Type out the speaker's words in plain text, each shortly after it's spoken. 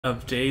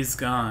Of Days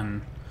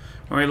Gone.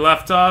 When we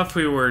left off,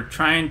 we were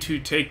trying to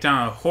take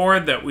down a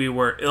horde that we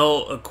were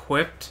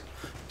ill-equipped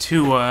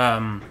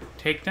to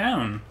take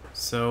down.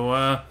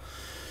 So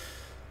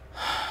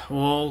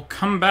we'll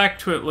come back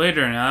to it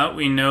later. Now that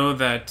we know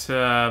that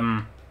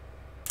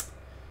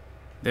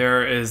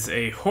there is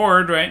a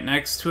horde right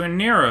next to a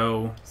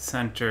Nero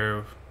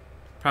center.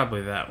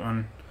 Probably that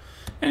one.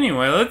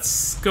 Anyway,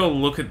 let's go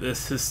look at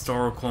this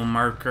historical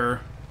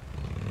marker.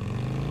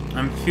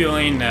 I'm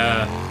feeling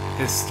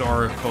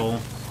historical.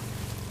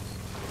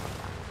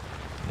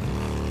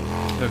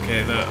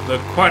 Okay, the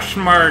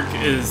question mark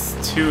is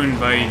too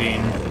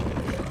inviting.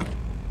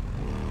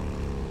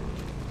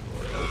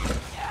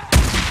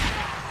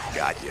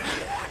 Got you.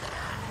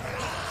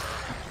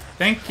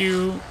 Thank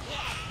you.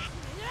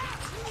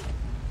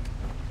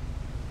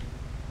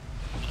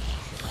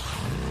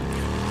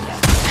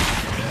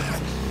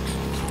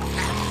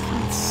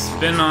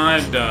 Spin on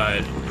it,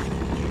 died.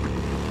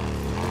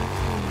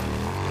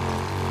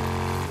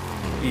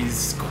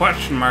 These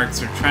question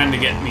marks are trying to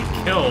get me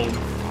killed. Is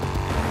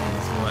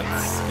what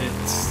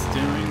it's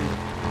doing.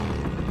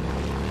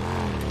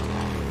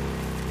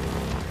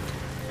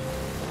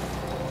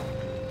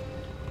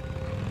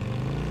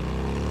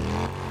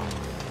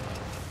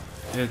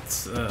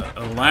 It's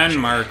a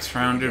landmark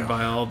surrounded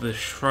by all this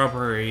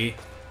shrubbery.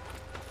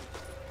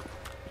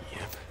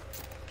 Yep.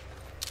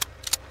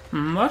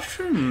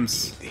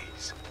 Mushrooms. Need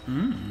these.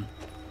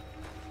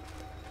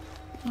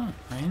 Oh,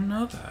 I didn't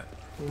know that.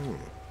 Who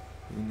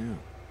knew?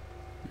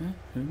 Yeah,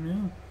 who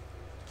knew?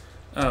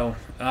 Oh,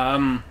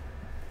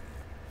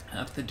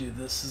 have to do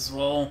this as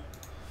well.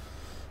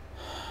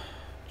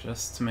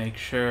 Just to make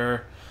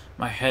sure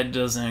my head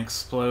doesn't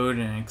explode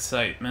in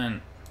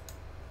excitement.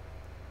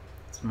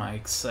 It's my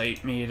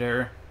excite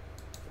meter.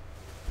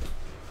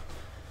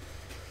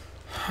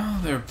 Oh,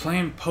 they're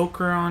playing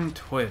poker on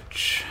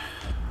Twitch.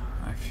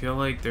 I feel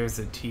like there's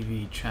a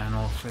TV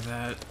channel for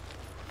that.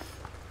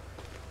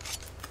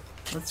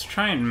 Let's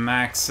try and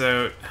max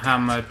out how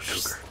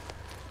much...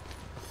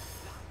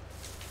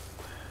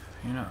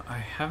 You know, I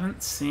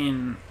haven't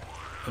seen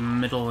a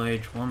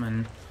middle-aged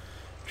woman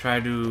try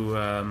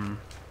to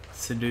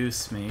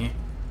seduce me.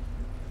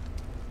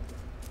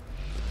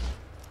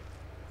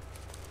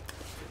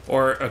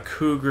 Or a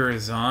cougar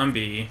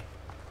zombie.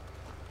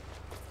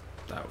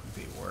 That would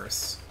be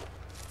worse.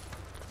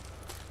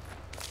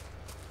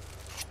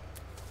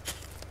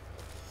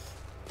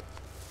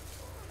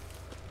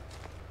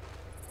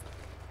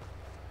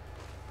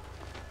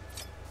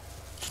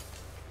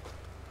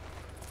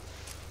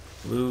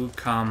 Blue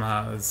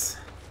camas.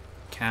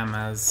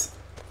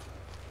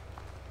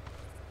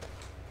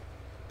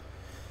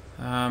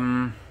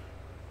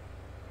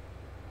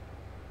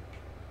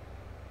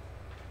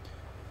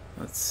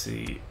 Let's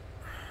see.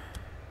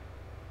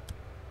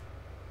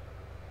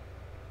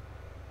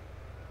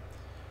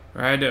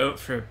 Ride out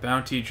for a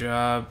bounty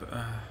job.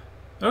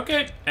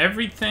 Okay,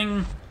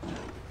 everything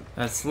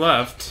that's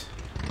left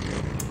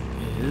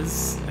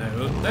is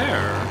out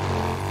there.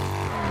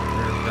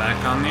 We're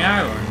back on the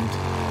island.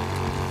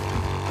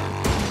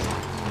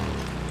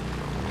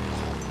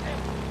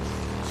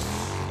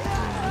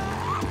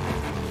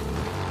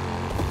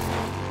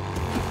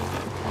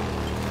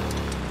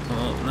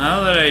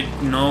 Now that I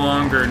no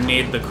longer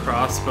need the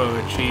crossbow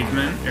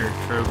achievement or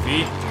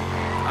trophy,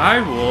 I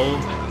will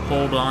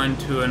hold on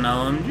to an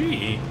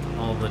LMG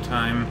all the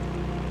time.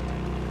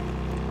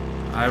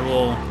 I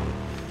will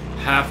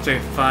have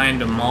to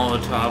find a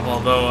Molotov,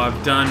 although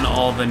I've done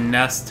all the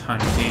nest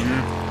hunting,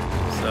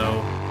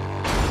 so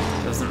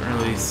it doesn't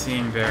really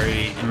seem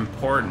very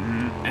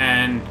important.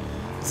 And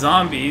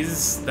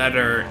zombies that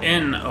are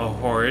in a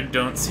horde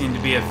don't seem to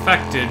be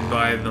affected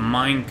by the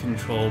mind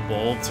control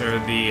bolts or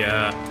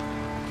the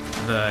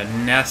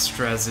nest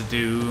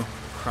residue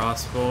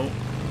crossbow.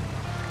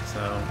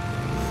 So,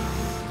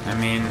 I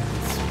mean,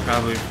 it's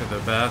probably for the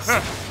best.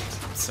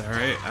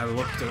 Sorry, I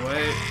looked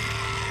away.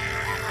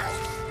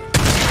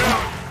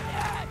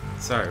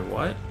 Sorry,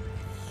 what?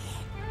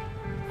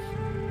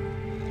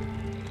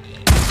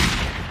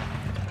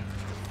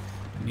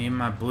 I need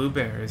my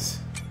blueberries.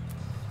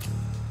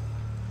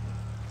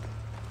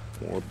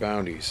 More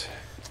bounties.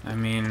 I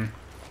mean,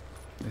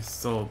 there's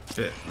still a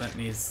bit that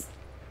needs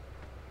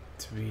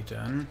to be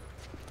done.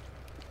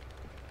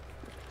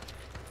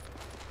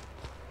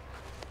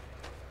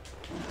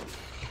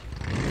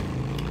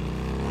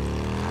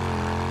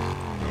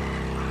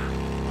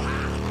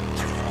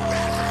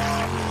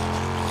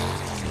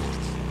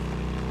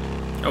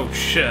 Oh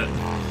shit.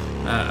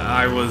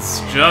 I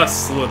was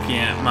just looking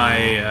at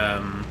my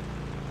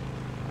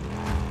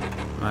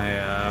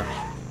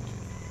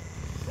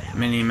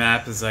mini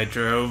map as I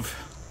drove.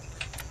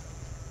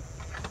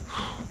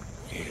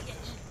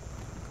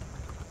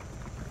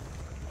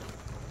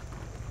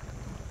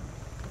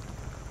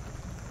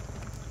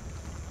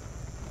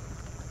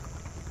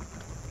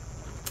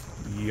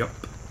 Yup.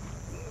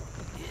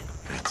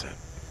 That's it.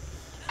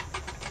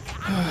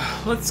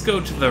 Let's go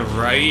to the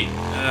right,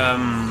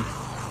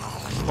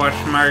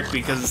 question mark,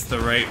 because it's the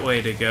right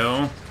way to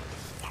go.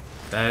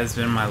 That has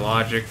been my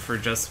logic for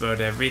just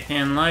about everything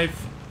in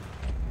life.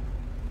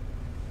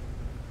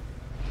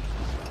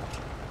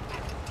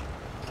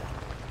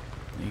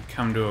 You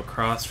come to a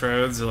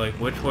crossroads, you're like,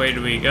 which way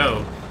do we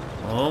go?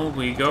 Well,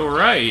 we go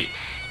right.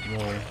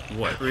 Well,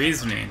 what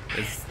reasoning?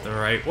 It's the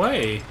right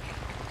way.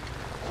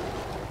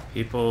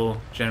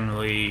 People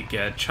generally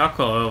get a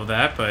chuckle of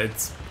that, but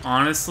it's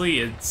honestly,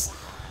 it's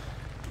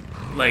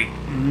like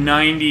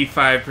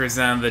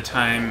 95% of the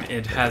time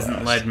it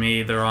hasn't led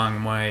me the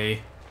wrong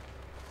way.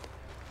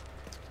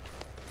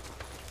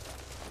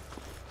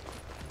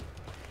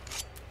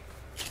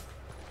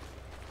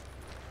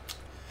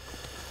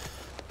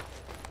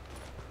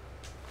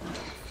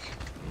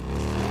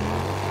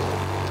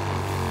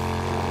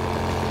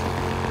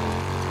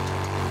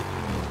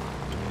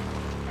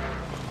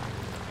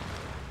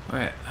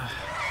 Wait,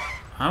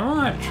 I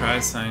want to try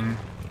something.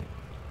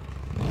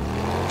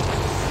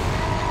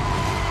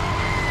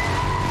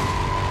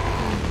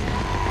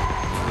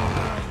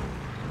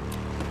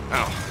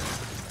 Ow.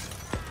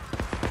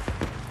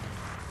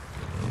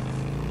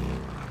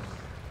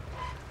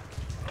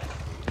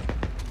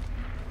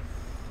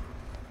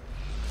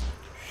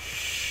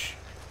 Shh.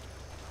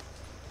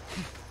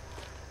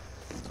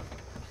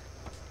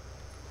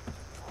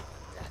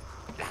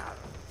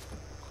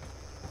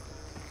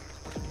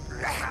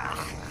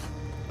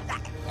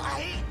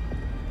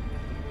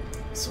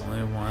 It's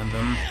only one of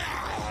them.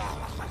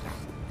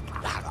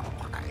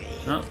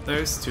 Oh,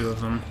 there's two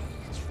of them.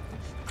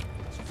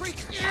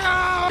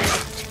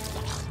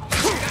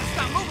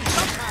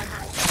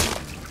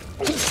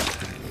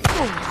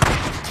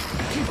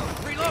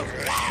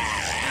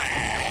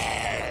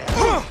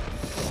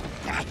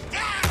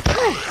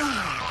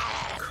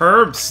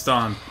 Curb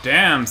stomp.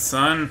 Damn,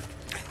 son.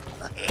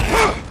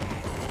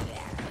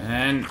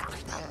 And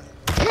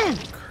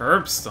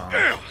curb stomp.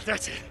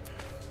 That's it.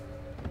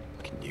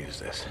 Can use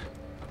this.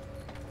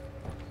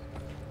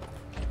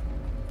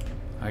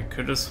 I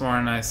could have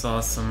sworn I saw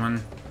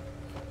someone.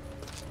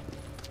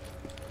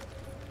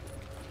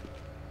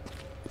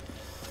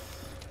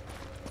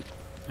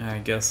 I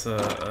guess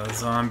a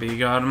zombie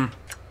got him.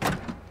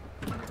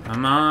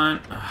 Come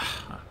on.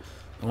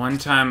 The one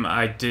time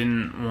I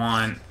didn't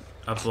want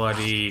a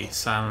bloody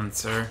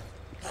silencer.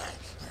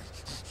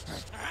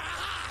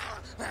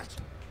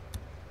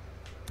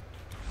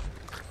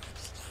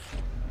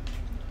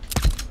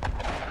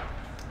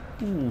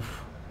 Oof.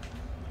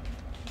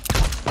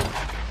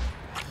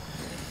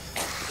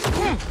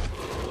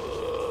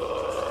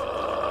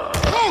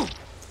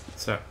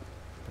 So,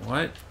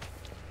 what?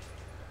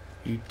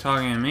 You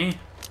talking to me?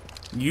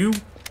 You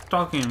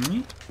talking to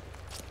me?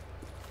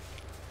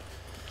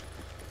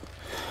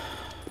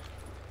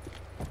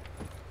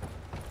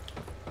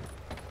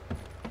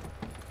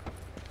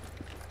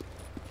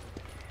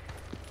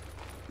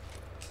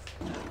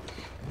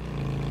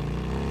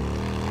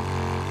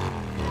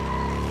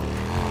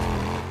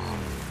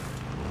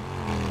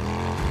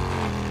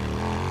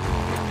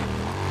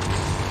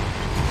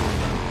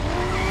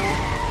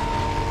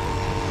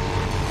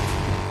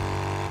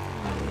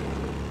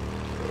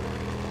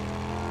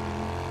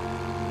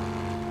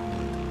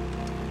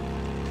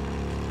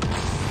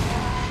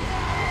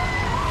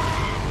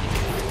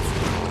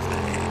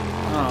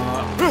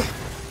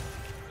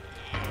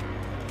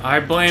 I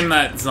blame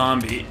that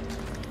zombie.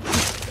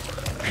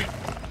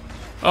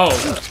 Oh,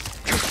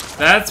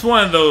 that's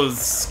one of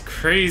those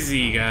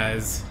crazy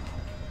guys.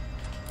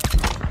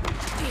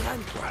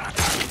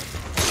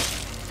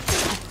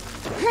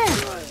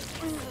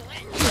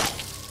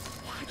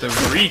 The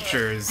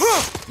Reachers,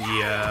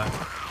 the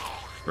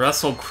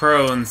Russell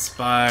Crowe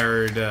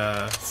inspired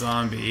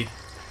zombie.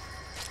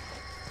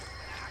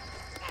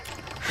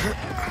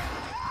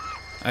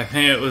 I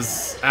think it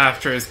was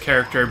after his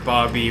character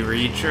Bobby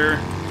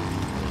Reacher.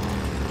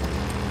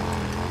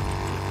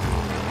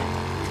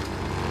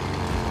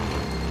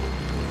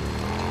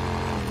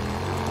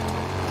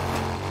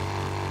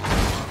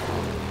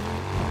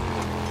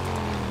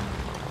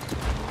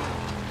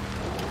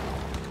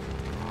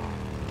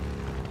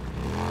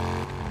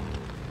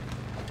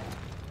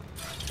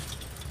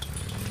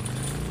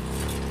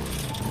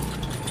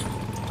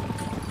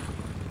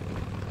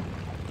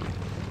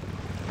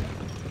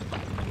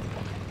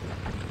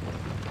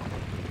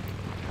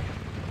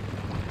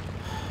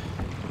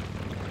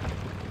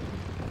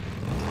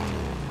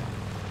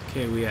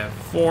 Okay, we have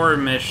 4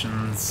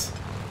 missions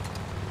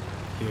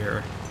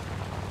here.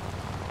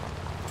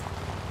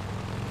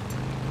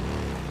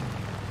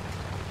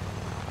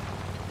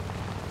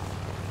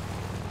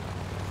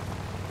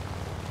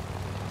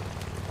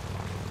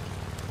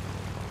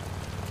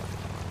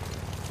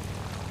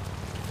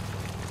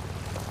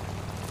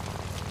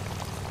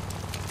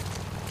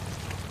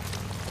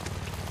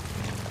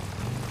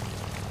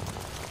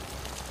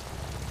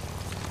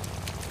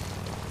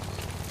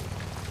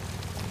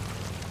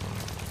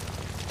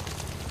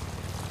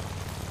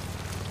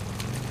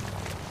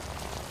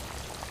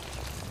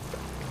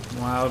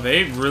 Wow,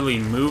 they really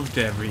moved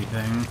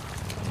everything.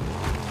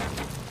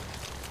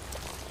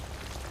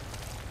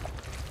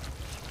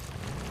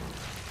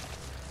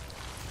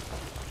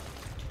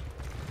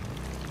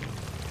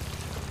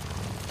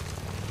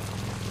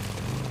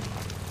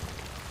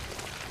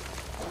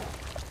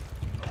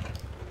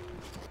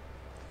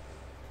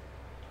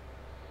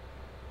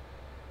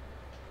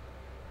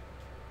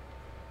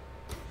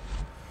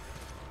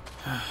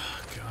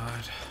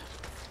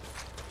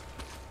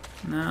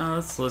 Now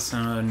let's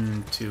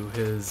listen to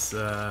his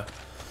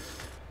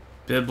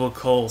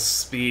biblical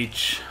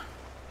speech.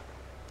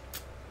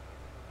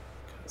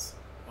 'Cause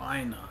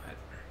why not?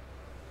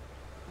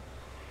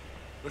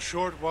 A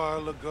short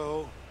while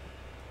ago,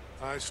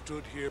 I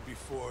stood here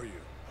before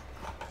you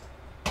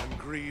and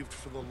grieved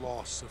for the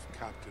loss of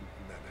Captain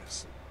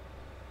Jimenez,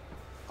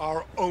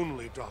 our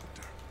only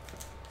doctor,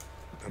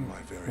 and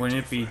my very Wouldn't dear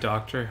it be friend.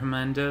 Dr.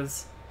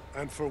 Jimenez?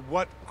 And for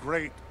what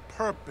great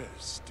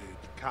purpose did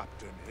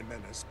Captain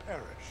Jimenez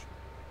perish?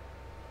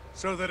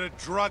 So that a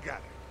drug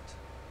addict,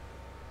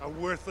 a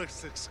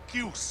worthless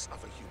excuse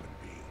of a human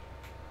being,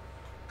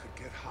 could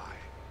get high.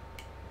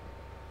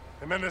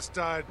 Jimenez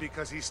died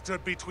because he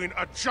stood between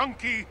a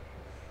junkie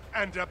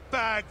and a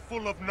bag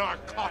full of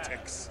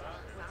narcotics.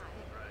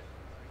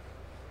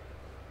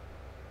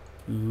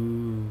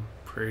 Ooh,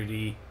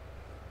 pretty.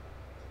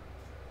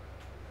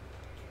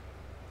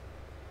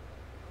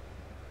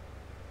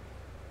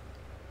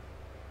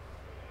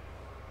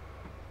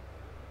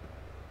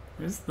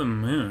 Where's the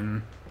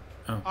moon?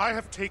 Oh, I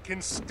have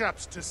taken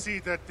steps to see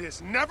that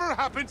this never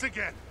happens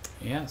again.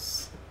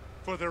 yes.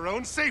 For their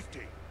own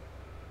safety,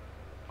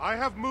 I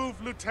have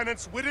moved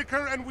Lieutenants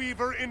Whitaker and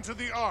Weaver into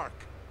the Ark,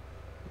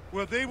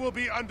 where they will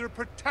be under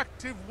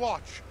protective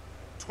watch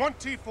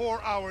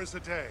 24 hours a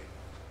day.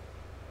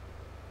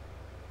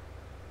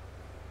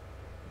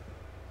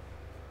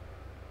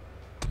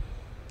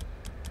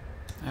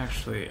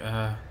 Actually,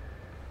 The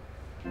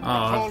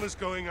call is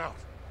going out.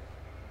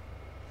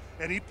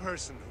 Any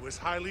person who has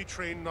highly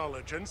trained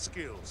knowledge and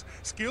skills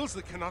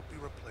that cannot be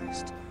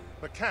replaced,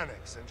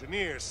 mechanics,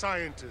 engineers,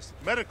 scientists,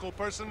 medical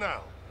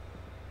personnel,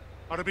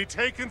 are to be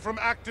taken from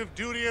active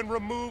duty and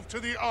removed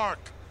to the Ark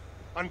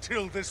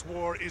until this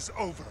war is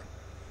over.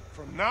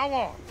 From now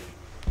on,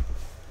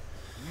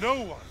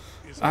 no one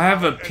is I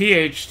have a allowed entry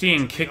PhD in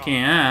to the kicking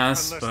Ark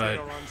ass, unless but they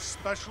are on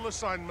special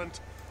assignment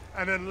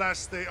and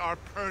unless they are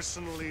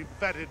personally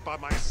vetted by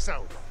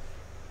myself.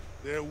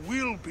 There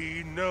will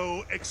be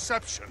no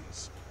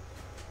exceptions.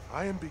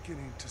 I am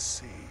beginning to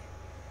see,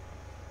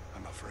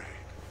 I'm afraid,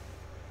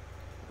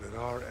 that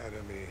our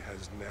enemy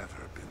has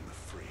never been the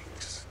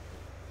freaks.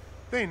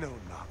 They know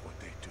not what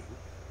they do.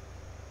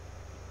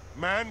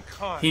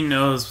 Mankind, he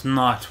knows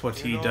not what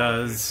he in all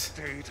does. this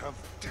state of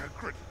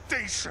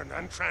degradation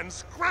and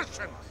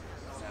transgression,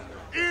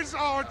 is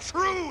our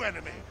true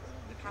enemy.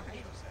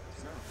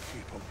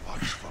 Keep a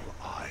watchful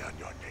eye on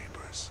your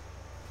neighbors.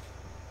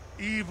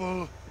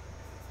 Evil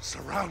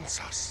surrounds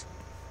us.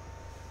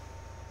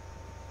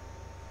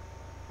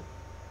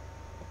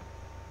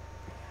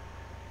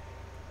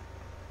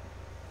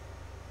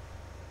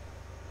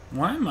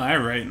 Why am I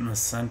right in the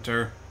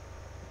center?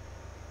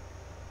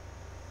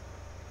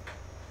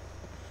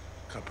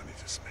 Company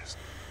dismissed.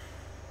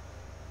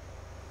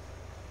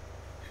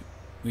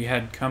 We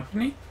had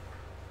company?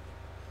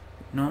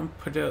 No,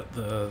 put out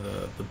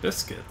the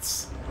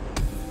biscuits.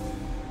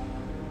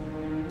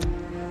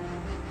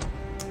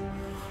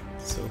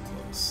 So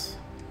close.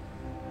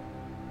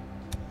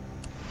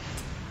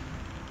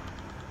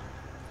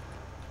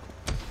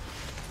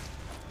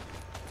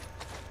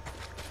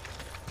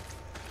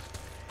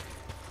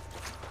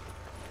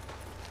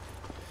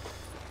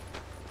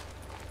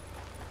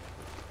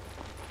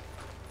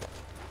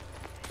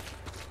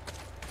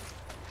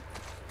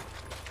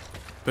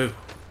 Boo.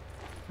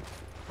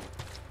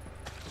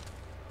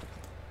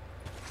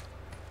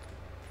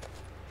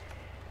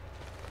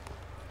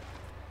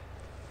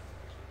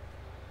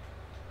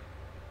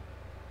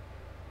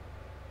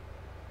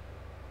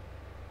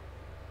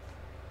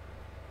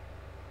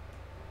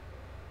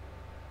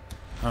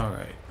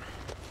 Alright.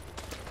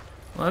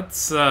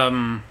 Let's,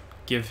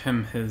 give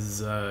him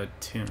his,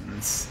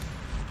 tunes.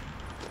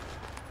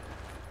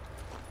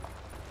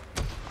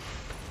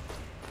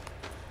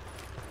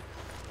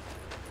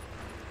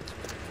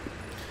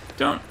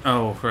 Don't...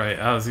 Oh, right.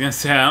 I was gonna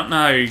say, I don't know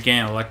how you're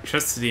getting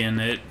electricity in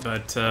it,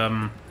 but,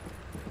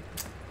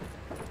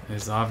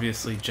 there's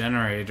obviously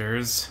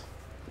generators.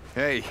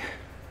 Hey,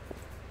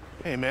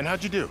 Hey, man,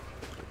 how'd you do?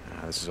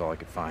 this is all I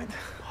could find.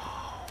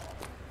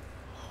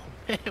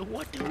 Hey,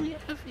 what do we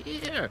have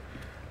here?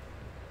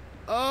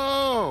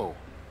 Oh,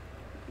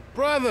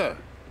 brother,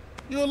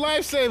 you're a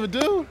lifesaver,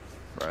 dude.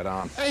 Right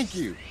on. Thank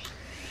you.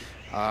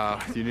 Do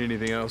you need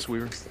anything else,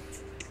 Weaver?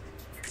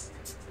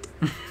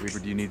 Weaver,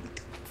 do you need...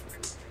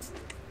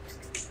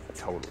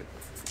 Totally.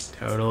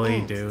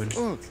 Totally, dude.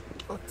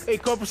 Hey,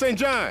 Corporal St.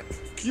 John,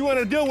 you one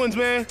of the good ones,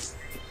 man.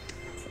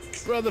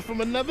 Brother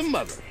from another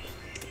mother.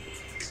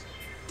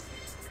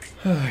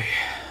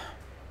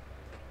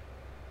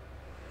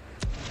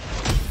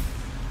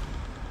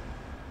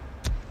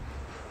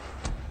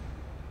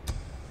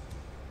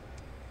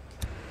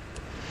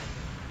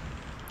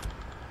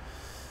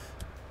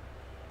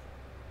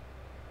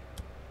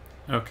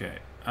 Okay,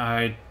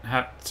 I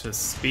have to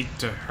speak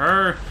to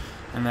her,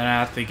 and then I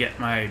have to get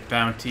my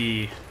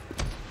bounty,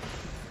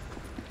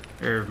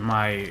 or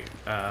my,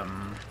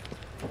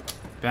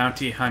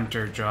 bounty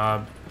hunter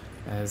job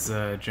as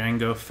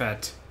Django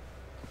Fett.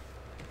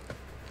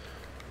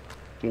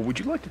 Well, would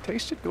you like to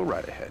taste it? Go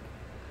right ahead.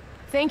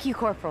 Thank you,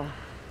 Corporal.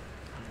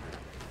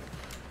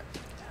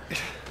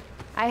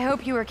 I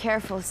hope you were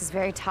careful. This is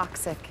very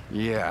toxic.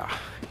 Yeah,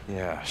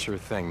 sure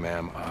thing,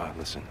 ma'am.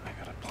 Listen, I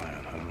got a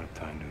plan. I don't have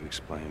time to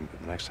explain,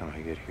 but next time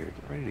I get here,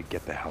 get ready to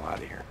get the hell out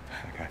of here,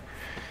 okay?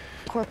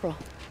 Corporal.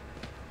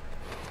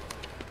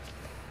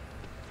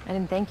 I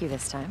didn't thank you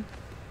this time.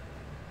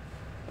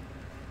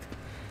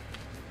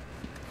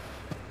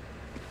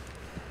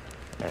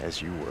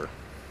 As you were.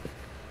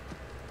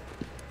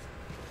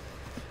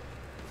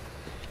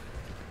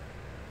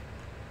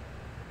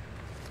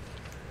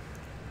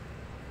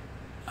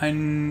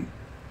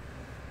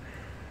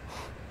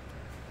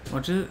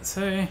 What did it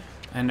say?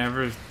 I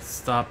never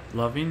stopped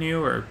loving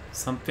you or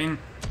something?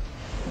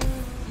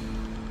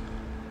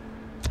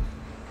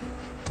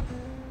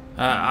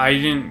 I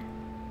didn't...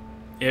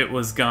 It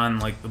was gone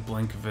like the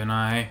blink of an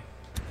eye.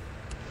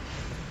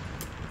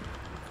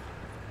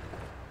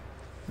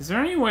 Is there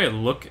any way to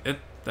look at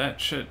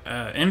that shit?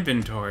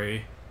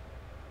 Inventory.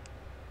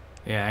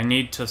 Yeah, I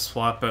need to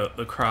swap out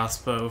the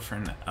crossbow for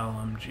an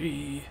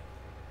LMG.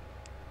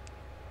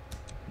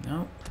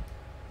 Nope.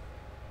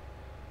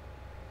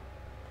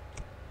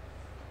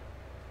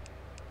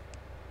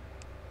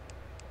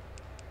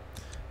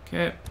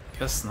 Okay,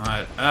 guess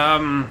not.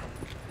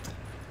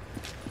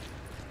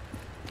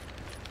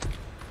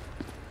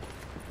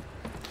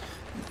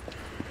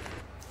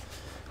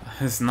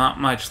 There's not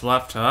much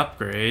left to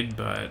upgrade,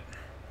 but...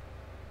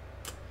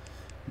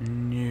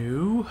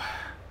 No.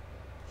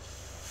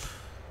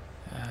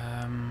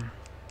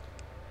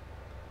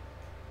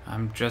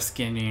 I'm just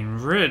getting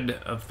rid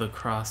of the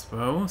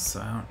crossbow,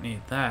 so I don't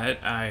need that.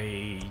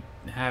 I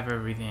have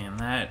everything in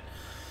that.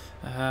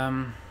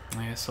 I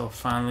guess I'll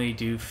finally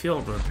do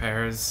field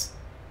repairs.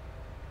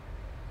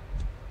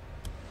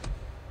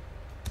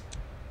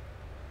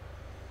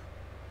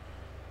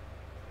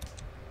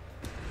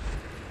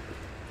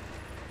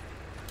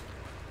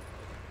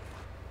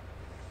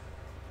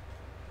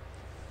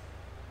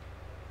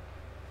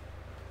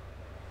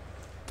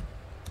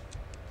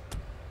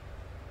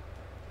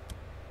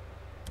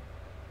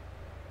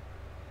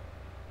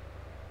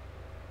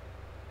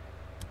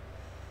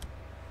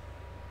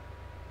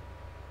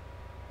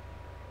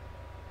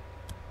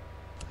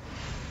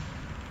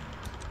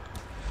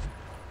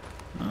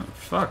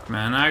 Fuck,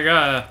 man, I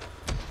gotta...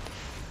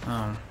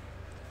 Oh.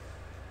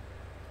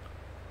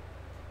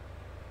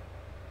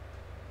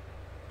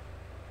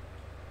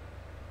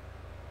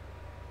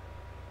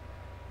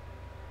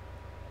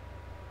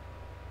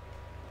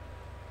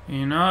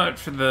 You know what,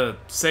 for the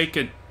sake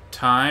of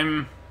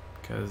time,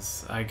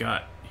 because I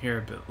got here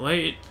a bit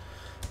late,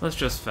 let's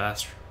just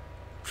fast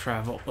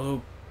travel.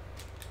 Oh.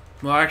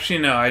 Well, actually,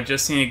 no, I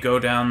just need to go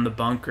down the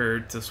bunker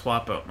to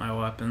swap out my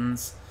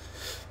weapons.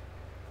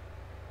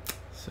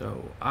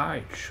 So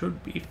I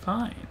should be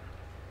fine.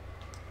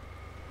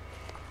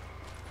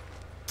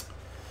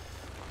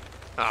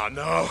 Oh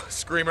no,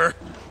 Screamer.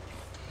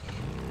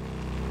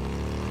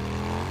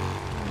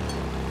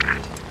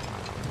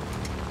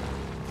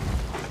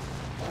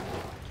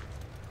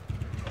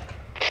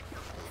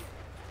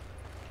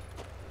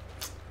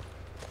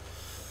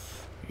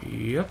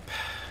 Yep.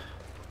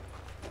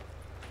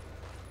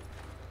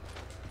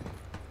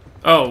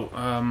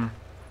 Oh,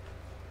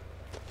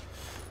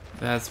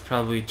 that's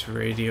probably to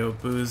Radio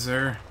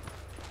Boozer.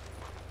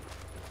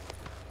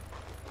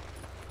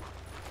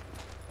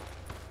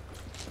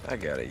 I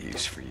got a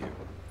use for you.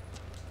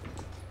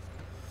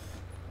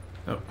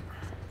 Oh.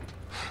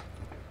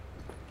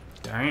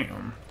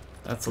 Damn.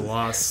 That's a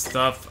lot of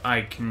stuff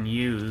I can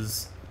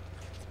use.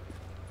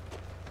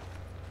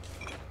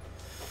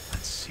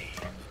 Let's see.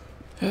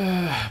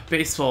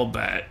 Baseball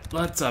bat.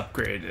 Let's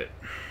upgrade it.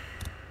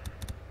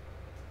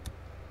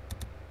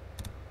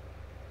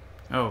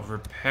 Oh,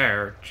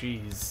 repair.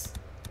 Jeez.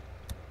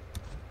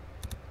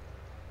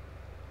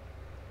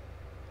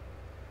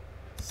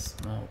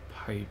 Small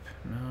pipe.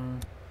 No.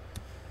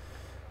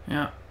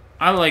 Yeah.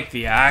 I like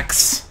the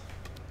axe.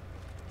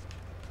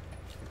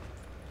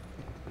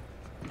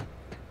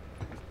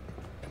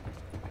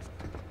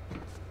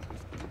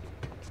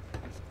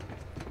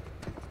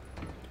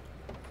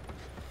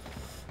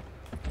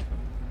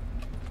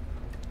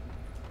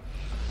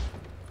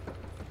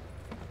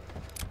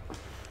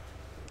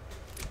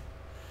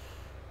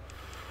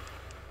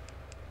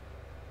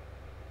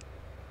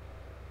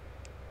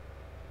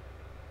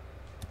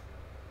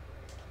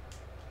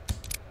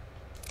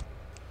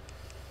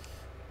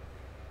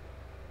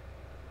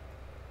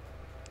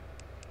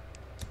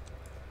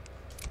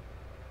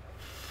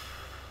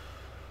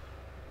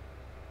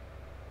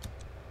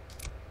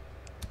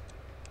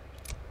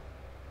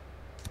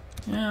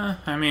 Yeah,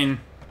 I mean,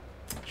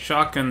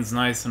 shotgun's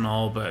nice and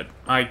all, but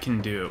I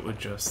can do it with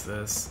just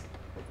this.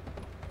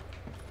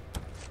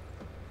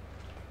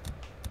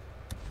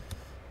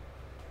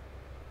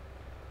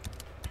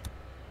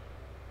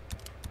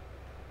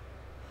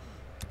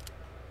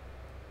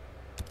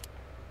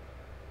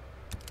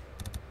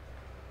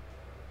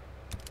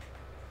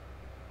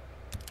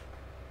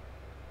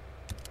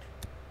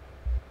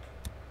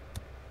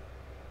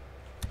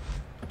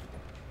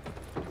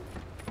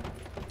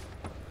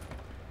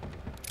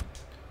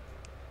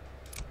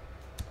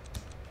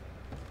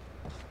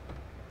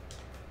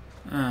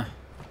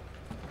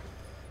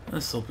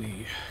 This'll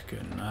be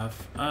good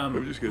enough.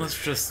 just gonna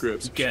Let's just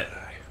grab some get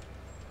shut-eye.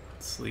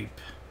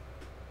 sleep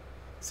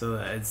so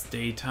that it's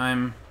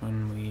daytime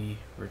when we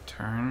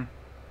return.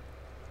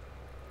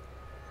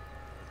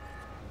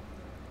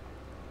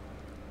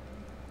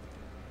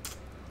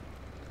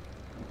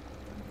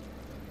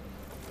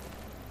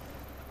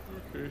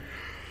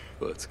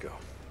 Let's go.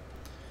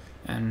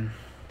 And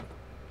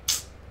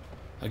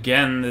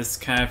again, this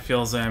kind of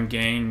feels like I'm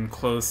getting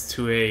close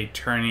to a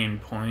turning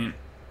point.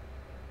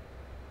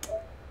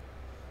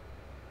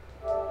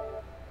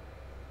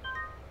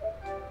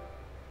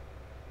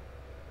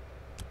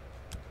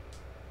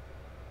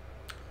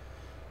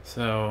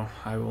 So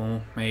I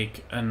will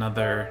make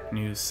another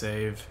new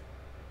save.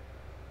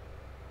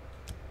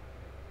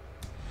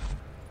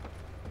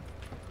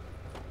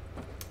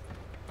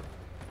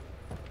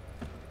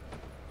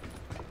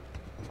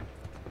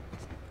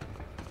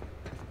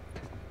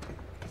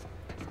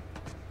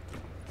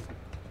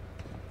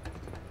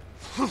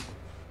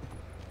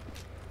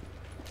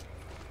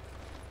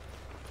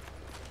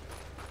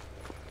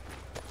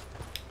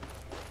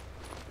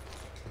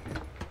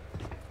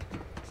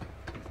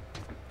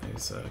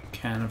 There's a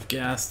can of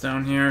gas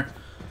down here.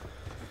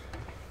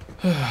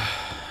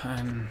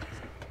 And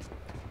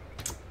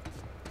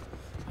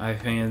I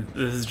think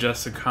this is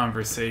just a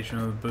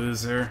conversation with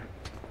Boozer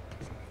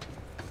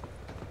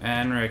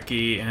and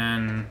Ricky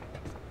and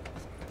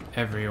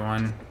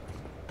everyone.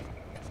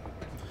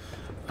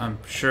 I'm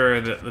sure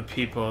that the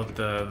people at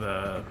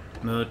the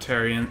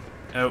military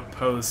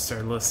outposts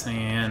are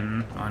listening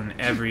in on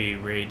every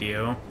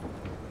radio.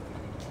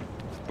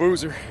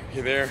 Boozer,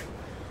 you there?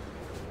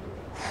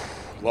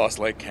 Lost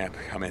Lake Camp,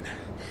 come in.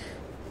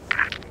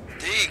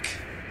 Deke,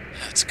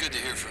 it's good to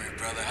hear from you,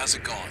 brother. How's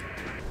it going?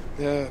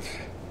 Yeah,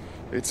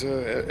 it's,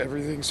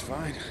 everything's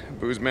fine.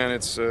 Booze, man,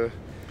 it's, I'm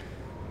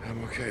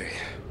okay.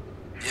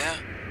 Yeah?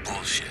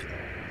 Bullshit.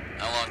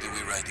 How long did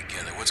we ride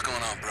together? What's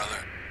going on,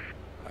 brother?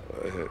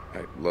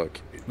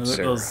 Look, Look at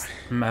Sarah, those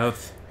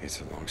mouth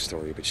it's a long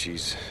story, but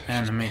she's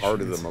animations.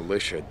 part of the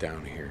militia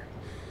down here.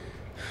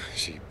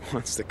 She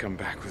wants to come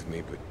back with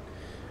me, but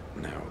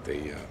now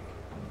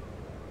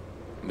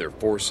they're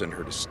forcing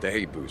her to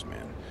stay, Booze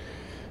Man.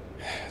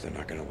 They're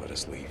not gonna let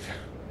us leave.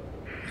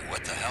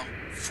 What the hell?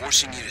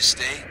 Forcing you to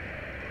stay?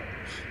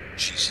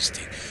 Jesus,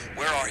 Deke.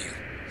 Where are you?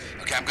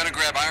 Okay, I'm gonna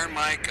grab Iron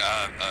Mike,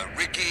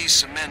 Ricky,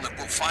 some men. Look,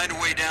 we'll find a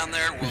way down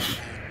there. We'll...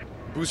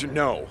 Boozer,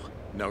 no.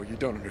 No, you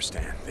don't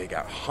understand. They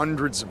got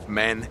hundreds of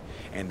men,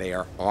 and they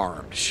are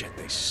armed. Shit,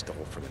 they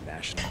stole from the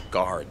National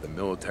Guard, the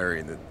military,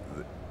 and the...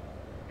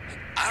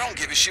 I don't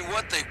give a shit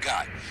what they've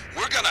got.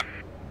 We're gonna...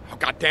 Oh,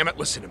 God damn it,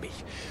 listen to me.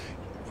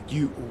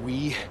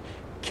 We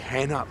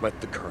cannot let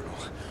the colonel,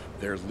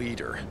 their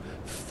leader,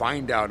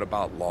 find out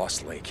about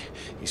Lost Lake.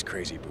 He's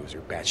crazy,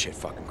 Boozer. Batshit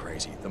fucking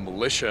crazy. The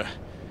militia,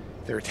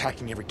 they're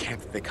attacking every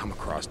camp that they come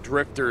across.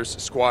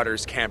 Drifters,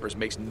 squatters, campers,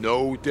 makes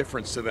no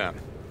difference to them.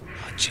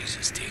 Oh,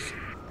 Jesus, Deke.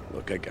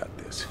 Look, I got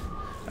this.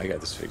 I got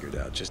this figured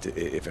out. Just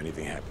if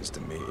anything happens to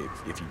me,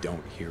 if you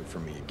don't hear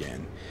from me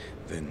again,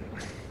 then...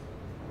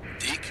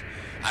 Deke,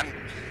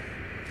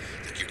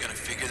 Look, you're gonna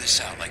figure this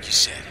out, like you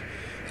said.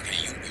 Okay,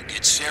 you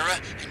get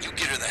Sarah, and you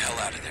get her the hell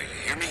out of there, you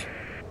hear me?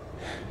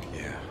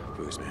 Yeah,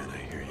 Booze Man, I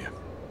hear you.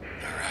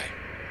 Alright,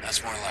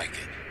 that's more like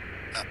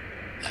it.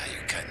 Now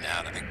you're cutting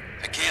out.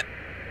 I can't...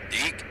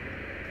 Deke?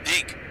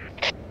 Deke?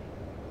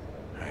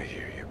 I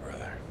hear you,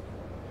 brother.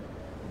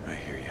 I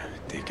hear you.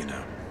 Deacon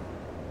out.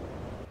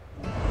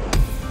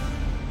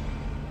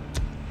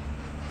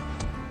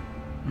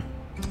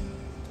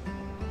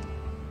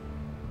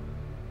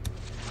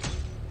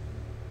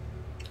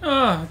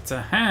 Oh, it's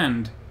a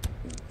hand.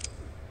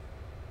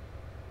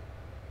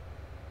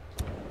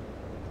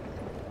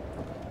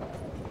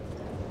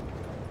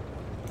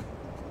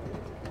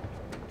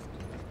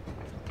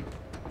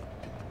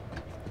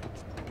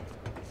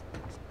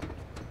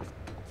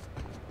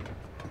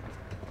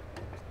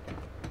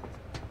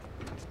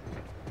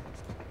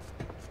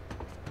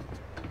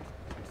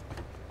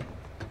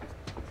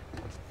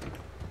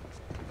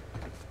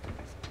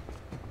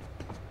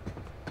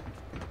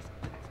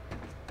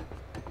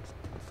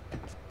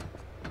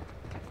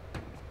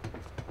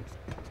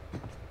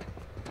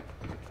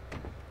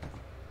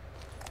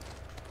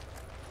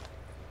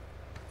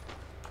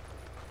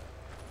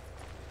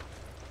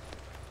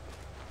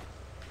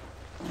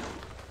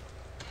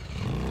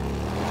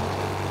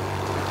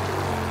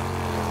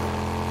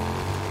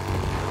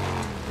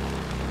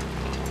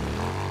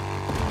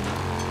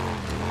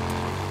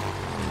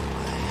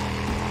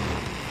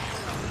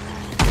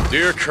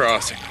 Deer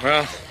crossing.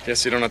 Well,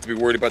 guess you don't have to be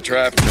worried about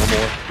traffic no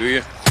more, do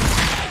you?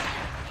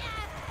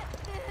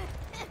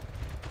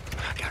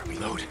 I gotta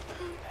reload.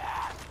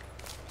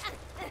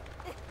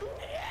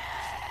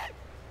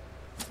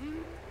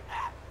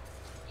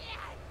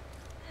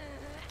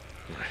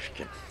 I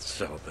can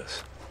sell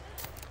this.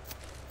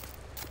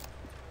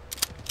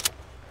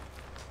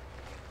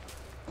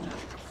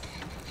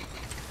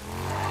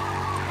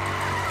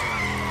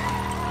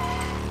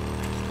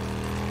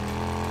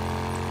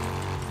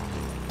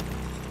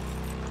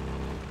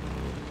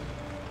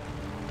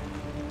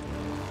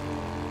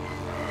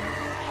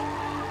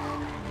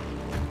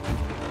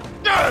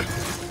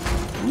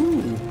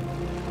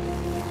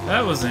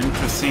 That was an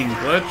interesting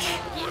glitch.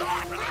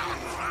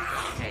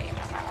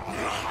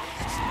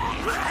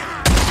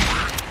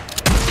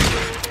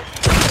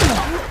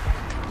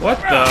 What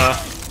the?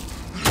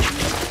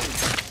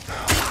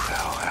 What the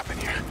hell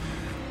happened here?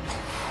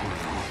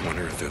 I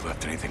wonder if they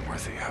left anything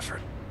worth the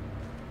effort.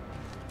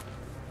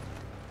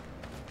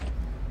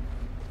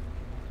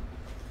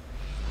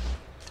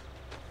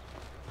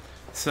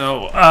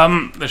 So,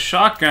 the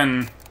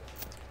shotgun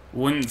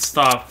wouldn't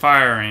stop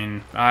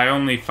firing. I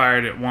only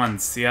fired it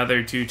once. The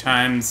other 2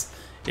 times,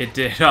 it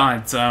did on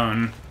its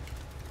own.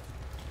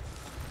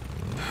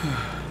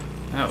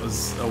 That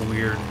was a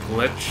weird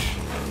glitch.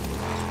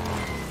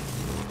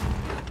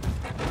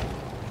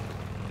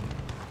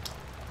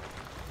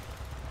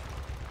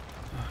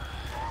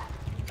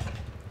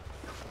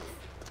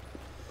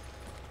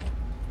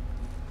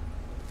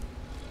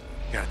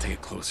 Gotta take a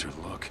closer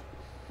look.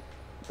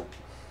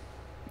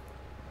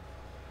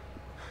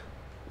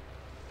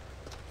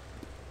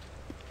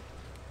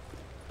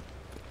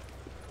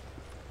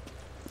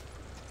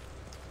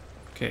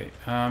 Okay,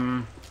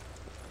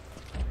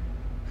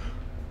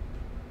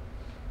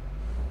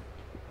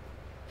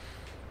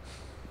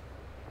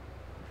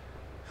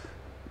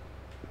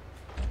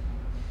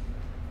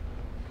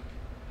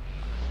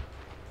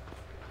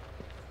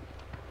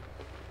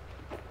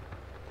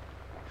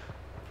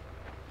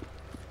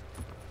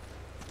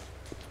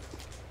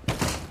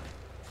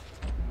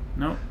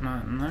 nope,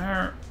 not in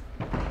there.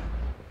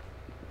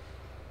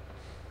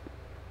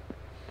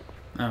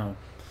 Oh,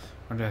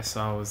 what I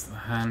saw was the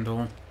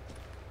handle.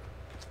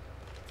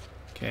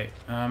 Okay,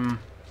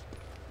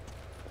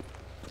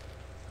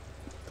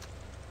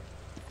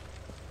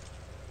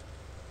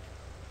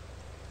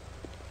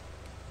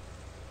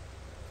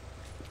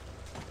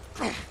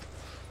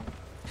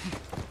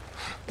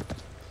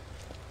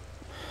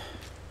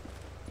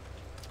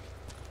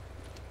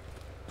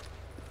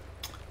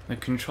 the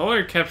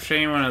controller kept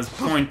showing when I was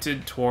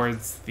pointed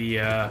towards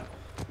the,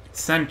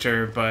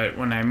 center, but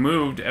when I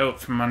moved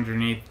out from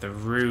underneath the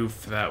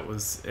roof, that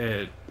was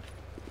it.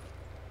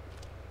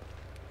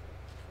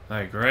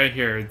 Like, right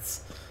here,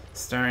 it's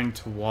starting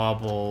to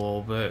wobble a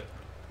little bit.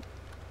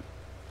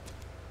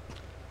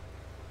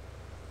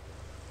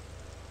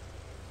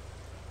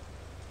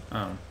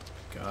 Oh,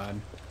 God.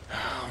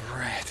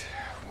 Alright,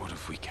 what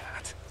have we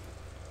got?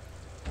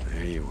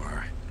 There you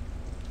are.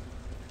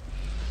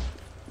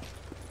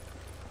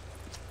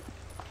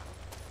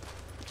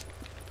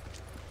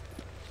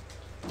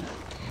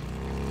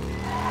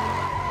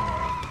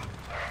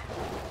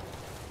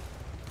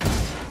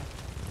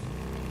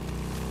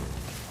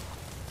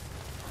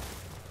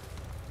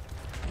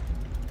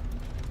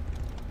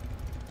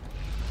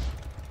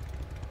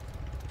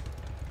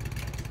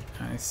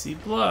 I see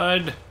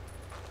blood.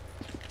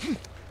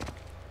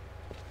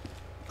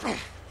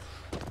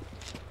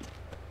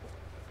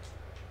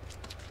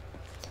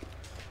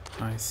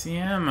 I see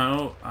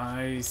ammo.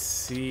 I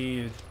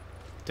see a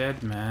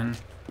dead man.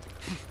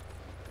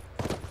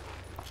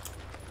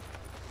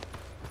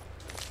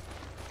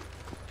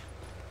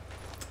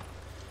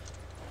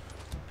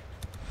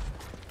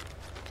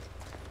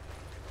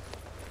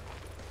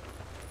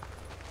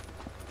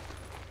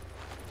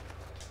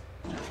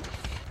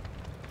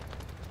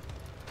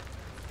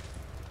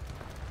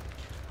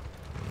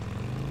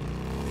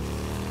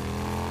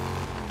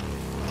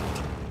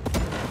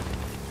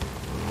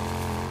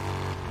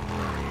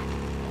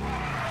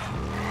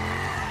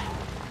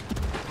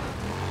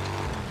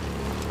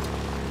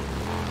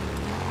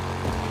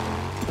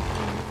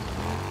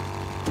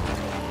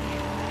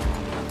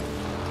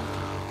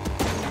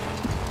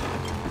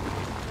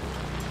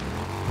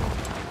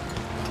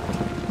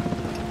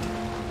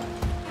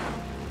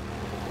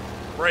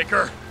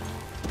 Breaker.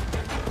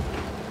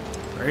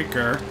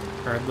 Breaker?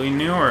 Hardly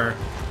knew her.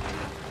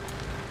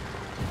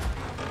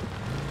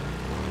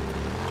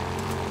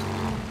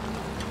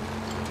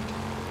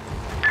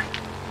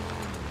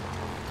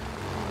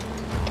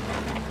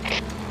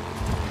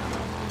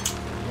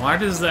 Why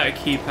does that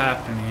keep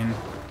happening?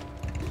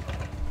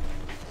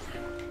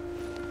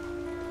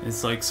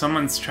 It's like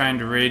someone's trying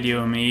to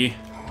radio me.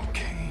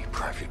 Okay,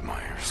 Private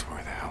Myers,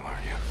 where the hell are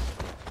you?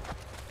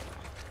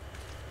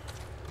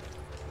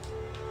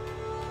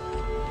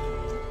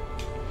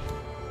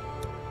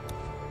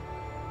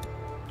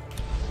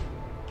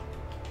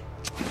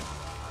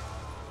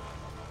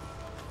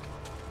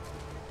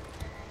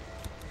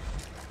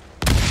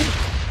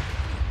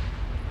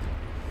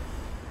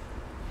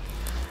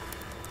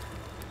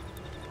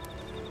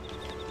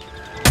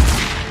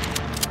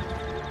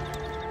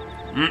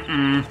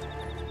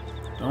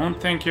 Don't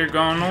think you're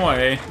going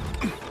away.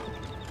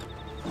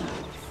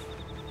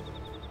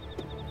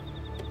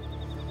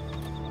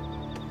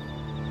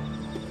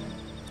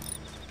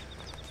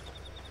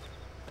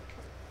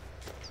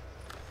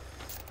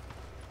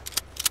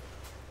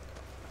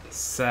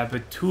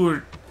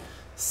 Sabotage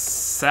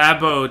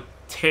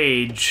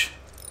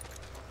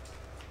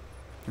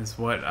is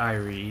what I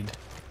read.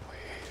 Wait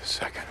a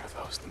second,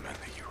 are those the men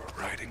that you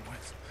were riding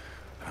with?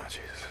 Oh,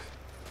 Jesus.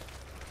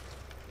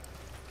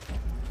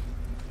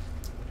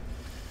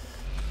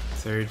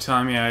 So you're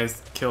telling me I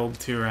killed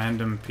 2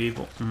 random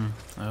people?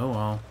 Oh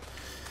well.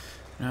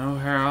 No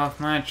hair off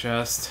my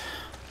chest.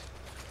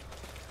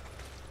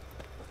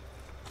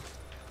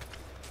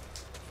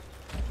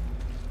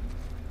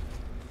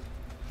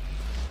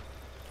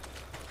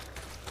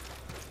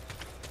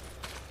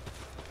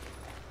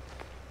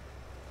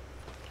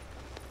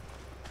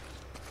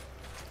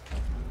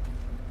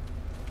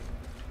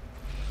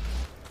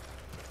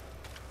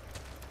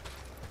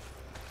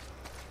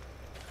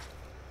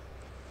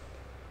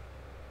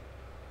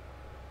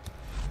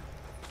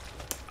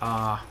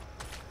 Ah,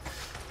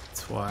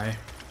 that's why.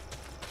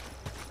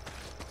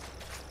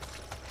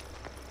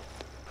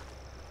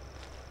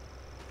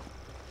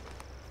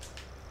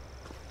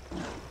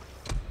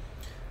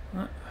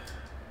 Let's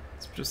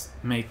just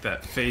make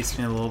that face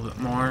me a little bit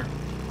more.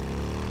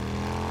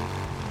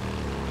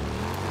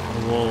 A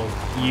little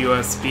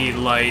USB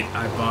light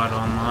I bought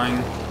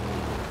online.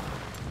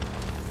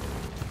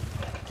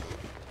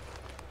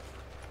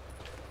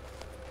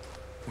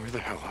 Where the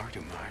hell are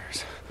you,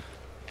 Myers?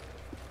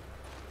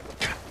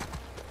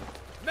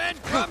 Men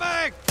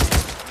coming!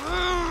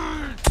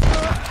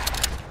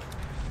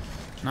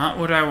 Not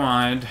what I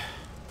wanted.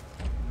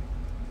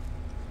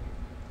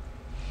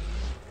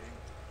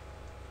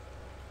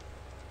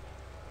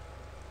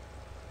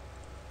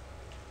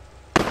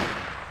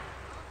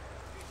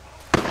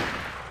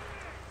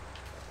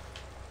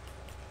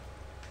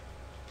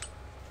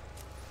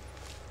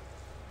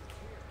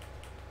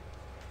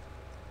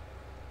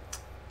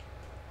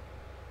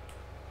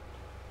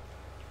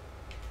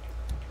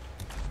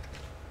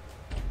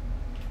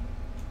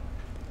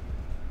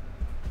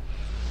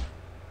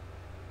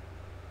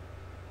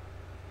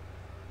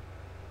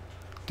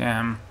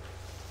 Damn.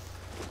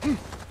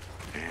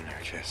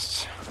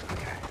 Anarchists.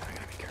 Okay, I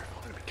gotta be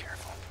careful. I gotta be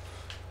careful.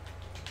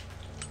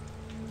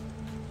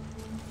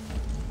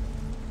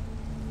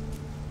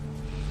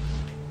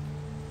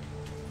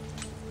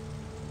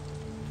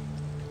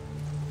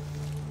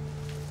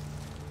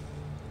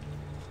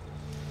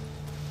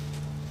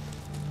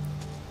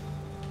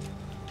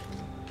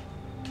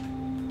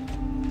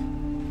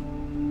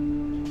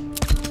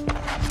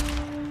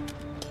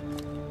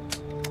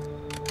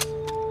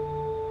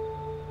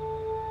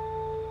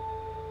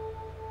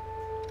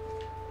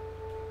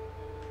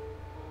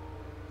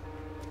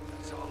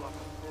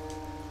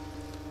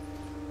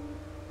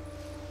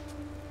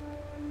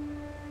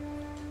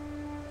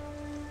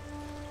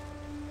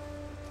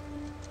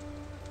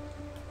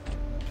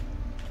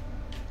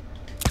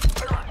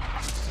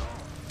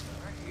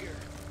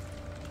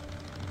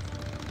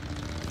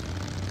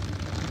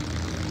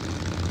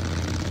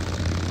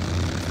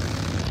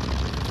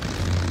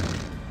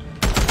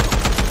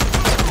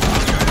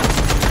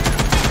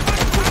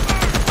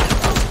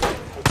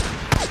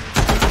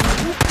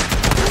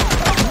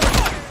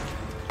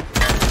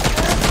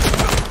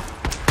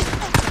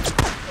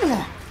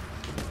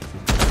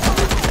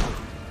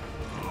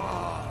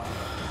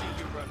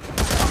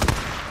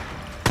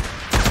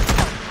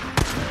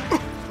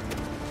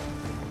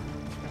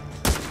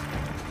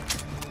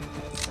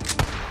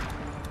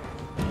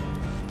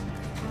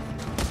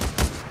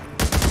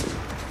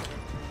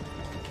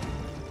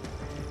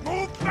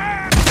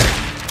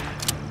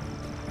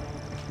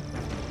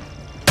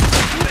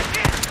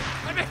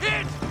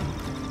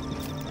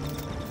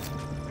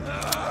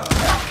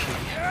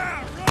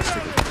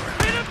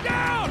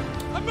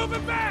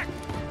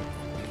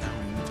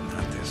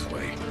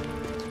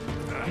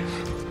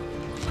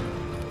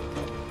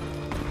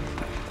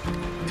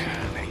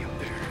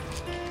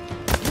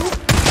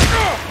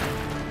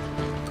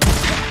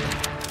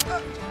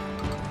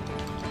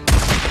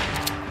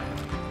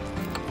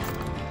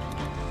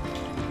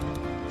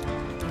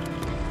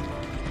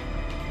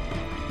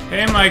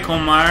 Hey, Michael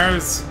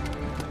Myers.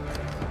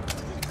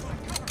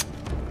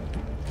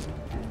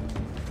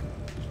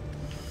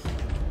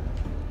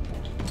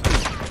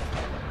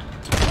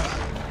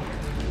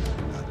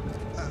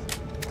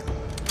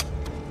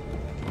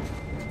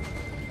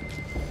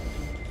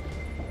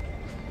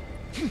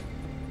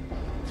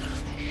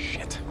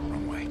 Shit,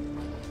 wrong way.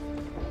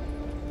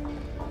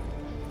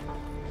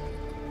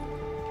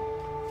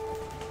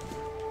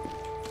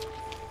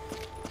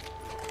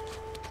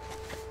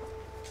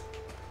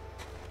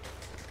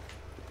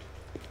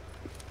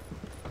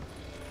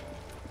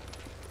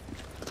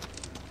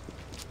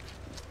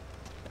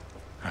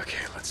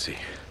 Okay, let's see.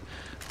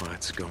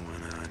 What's going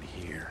on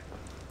here?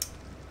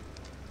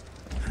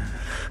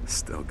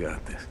 Still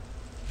got this.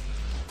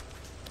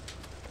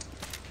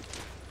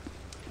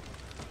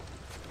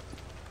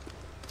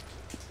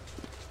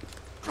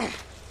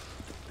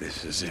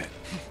 This is it.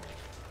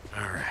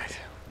 All right,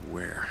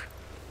 where?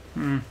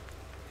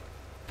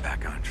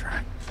 Back on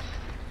track.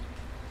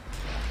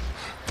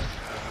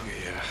 Oh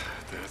yeah,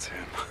 that's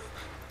him.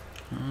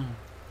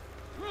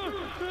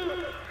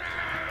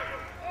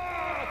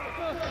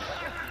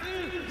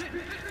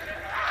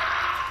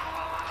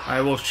 I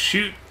will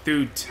shoot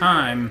through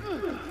time. Oh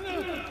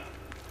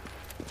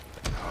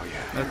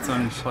yeah. That's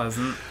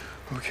unpleasant.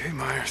 Okay,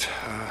 Myers.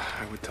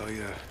 I would tell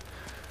you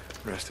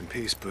rest in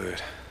peace,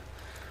 but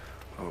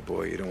Oh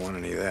boy, you don't want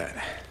any of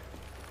that.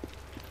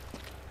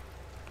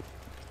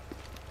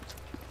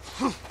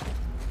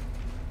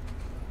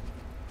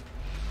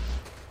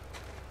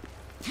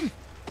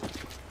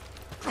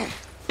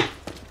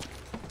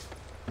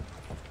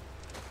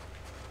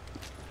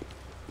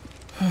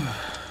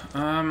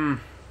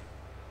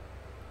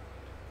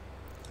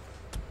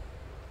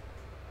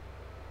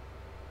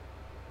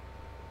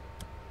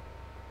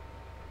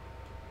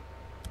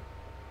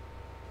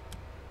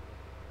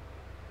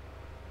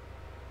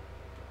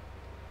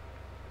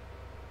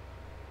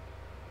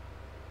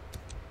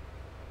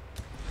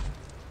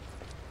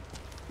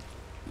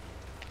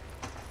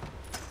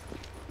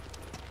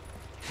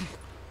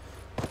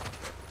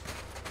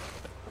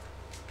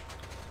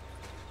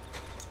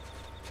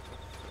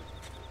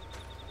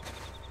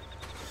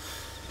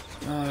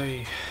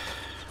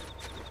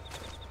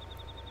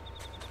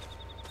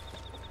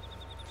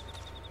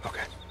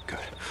 Okay, good.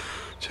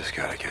 Just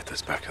gotta get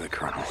this back to the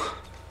Colonel.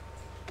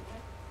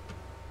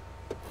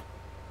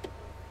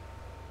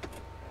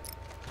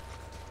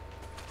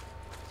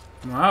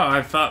 Wow,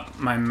 I thought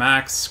my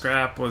max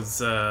scrap was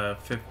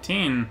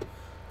 15,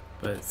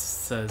 but it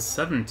says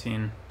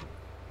 17.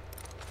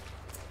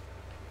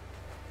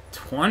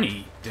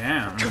 20,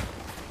 damn.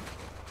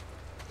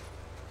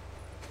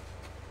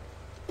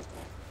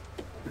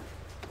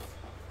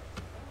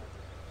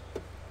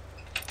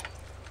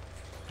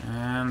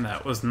 And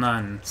that was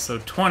none. So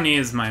 20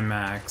 is my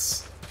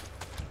max.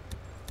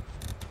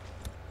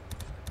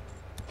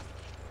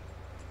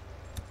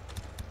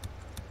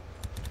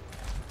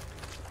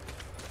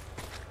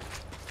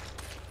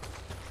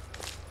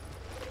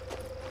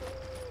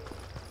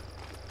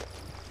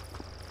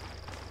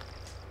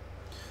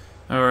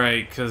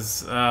 Alright,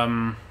 because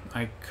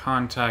I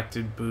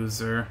contacted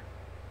Boozer.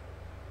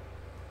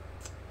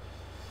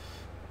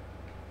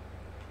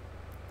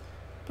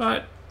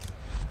 But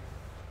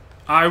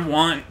I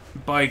want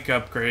bike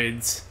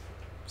upgrades,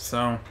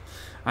 so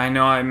I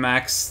know I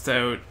maxed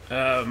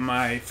out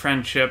my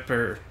friendship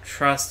or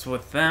trust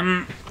with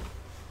them.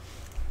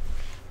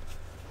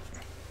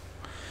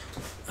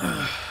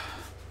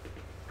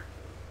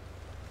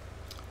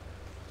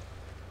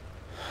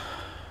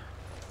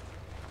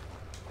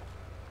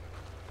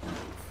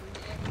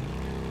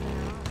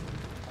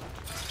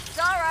 It's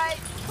all right,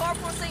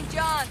 Corporal St.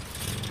 John.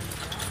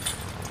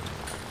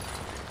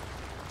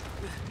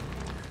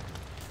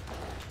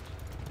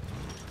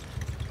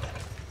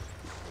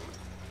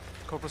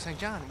 Corporal St.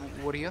 John,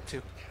 what are you up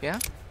to? Yeah?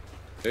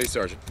 Hey,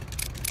 Sergeant.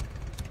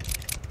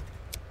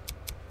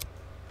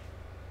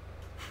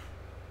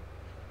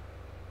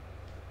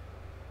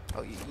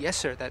 Oh, yes,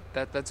 sir.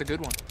 That's a good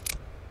one.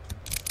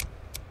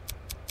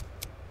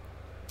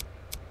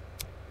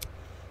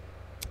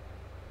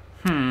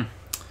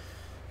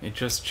 It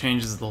just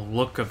changes the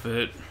look of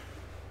it.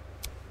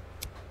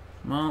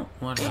 Well,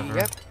 whatever.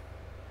 Yep.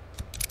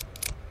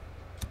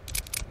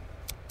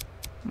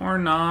 More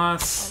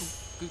NOS.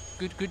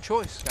 Good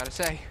choice, gotta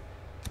say.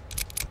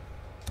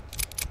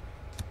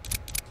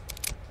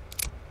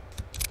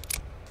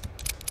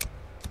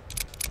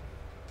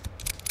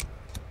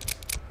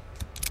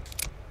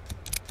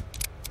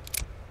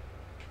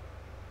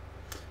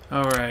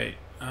 Alright,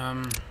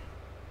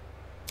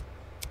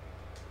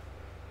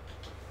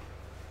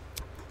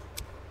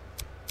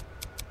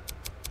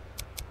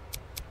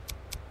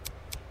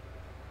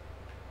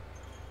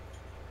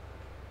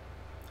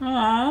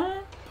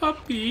 Aww,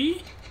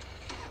 puppy.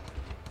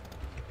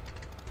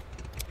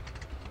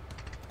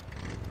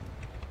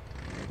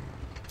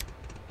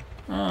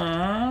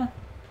 Aww.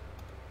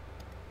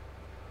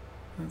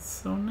 That's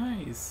so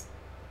nice.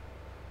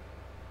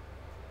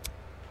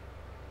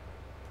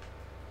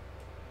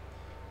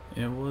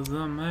 It was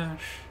a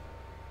mesh.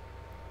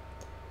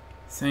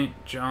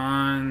 St.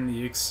 John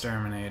the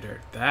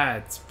Exterminator.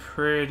 That's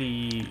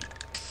pretty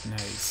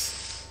nice.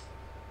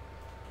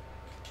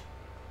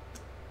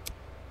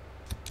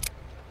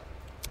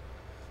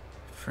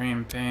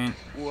 Frame paint.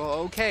 Well,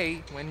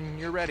 okay, when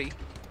you're ready.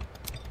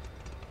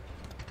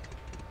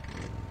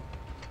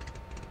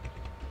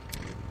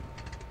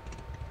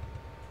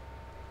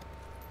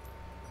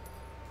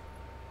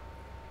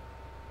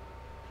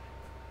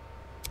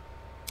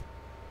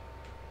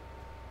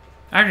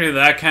 Actually,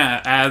 that kind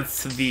of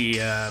adds to the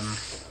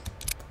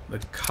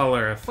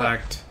color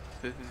effect.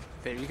 Well,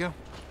 there you go.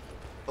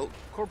 Oh,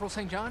 Corporal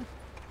St. John?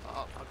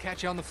 I'll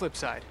catch you on the flip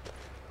side.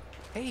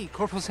 Hey,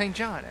 Corporal St.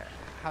 John,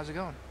 how's it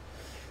going?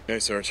 Hey,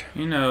 Sarge.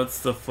 You know, it's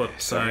the flip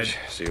side. Sarge,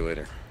 see you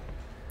later.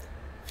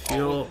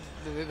 Fuel.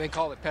 Oh, they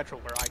call it petrol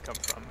where I come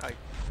from. I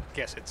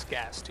guess it's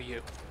gas to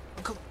you.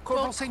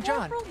 Corporal St.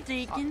 John. Corporal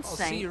Deacon I'll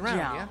see you St. around,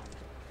 John.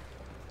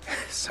 yeah?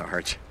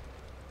 Sarge.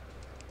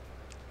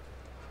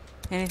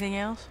 Anything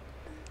else?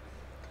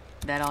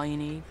 That all you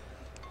need?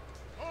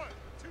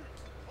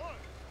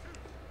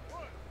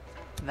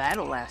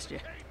 That'll last you.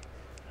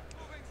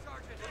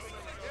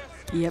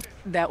 Yep,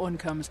 that one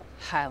comes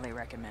highly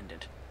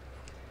recommended.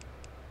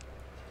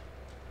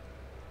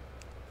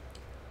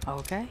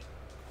 Okay.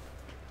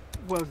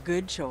 Well,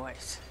 good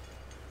choice.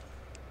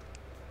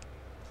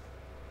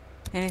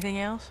 Anything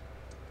else?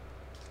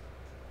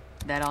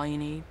 That all you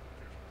need?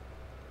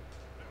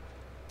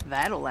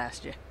 That'll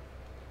last you.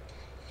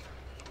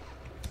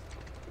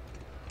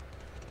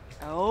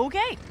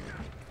 Okay.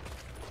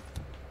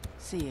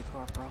 See you,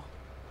 Corporal.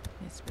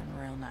 It's been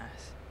real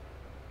nice.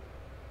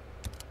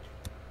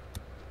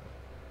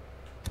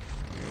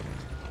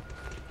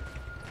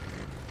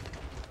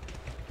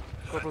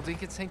 Corporal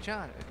Deacon St.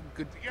 John.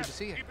 Good to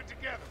see you. Keep it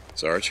together.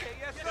 Sarge?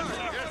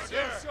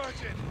 Yes,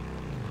 Sergeant.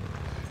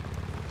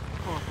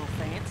 Corporal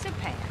Fancy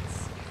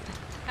Pants.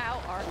 How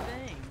are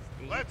things,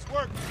 Deke? Let's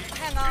work.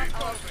 Hang on. Keep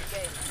Oh, moving.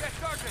 Dave. Yes,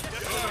 Sergeant.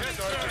 Yes,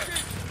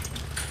 Sergeant.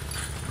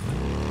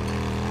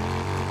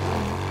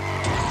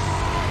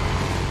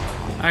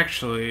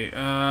 Actually,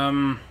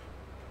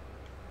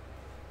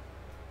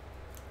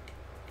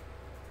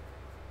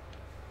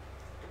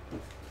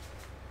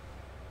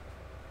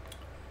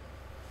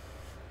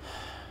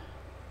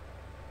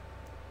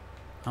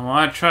 I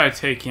want to try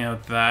taking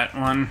out that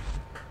one.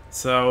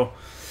 So,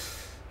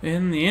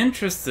 in the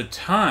interest of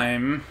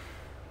time,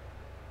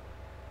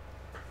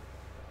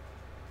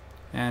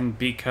 and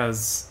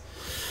because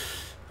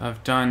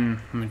I've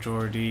done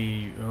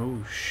majority...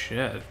 Oh,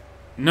 shit.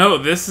 No,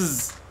 this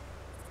is...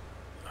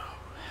 Oh,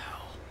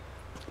 hell.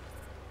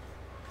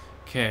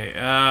 Okay,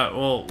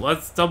 well,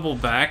 let's double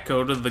back,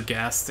 go to the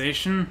gas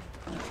station.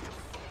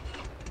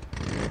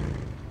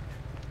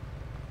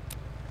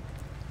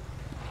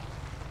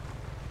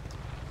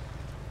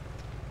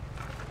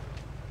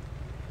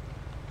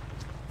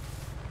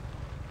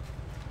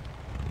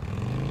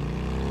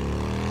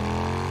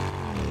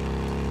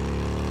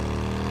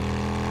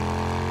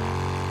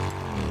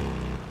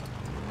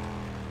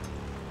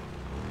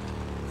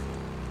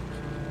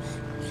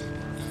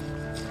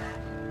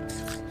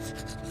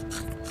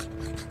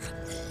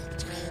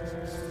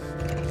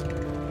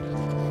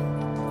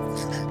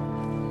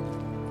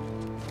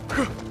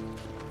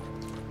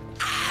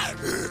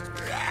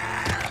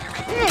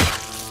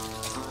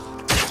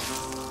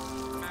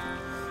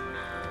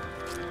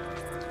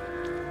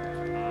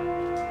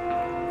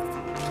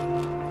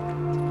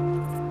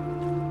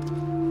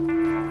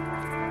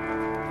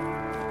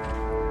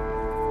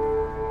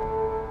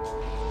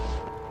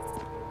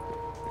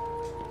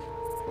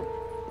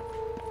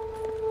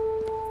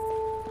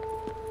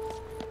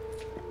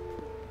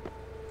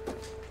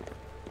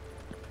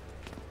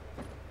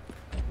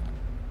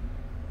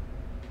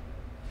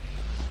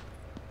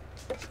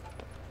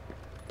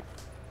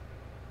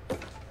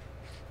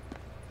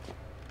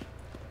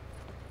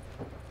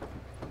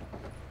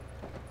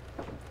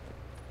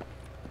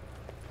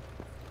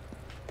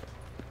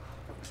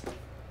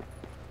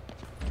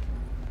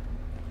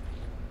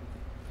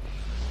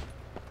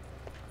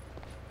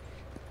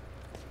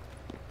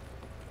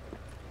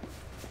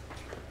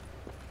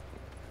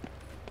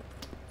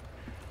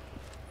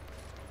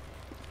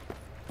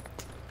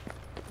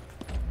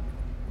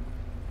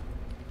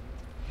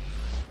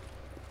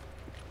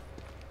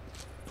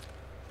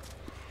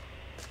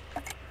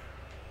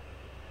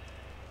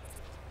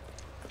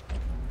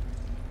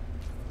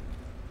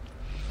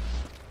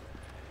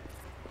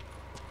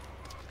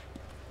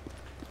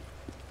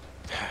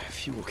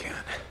 Fuel can.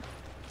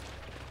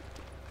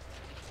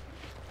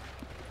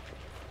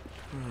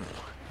 Here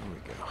we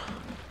go.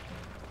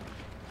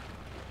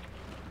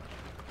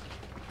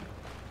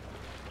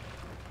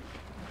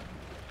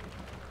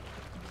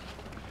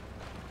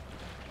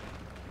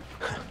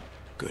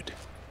 Good.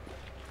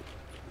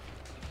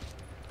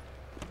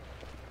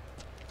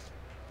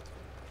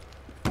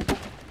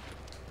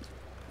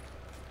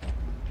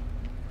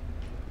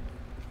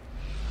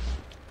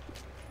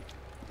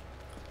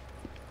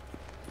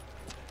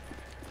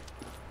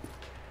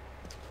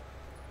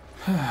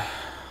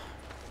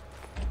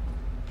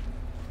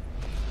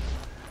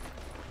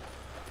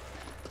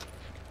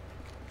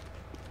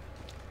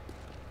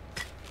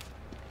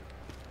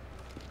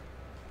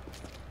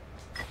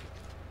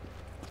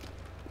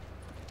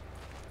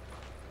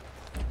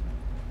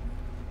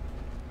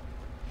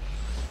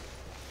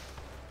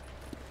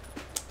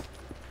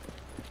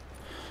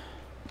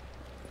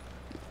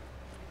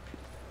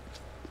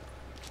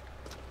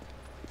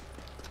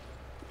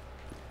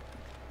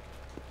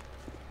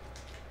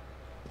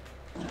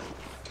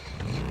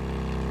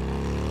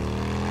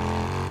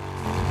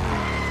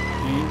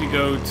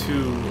 Go to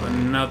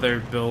another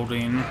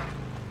building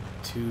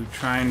to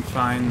try and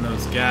find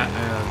those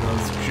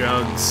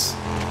jugs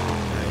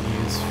I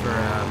use for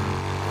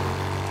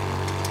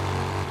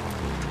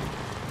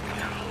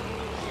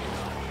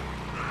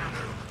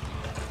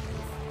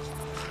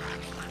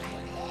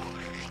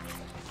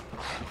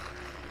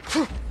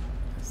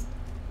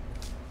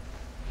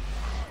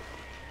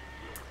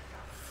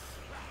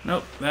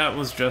Nope, that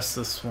was just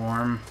a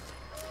swarm.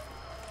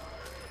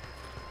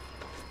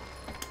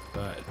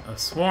 But a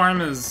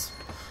swarm is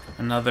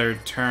another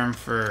term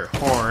for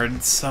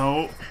horde,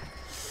 so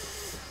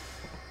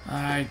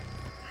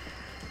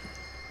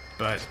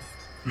but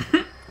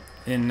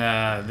in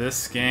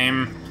this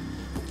game,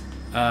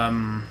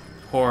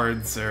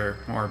 hordes are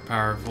more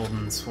powerful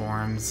than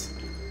swarms.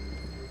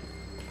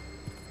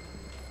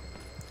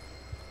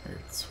 Or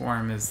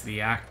swarm is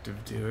the act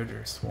of do it,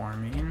 or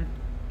swarming.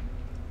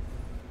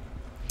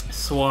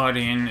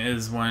 swatting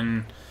is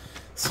when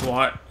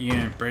SWAT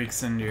unit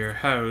breaks into your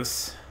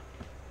house.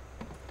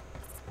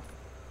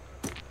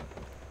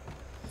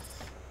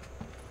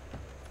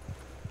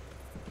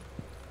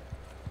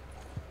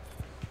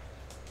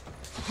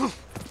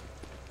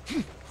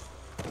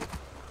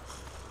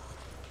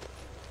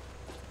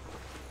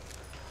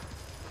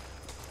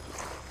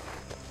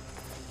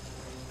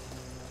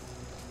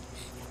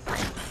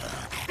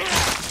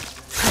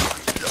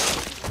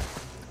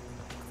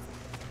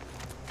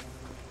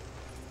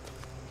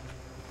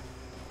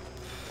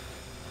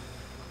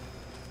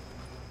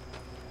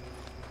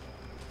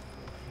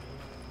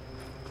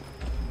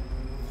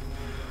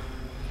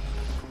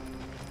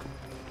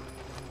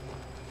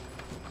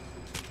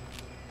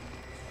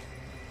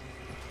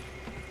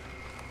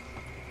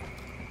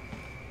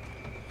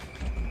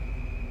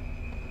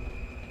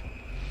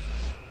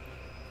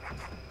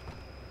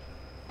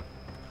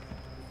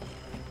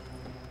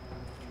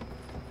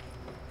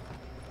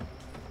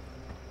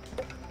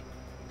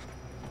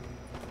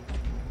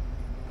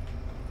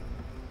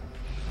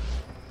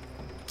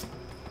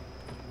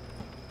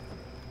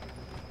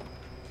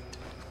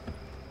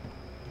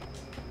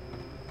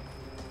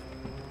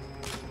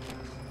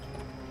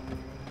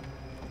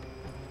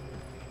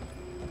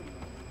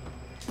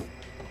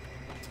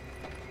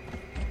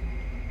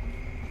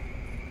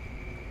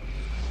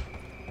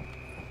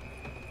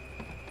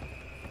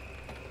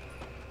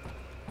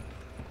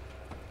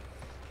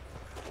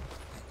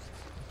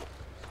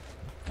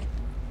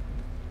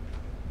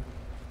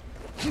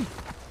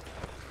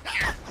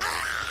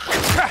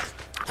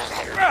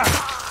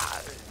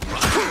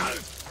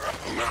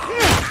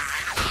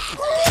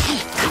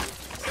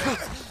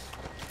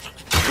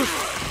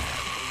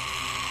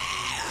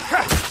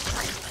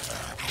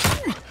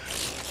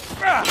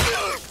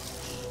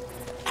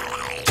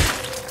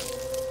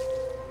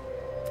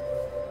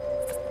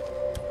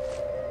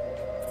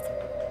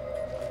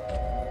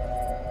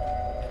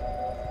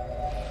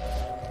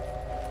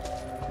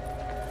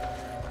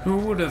 Who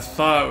would have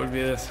thought it would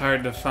be this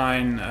hard to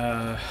find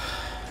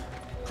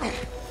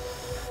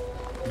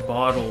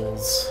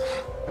bottles,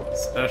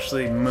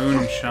 especially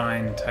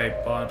moonshine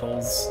type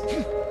bottles.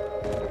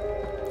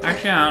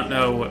 Actually, I don't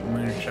know what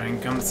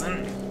moonshine comes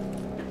in.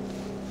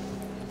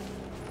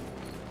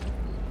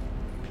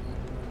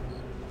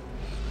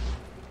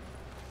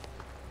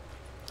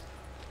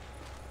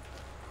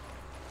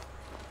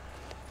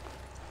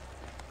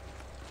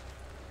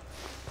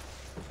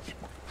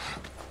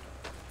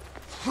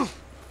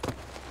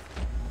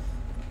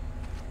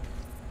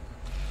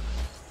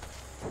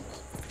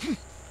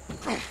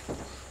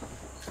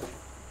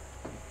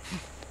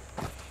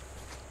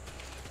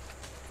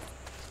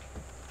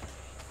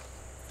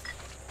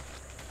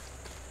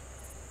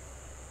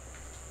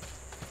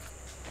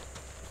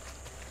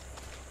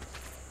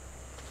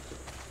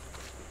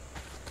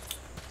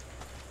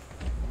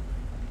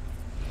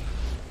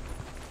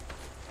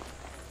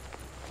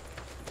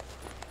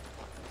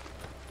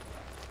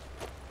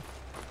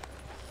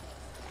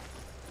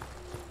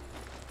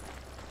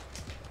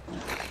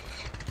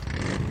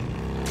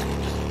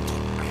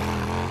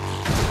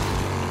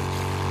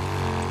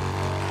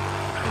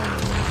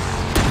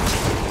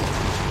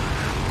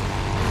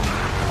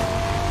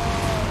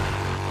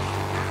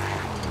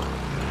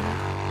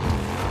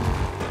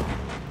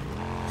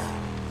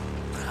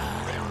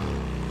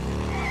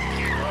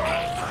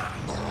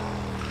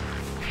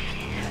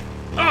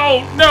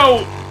 Oh,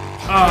 no!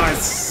 Oh, I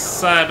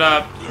sat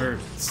up, or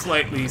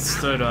slightly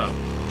stood up.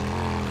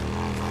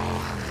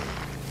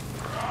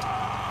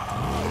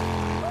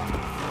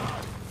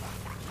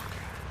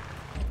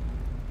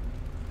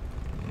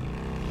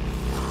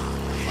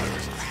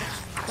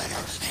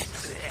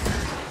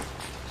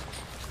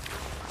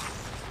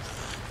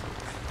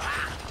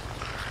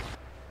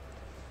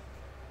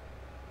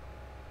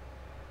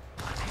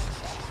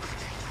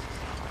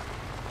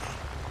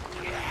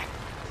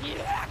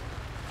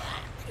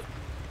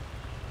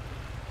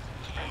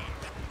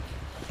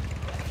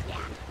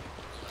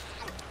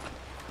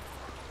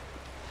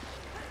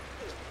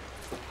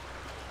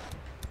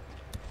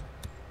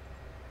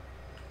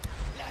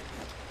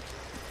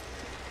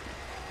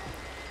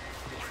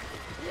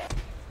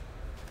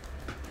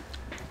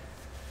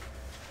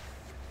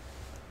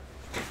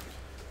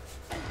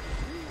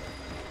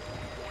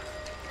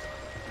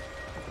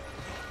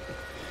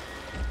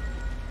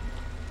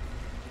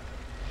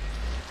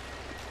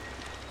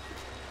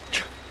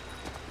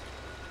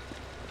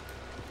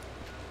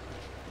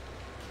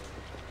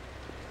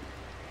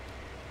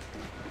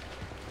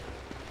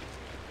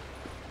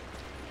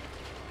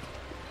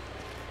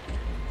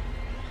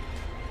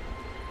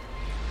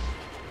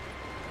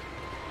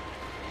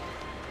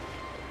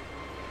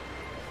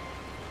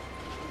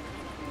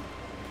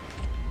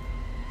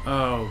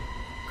 Oh,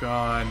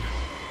 God.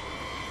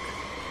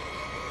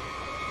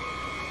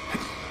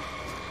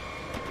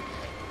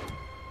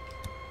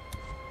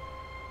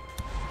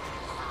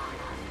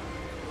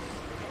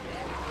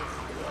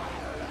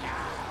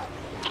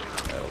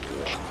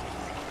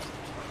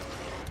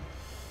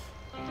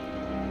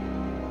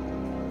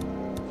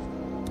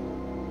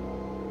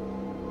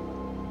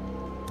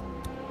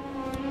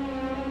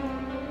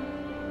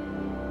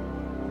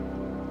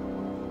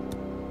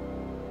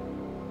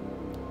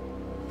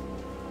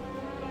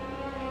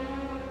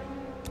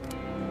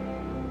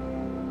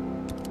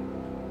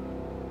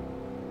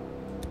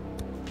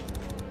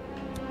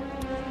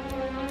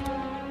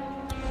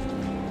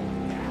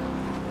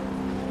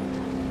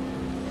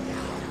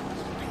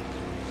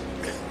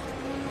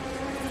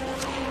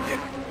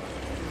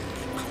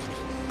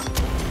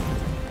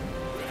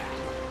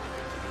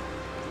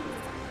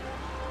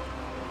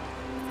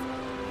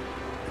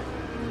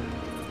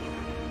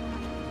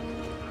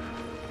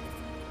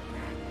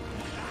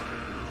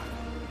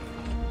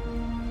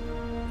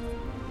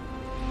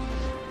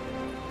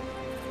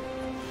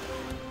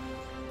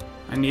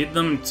 need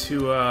them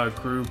to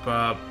group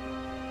up.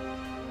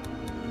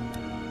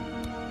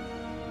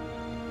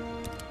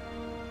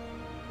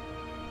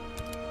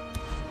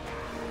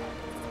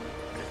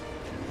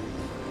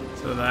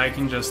 So that I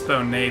can just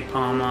throw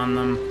napalm on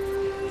them.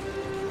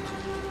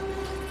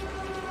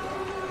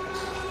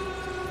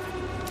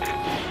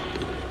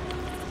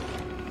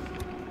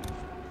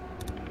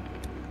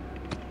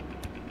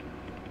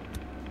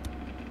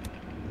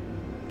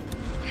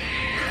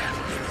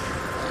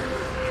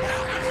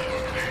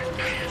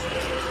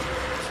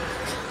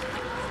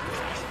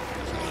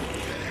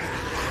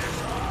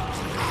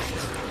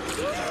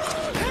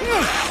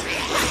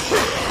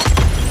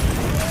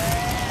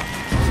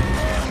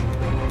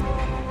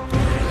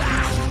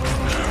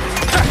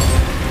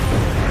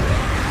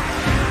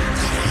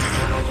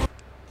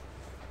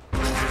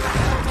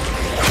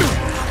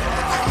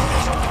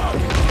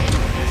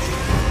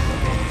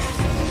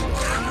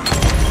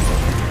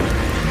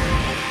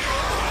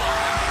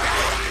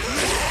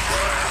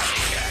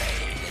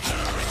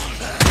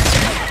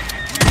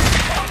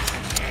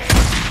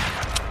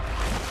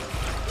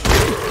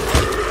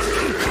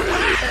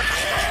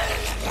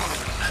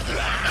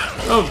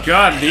 Oh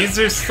god, these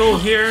are still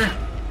here?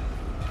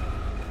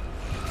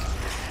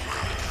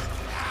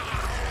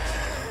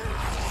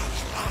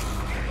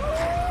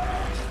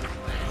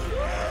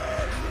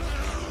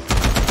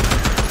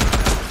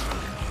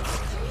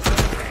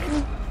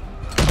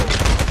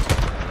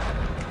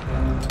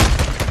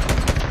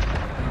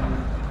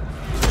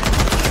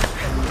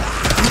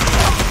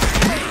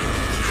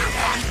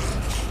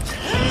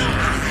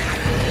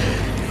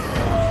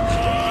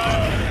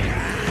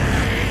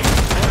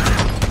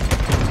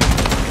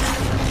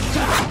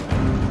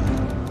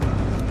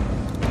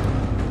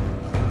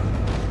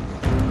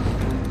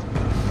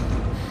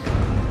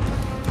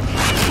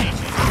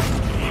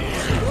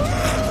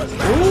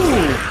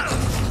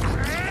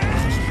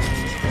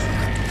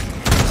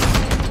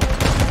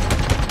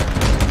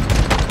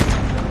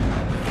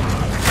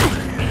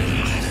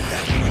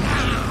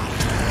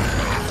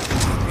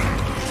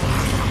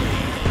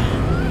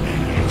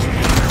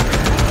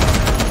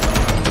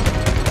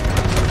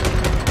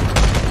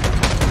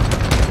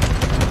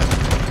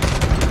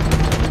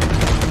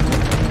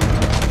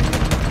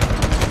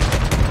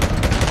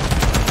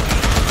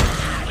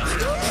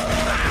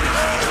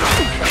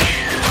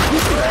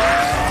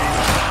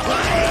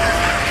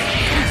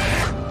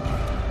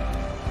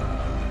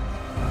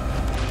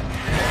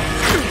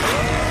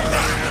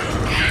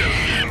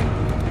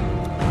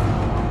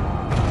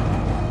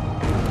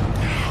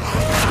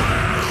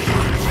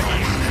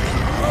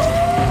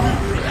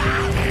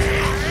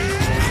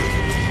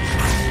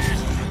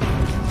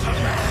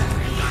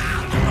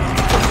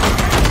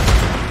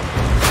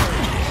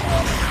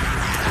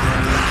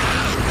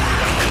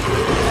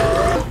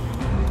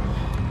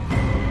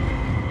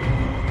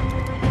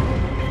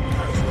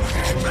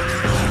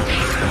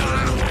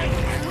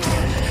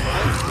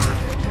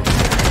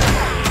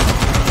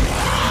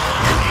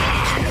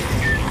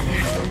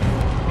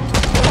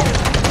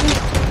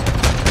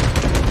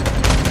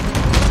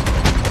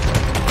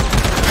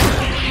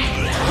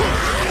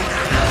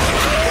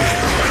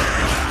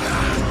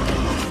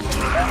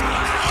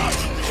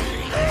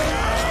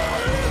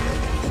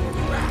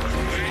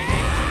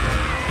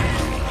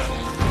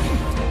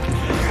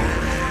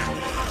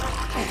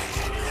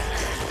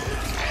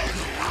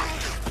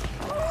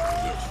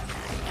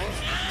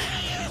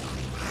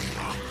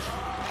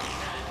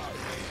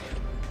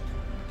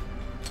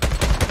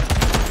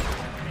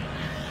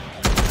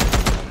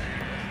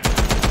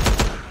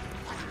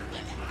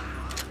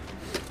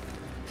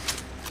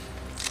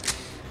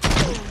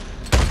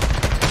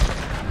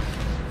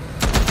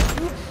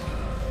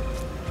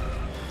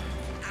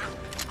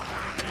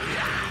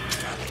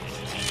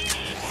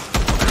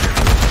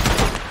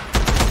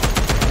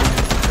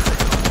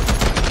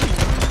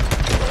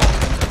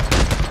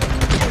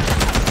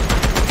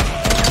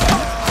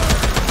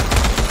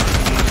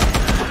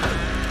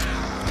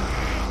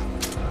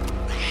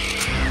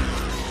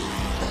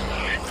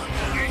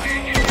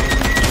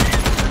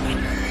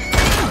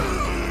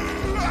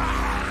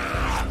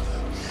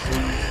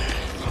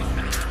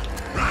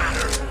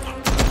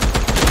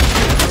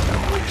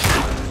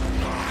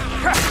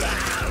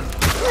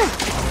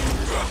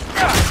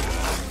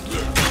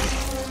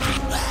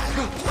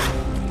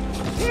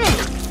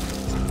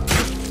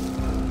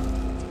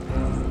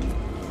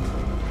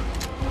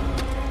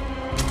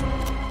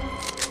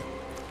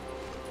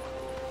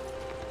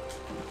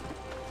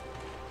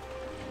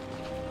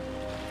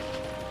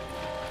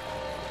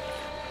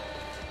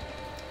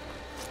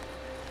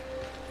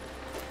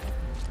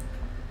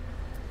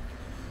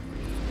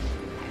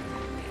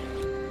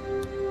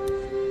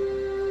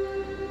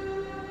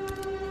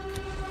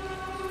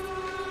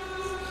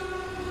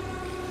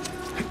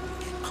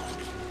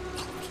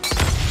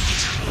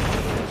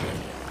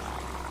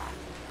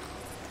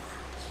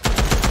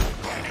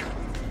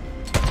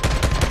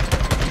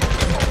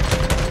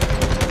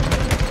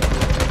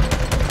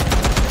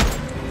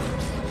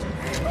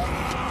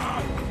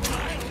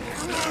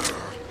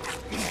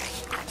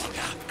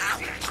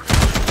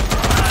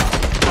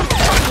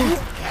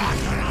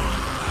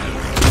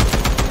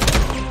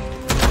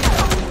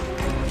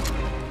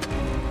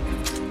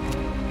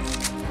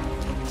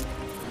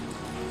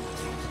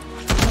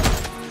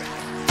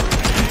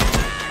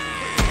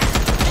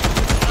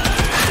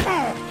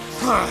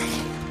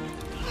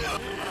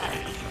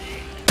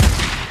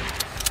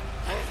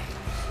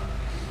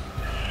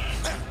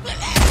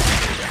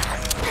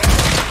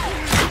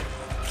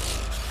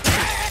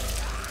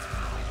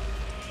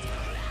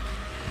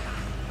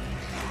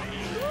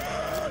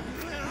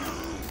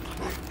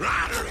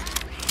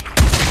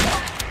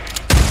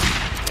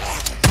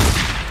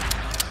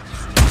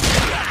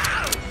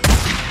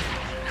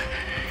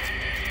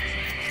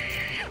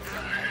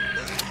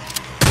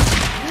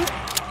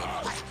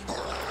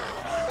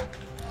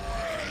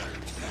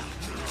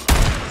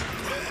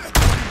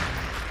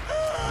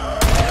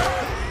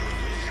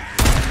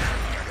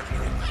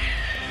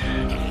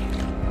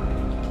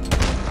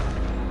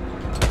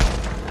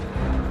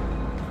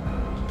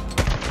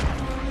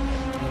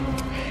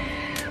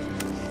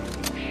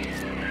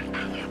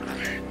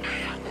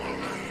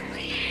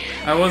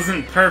 I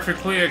wasn't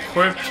perfectly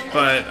equipped,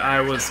 but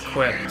I was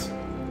equipped.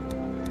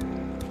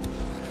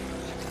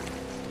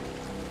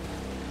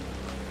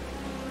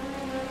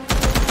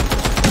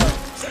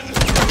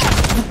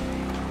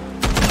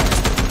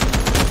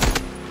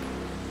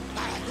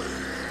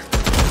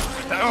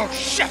 Oh,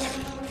 shit!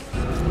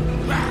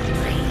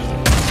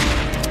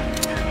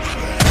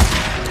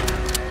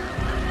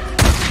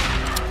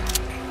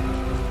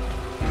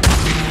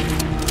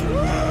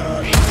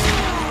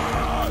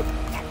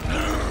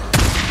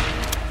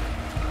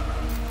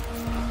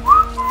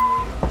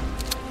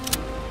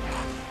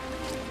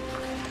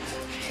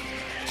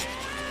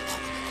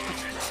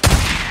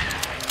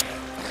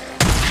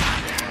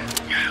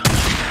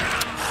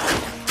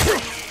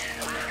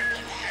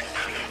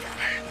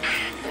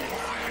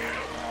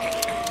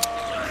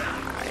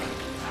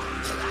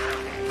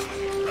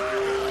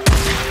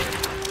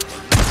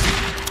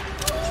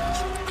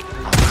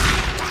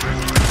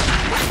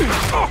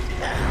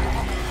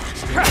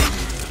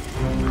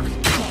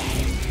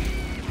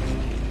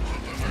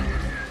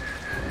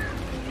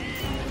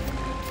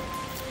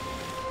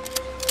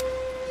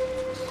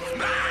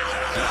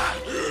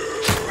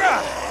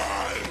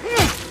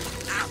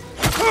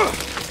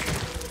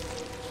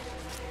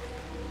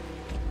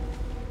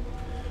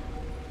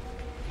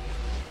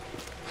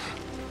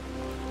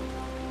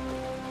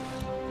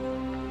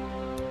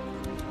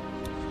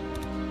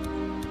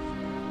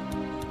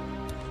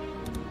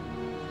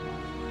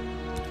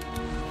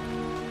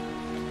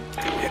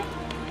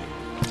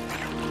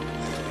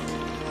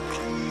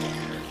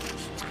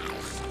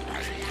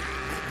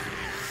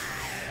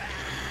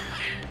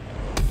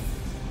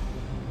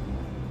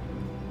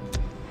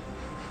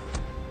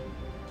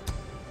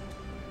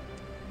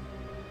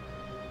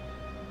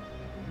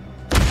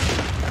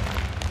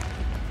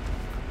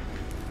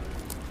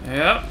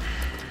 Yep.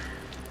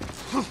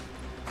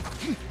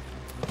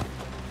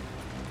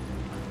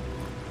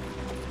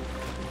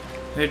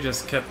 They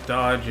just kept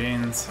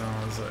dodging, so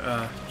I was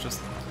like,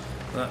 just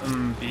let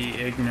them be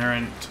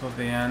ignorant till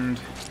the end.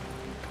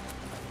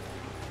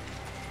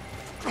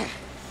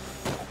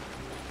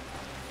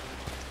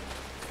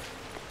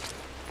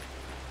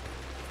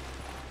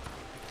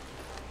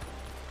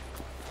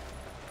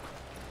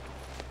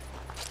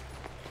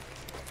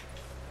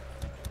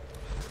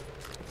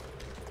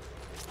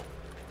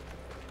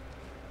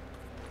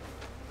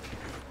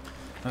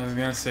 I was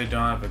gonna say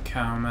don't have a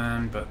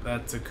cowman, but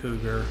that's a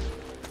cougar.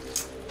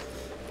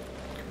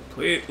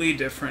 Completely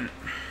different.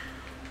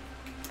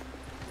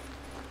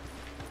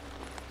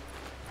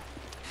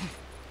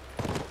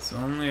 So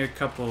only a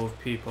couple of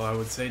people I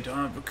would say don't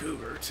have a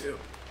cougar too.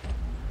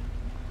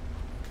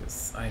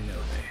 Because I know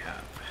they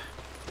have.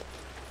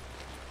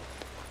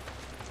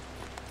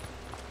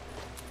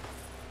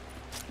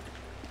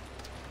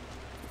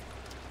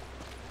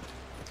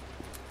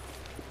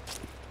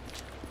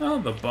 Oh,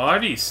 the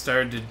body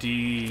started to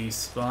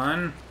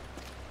despawn.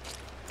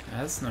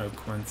 That's no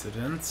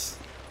coincidence.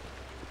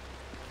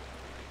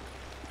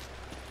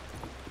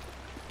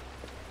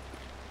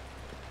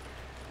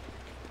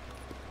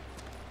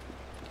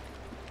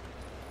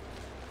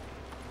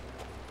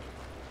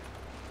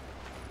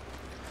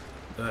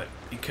 But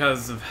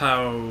because of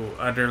how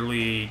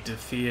utterly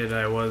defeated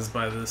I was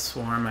by this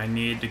swarm, I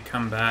need to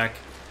come back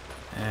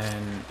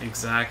and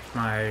exact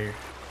my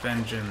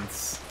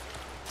vengeance.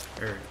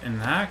 Or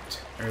enact?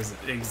 Or is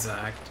it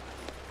exact?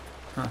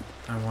 Huh,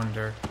 I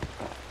wonder.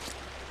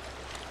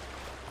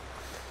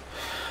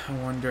 I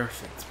wonder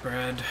if it's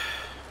bread.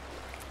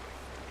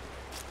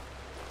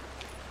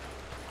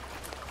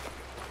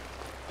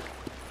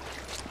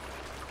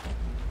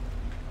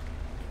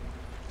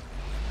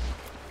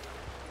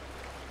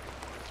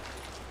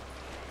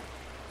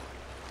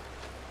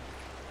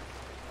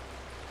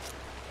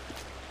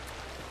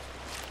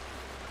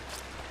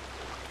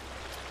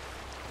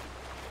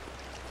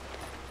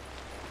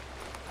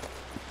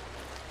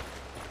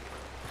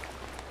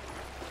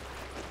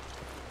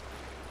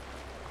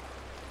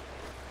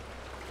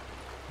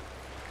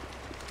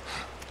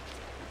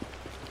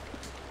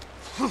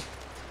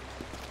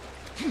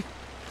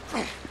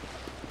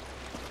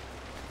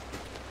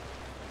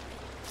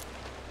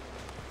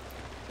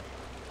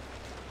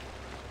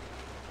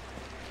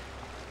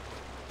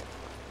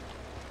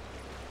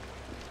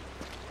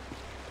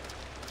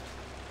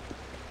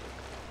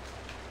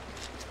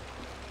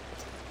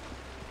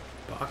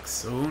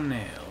 Box o'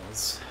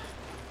 nails.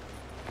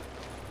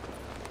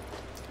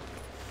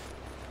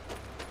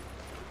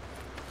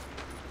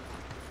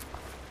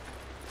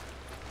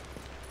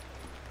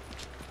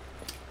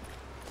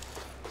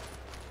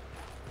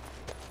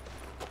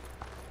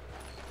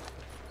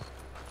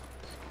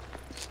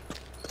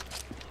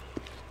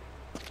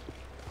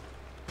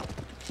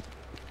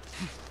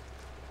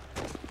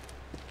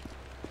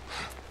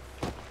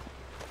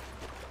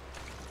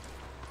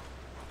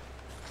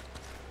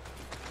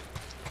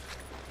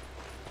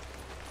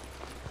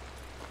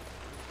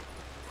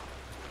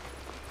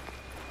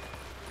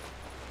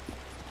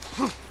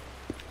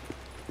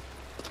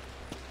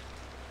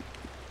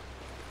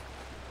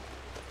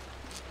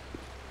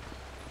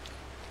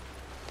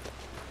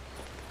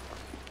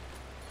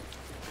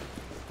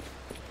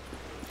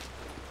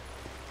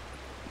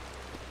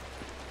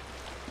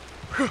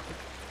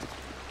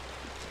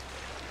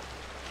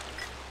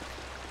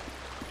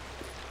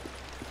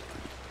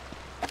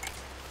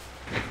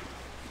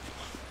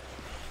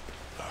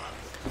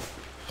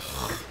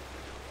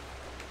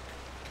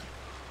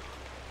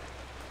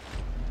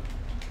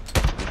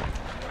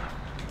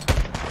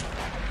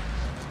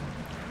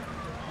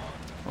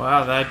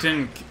 Wow, that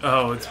didn't...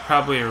 Oh, it's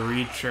probably a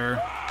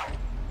reacher.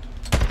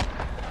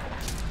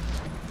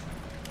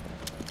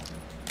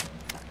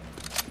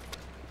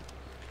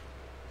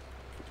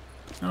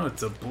 Oh,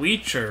 it's a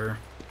bleacher.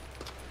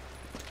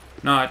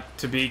 Not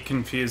to be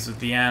confused with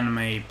the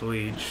anime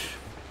Bleach.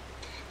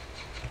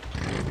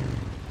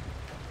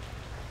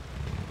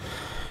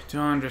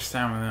 Don't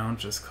understand why they don't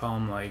just call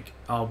them, like,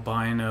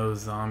 albino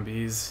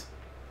zombies.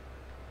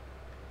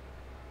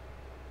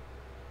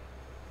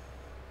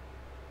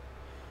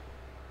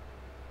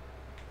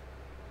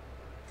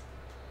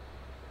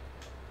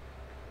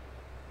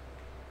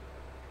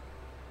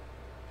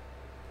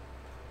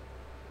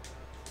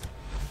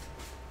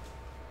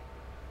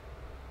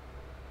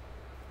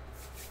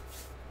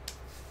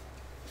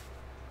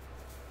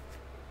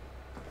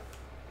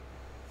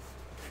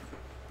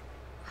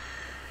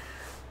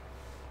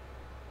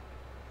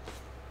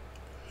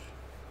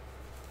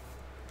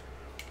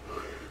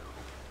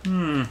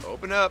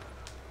 Open up.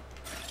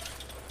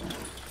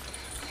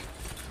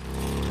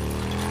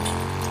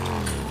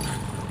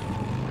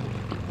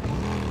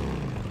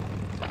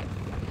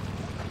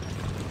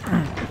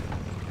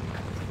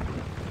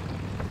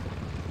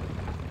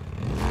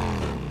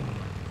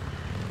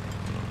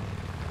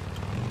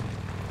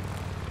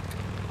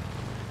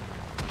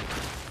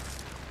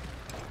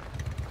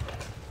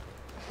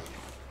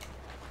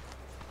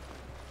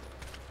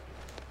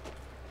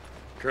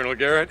 Colonel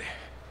Garrett.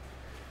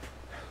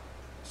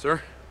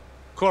 Sir?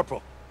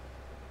 Corporal.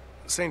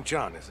 St.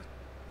 John, is it?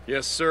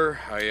 Yes, sir.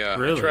 I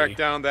Really? tracked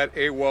down that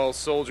AWOL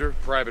soldier,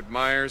 Private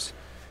Myers,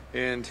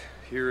 and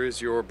here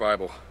is your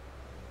Bible.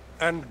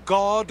 And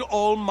God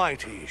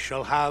Almighty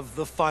shall have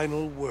the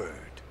final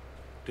word.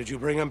 Did you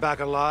bring him back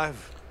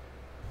alive?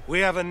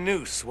 We have a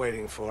noose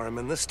waiting for him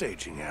in the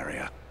staging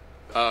area.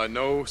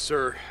 No,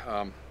 sir.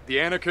 The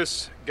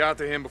anarchists got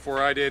to him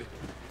before I did,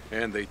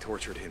 and they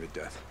tortured him to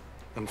death.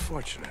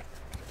 Unfortunate.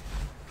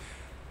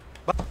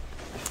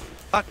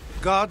 But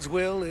God's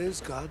will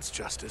is God's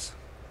justice.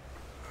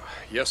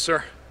 Yes,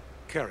 sir.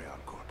 Carry on,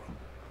 Corporal.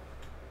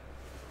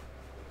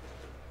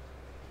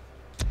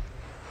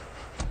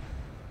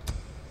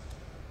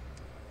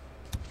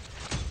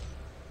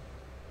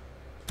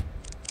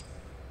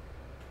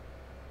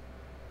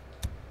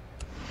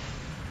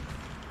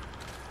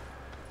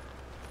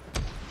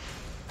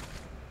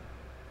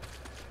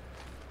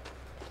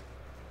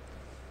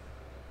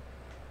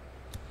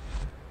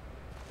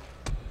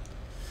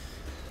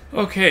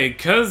 Okay,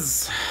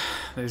 'cause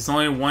there's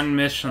only one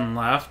mission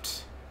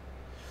left.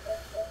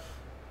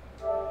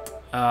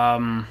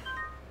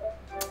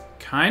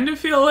 Kind of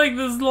feel like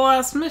this is the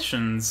last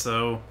mission,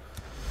 so...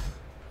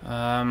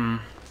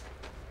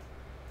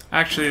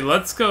 Actually,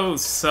 let's go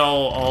sell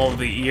all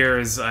the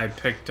ears I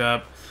picked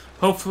up.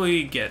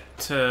 Hopefully get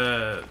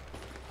to...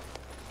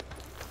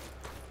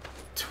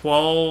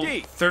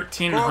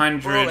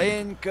 1,300...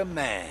 in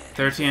command.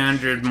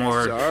 1,300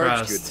 more Sarge,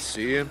 trust. good to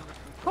see you.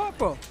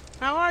 Corporal,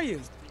 how are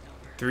you?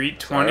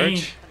 320?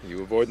 Sarge,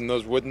 you avoiding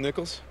those wooden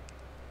nickels?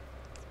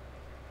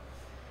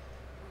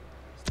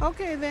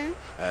 Okay then.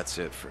 That's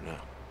it for now.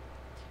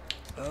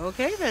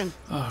 Okay then.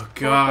 Oh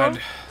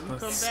god, Corporal,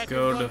 let's come back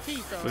go in to one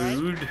piece, all right?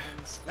 food.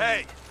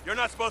 Hey, you're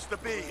not supposed to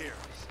be here.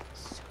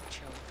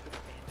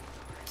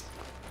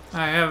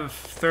 I have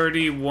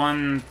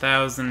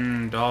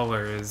 $31,000.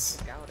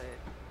 Doubt it.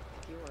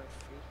 You are freaking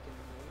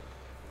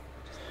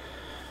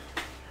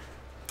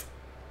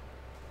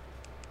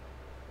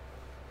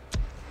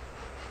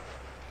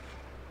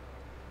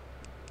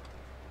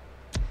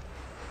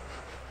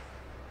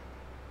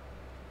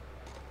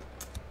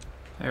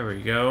There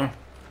we go.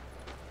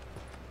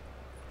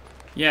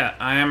 Yeah,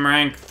 I am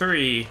rank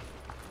 3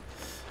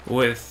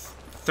 with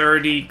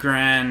 30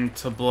 grand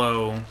to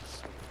blow.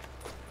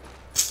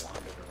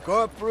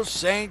 Corporal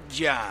St.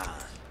 John.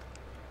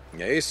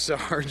 Hey,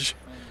 Sarge.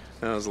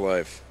 How's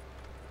life?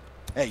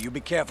 Hey, you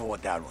be careful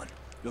with that one.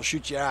 You'll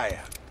shoot your eye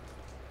out.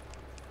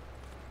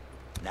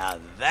 Now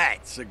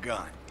that's a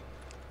gun.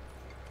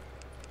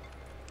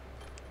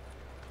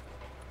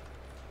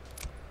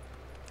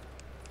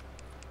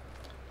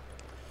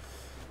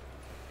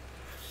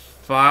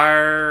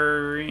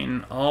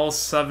 Firing all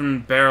 7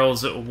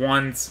 barrels at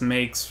once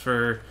makes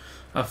for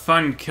a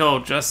fun kill.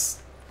 Just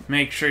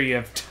make sure you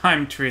have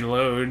time to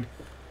reload.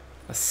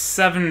 A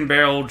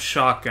 7-barreled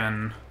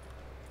shotgun.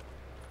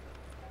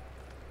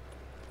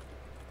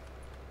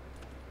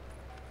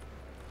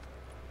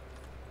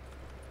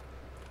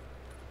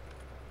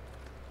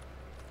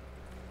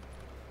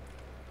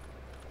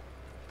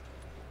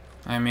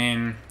 I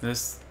mean,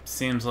 this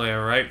seems like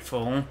a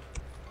rifle.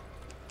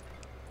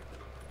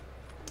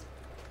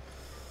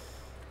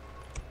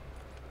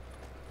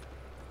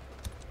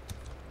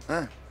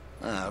 Huh?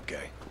 Ah,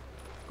 okay.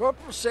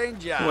 Corporal St.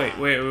 John. Wait.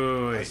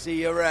 I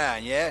see you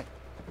around, yeah?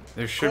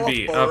 There should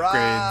be Corporal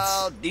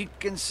upgrades.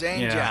 Deacon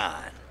St. Yeah.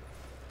 John.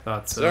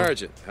 Thought so.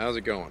 Sergeant, how's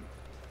it going?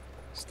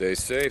 Stay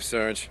safe,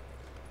 Sarge.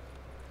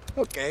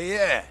 Okay,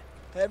 yeah.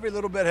 Every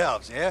little bit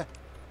helps, yeah?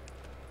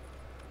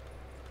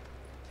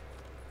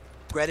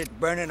 Credit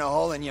burning a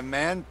hole in your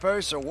man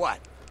purse or what?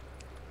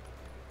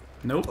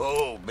 Nope.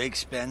 Oh, big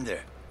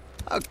spender.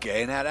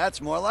 Okay, now that's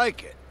more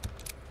like it.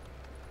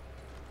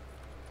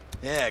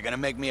 Yeah, gonna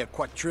make me a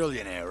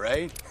quadrillionaire,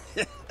 right?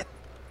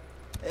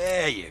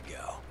 There you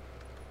go.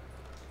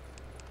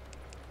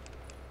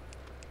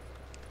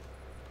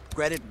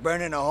 Credit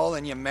burning a hole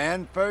in your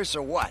man purse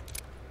or what?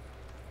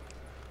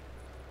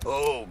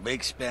 Oh,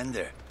 big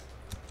spender.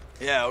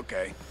 Yeah,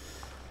 okay.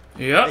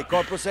 Yep. Hey,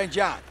 Corporal St.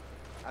 John.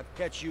 I'll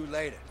catch you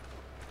later.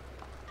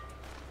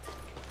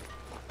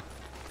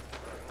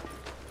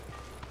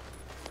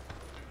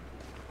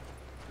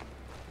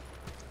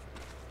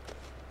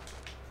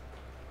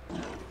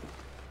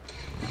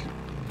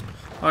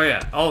 Oh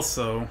yeah,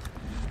 also,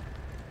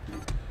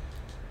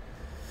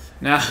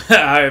 now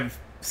that I've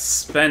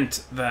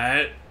spent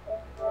that,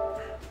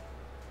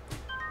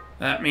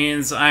 that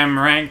means I'm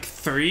rank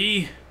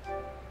 3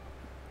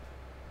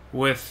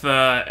 with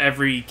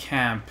every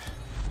camp.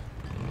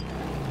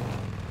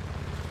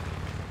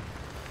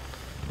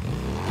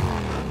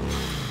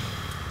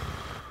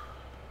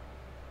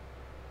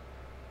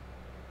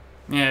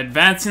 Yeah,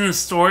 advancing the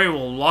story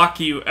will lock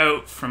you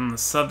out from the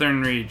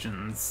southern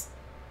regions.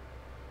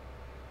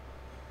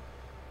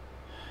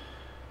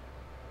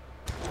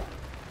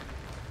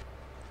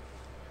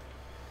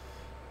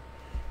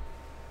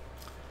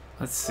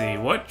 Let's see,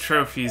 what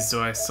trophies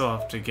do I still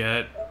have to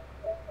get?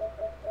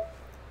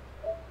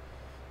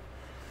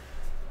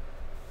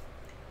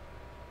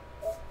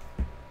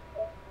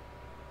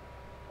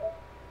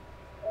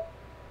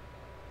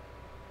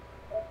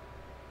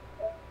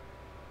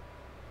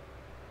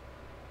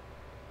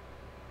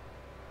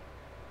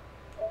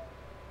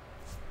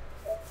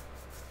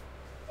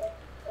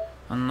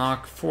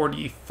 Unlock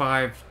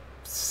 45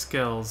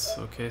 skills.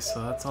 Okay,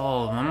 so that's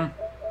all of them.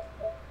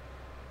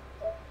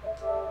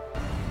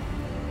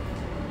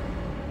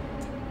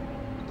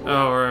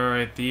 Oh,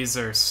 right, these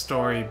are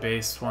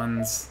story-based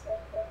ones.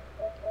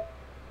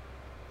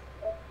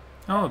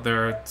 Oh,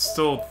 there are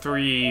still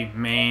 3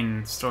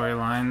 main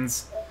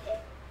storylines.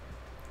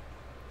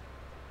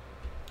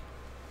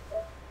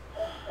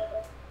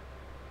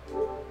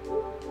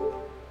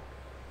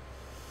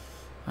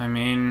 I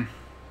mean,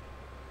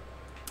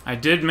 I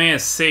did make a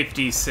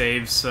safety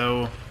save,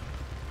 so...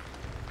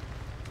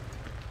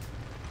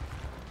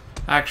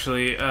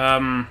 Actually,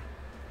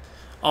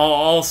 I'll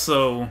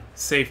also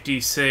safety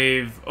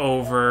save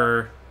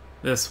over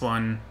this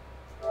one,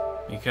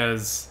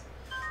 because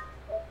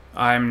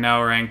I'm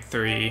now rank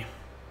 3.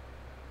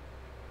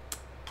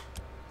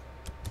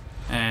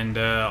 And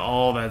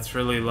all that's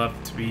really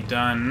left to be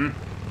done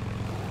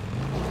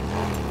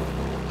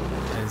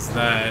is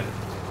that...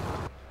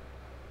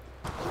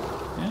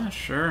 Yeah,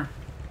 sure.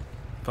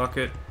 Fuck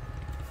it.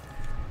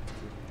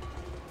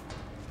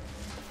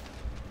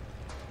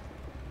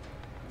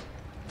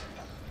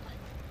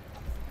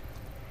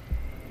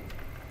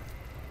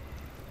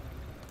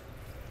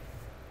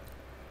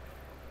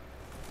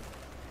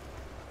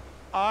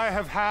 I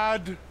have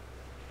had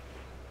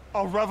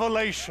a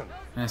revelation.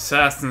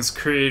 Assassin's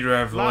Creed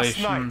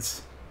Revelations.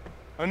 Last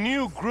night, a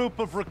new group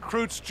of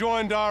recruits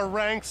joined our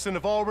ranks and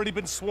have already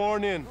been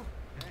sworn in.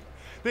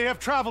 They have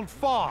traveled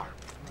far,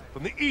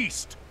 from the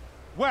east,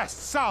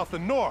 west, south,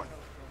 and north.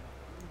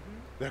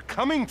 They're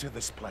coming to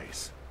this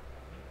place.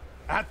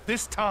 At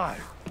this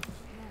time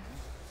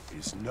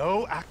is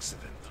no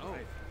accident.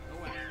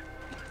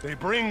 They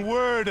bring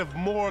word of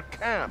more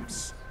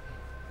camps,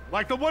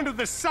 like the one to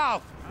the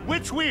south,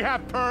 which we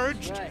have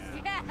purged.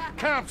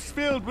 Camps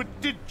filled with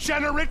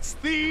degenerates,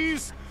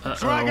 thieves,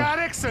 drug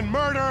addicts, and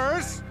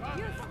murderers.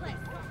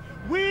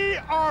 We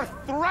are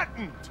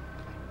threatened.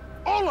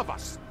 All of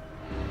us.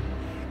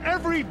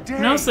 Every day.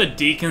 Notice the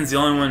Deacon's the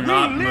only one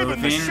not we live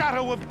moving. in the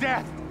shadow of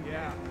death.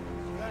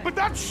 But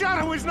that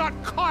shadow is not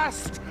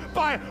cast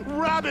by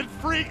rabid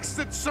freaks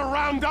that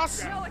surround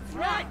us. No, it's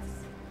not.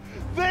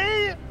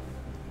 They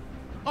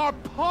are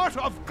part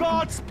of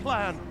God's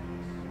plan.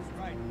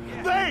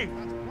 They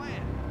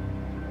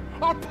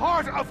are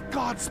part of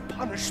God's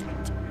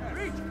punishment.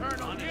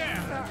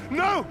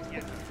 No!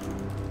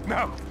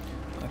 No!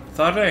 I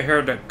thought I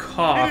heard a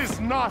cough. It is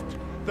not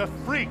the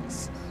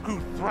freaks who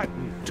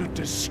threaten to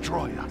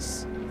destroy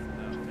us.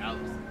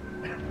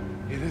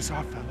 It is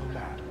our fellow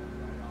man.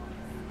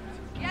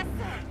 Yes,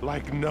 sir.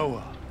 Like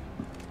Noah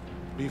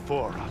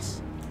before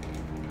us.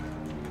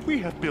 We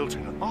have built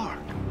an ark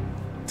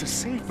to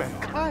save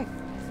mankind.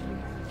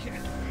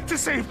 To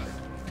save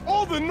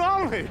all the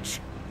knowledge.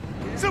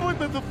 So when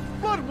the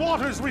flood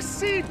waters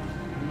recede,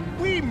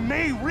 we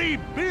may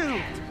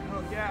rebuild.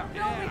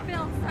 Don't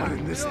rebuild, sir. But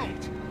in this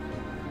age,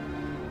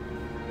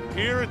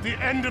 here at the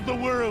end of the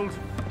world,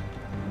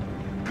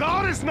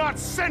 God is not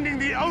sending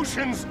the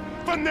oceans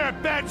from their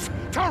beds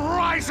to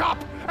rise up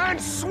and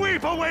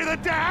sweep away the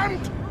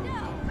damned.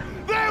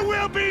 There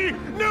will be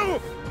new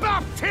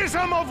baptisms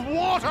baptism of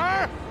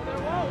water?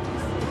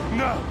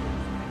 No.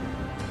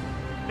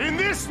 In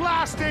this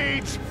last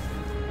age,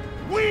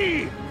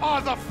 we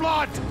are the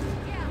flood.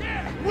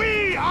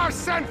 We are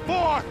sent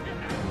forth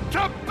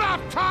to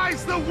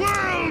baptize the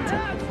world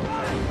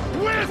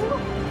with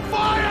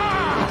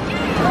fire!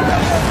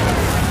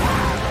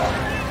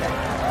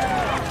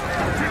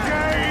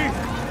 Today,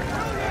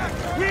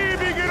 we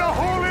begin a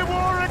holy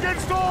war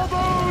against all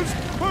those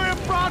who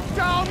have brought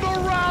down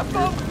the wrath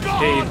of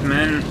God!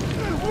 Cavemen.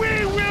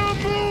 We will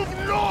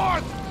move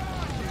north!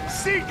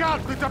 Seek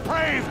out the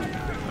depraved!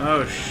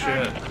 Oh,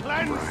 shit.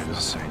 Brian, this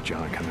is St.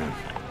 John. Come in.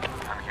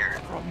 I'm here.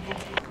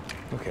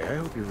 Okay, I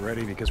hope you're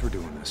ready because we're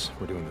doing this.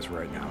 We're doing this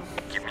right now.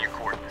 Give me your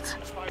coordinates.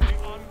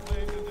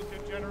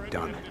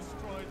 Done.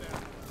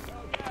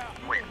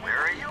 Wait, where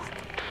are you?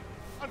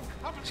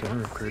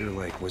 Center of Crater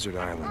Lake, Wizard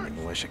Island, and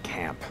Militia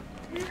Camp.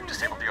 You've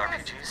disabled the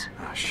RPGs?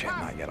 Ah, shit,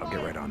 not yet. I'll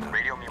get right on that.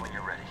 Radio me when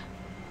you're ready.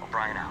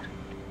 O'Brien out.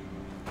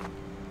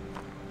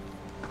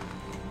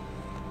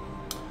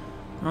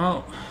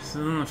 Well, so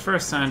then the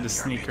first time to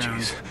sneak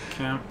around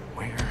camp.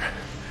 Where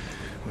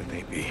would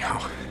they be?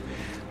 Oh,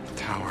 the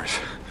towers.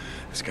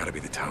 It's gotta be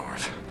the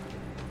towers.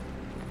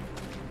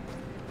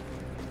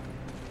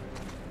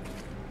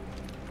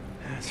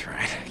 That's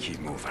right. Keep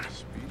moving.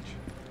 Speech?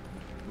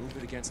 Move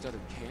it against other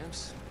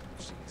camps?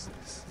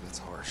 Jesus, that's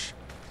harsh.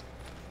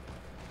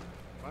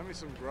 Find me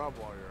some grub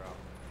while you're out.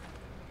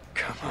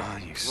 Come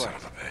on, you son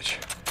of a bitch.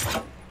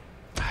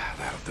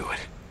 That'll do it.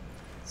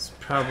 It's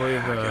probably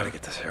I gotta the...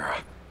 get to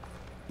Sarah.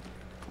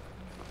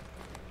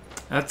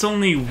 That's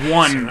only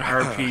one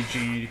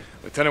RPG.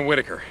 Lieutenant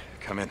Whitaker,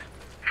 come in.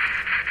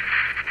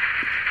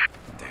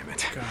 Damn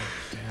it. God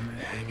damn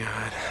it. Hang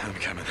on, I'm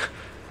coming.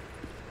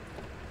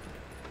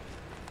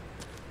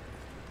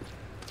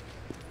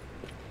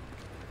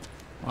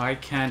 Why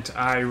can't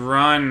I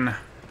run?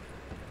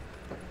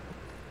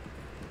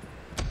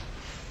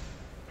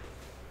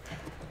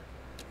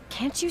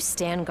 Can't you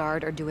stand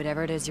guard or do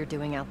whatever it is you're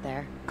doing out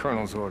there?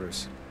 Colonel's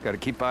orders. Gotta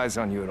keep eyes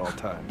on you at all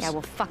times. Yeah,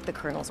 well, fuck the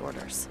Colonel's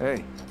orders.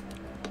 Hey,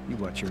 you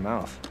watch your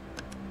mouth.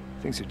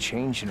 Things are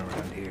changing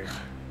around here.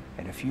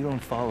 And if you don't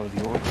follow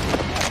the orders...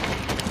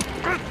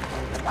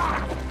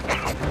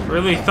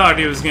 Really thought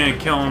he was gonna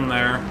kill him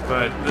there,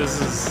 but this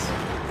is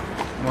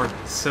more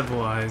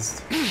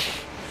civilized.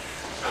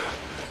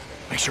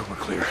 Make sure we're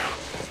clear.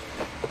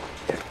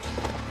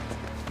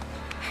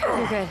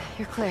 You're good.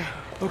 You're clear.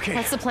 Okay.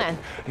 That's the plan.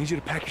 I need you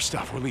to pack your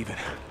stuff. We're leaving.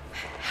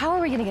 How are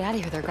we gonna get out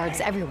of here? There are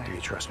guards everywhere. Do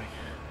you trust me?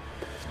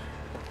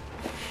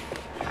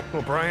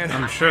 Well, Brian,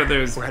 I'm sure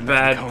there's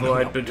bad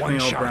blood between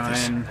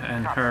O'Brien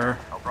and her.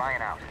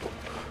 O'Brien out.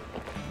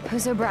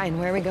 Who's O'Brien?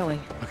 Where are we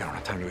going? Look, I don't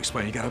have time to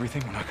explain. You got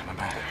everything? We're not coming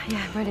back.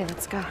 Yeah, I'm ready.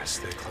 Let's go.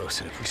 Stay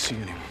close, and if we see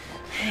anyone...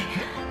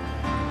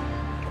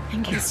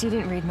 In case you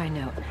didn't read my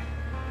note.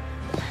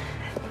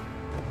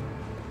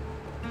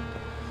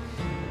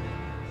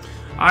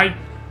 I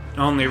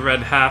only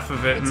read half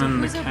of it, and So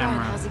then the who's O'Brien?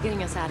 camera. How's he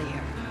getting us out of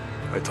here?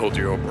 I told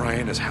you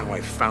O'Brien is how I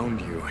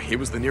found you. He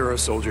was the Nero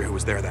soldier who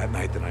was there that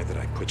night, the night that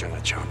I put you on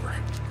that chopper.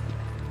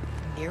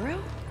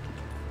 Nero?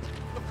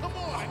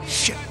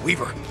 Shit,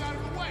 Weaver.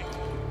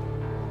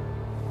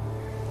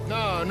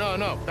 No,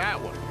 that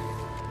one.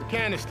 The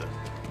canister.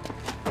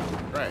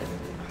 Right.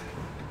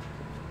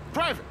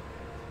 Private,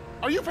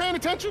 are you paying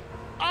attention?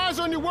 Eyes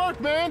on your work,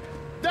 man.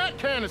 That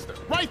canister,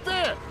 right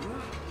there.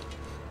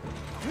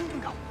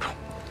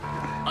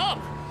 Up!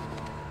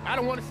 I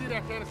don't want to see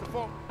that canister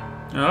fall.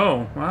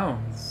 Oh, wow.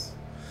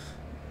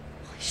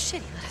 Holy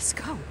shit, he let us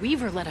go.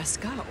 Weaver let us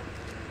go. Oh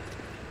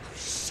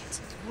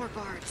shit, more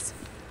guards.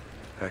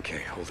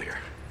 Okay, hold here.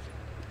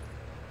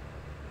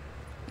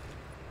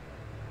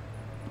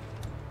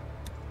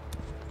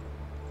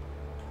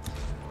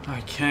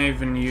 I can't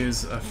even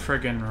use a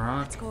friggin'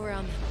 rock. Let's go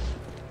around.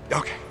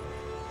 Okay.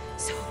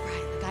 So,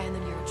 O'Brien, the guy in the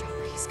Nero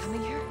chopper, he's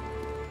coming here?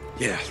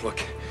 Yeah, look,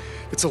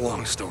 it's a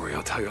long story.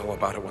 I'll tell you all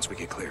about it once we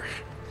get clear.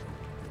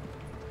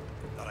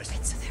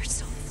 Wait, so they're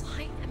still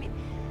flying? I mean,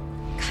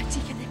 God,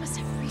 Deacon, they must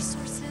have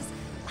resources,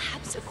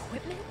 labs,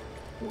 equipment.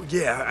 Well,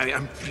 yeah,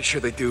 I'm pretty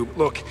sure they do.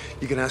 Look,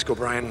 you can ask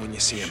O'Brien when you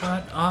see him.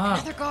 Shut up.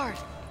 Another guard.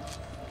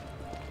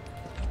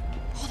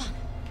 Hold on.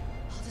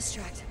 I'll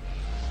distract.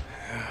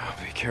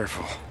 Be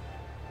careful.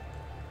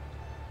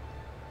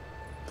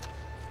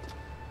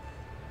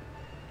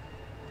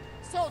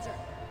 Soldier,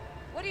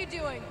 what are you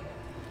doing?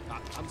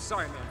 I'm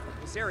sorry, ma'am.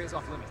 This area's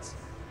off limits.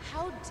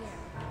 How dare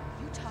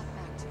you talk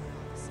back to your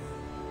officer?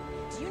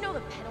 Do you know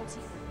the penalty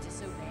for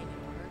disobeying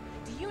an order?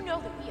 Do you know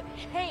that we have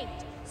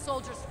hanged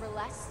soldiers for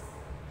less?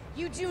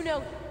 You do know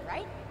that,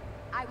 right?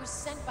 I was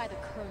sent by the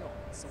Colonel,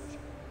 soldier.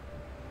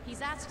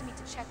 He's asked me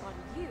to check on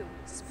you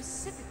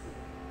specifically.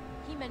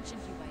 He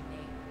mentioned you by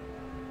name.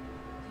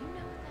 Do you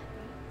know what that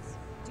means?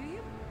 Do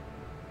you?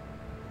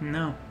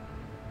 No.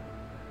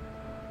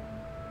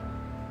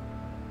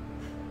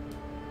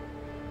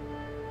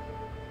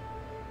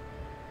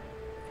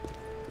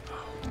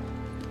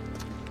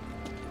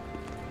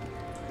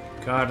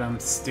 God, I'm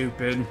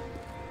stupid.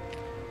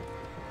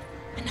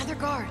 Another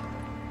guard.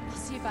 I'll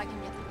see if I can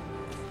get them to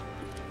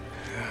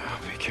move.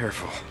 Be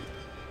careful.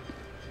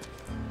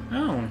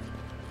 Oh.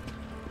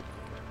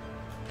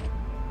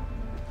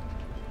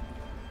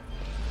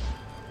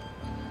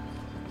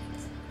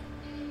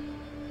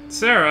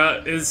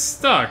 Sarah is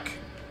stuck.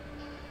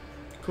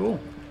 Cool.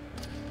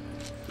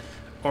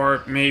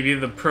 Or maybe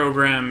the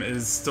program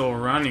is still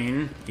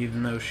running,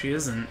 even though she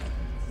isn't.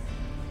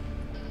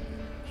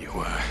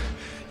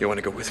 You want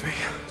to go with me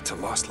to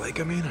Lost Lake?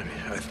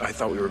 I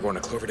thought we were going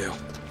to Cloverdale.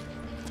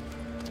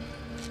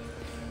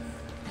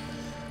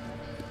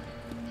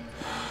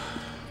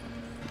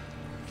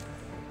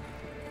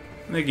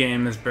 The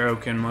game is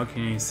broken, what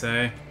can you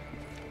say?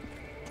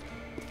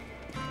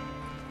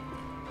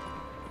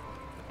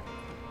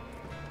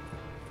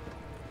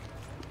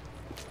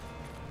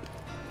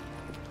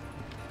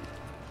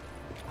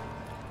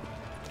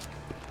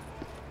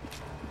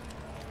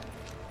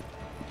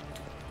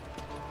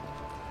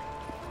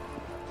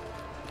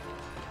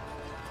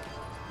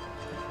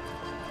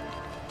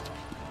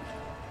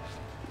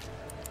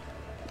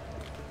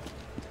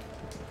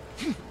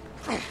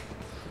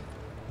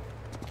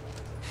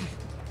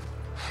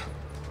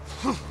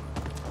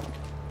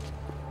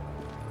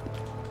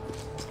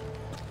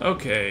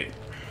 Okay.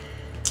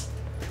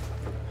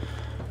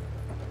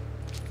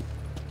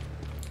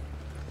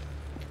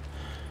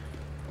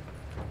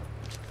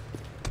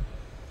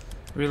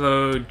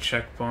 Reload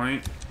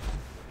checkpoint.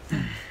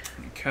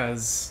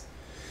 Because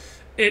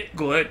it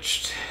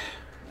glitched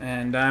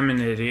and I'm an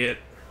idiot.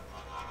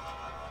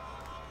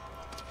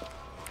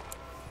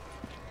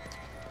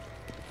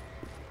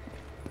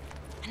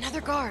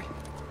 Another guard.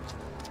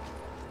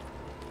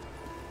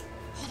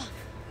 Hold on.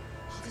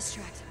 I'll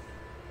distract him.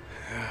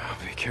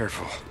 Be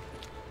careful.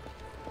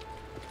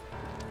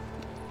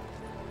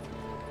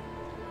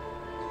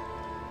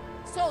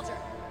 Soldier,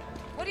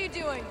 what are you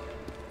doing?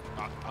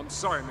 I'm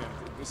sorry, man.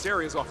 This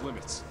area's off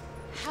limits.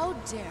 How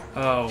dare.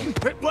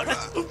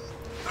 Oh.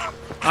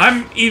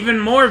 I'm even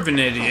more of an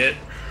idiot.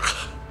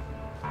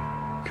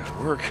 Good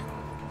work.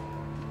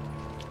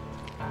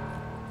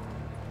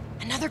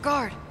 Another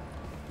guard.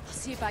 I'll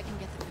see if I can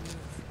get them to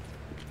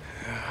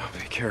move.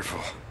 Be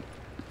careful.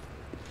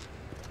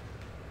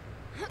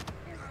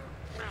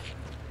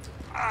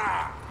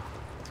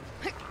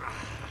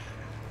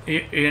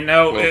 You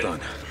know, well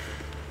done.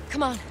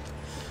 Come on.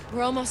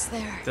 We're almost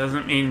there.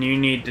 Doesn't mean you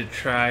need to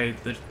try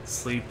the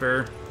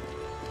sleeper.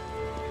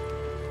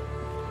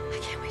 I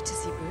can't wait to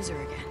see Boozer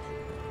again.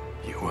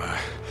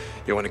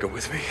 You want to go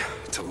with me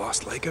to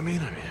Lost Lake? I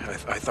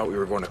thought we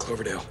were going to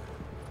Cloverdale.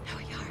 No,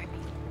 you are.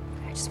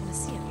 I just want to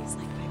see him. He's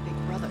like my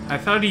big brother. I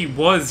thought he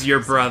was your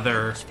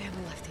brother. Much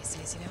family left these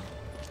days, you know.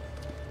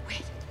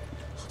 Wait,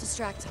 I'll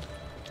distract him.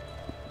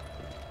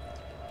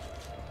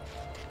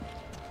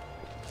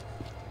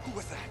 Who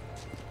was that?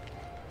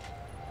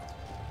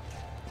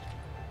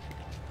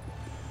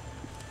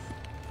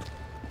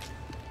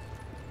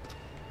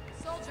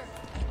 Soldier,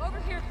 over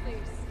here, please.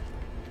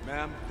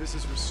 Ma'am, this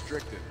is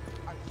restricted.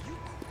 Are you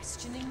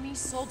questioning me,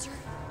 soldier?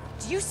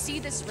 Do you see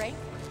this rank?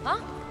 Huh?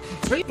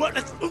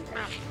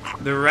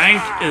 The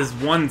rank is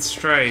one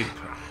stripe.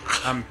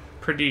 I'm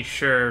pretty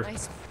sure.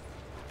 Nice.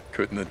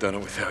 Couldn't have done it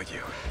without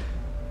you.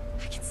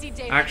 I can see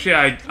David.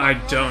 Actually, I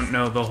don't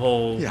know the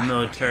whole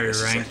military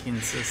ranking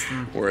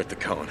system. We're at the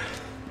cone.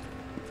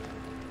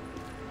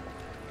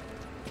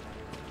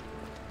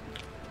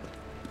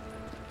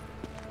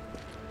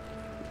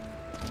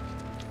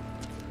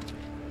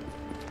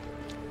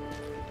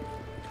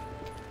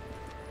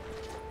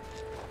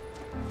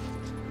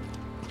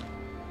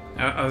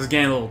 I was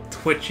getting a little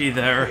twitchy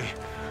there.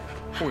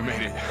 We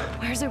made it.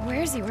 Where's he?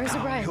 Where's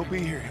O'Brien? He'll be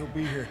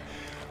here.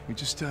 We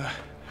just,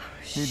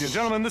 need to...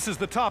 Gentlemen, this is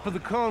the top of the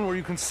cone where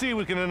you can see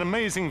we get an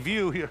amazing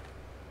view here.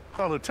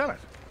 Oh, Lieutenant.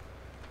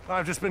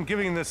 I've just been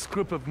giving this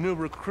group of new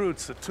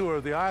recruits a tour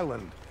of the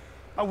island.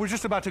 We're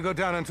just about to go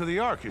down into the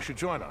Ark. You should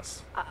join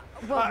us.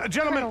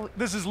 Gentlemen, Colonel...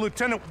 this is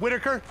Lieutenant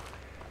Whitaker.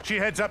 She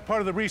heads up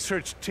part of the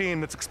research team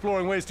that's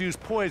exploring ways to use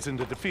poison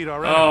to defeat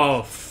our enemies.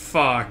 Oh,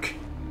 fuck.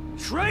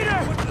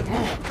 Traitor!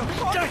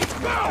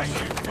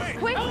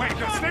 Wait!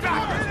 Stay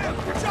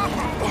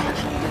back!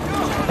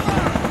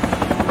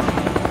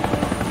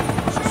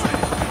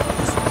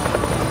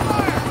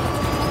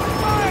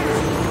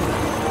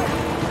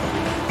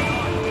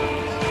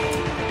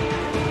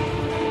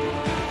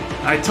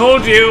 I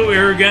told you we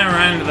were gonna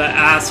run into the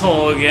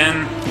asshole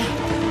again.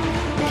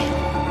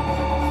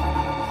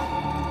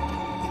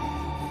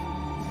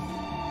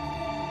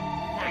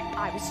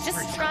 I was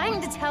just trying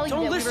to tell you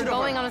Don't that we listen were to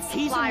going her. on a supply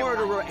He's a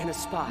murderer run. and a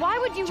spy. Why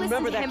would you Do listen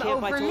remember to him that camp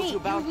over I told me? you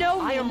about? You know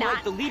I am not.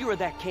 Wright, the leader of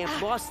that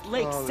camp. Lost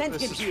Lake sent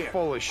him This here. is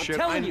full of shit. I'm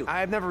telling you.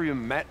 I've never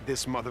even met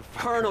this motherfucker.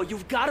 Colonel,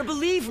 you've got to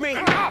believe me.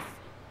 Enough!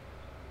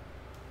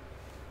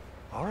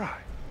 All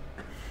right.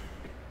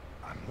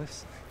 I'm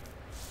listening.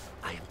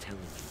 I am telling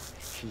you,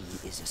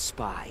 he is a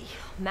spy.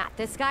 Matt,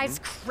 this guy's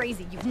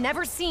crazy. You've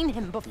never seen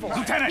him before.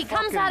 Lieutenant, He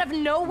comes out of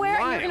nowhere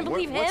and you're gonna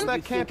believe What's him?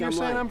 that camp you're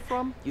saying I'm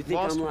from? You think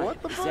Lost I'm lying?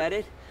 what the Is fuck? that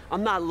it?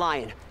 I'm not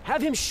lying.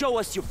 Have him show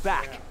us your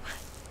back.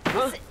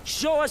 Huh?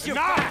 Show us your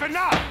back.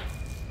 Enough!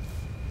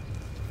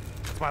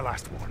 It's my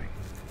last warning.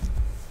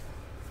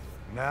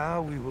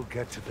 Now we will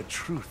get to the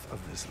truth of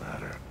this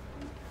matter.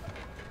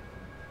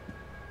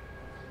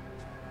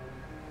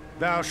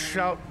 Thou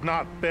shalt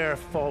not bear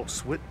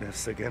false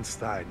witness against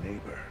thy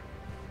neighbor.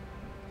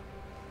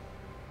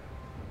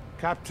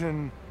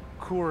 Captain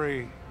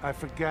Kouri, I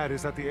forget,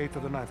 is that the 8th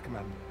or the 9th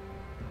commandment?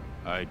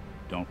 I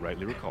don't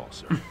rightly recall,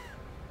 sir.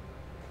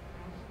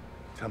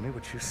 Tell me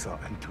what you saw,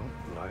 and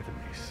don't lie to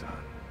me, son.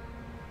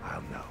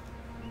 I'll know.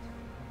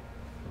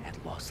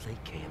 At Lost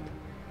Lake Camp,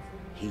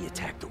 he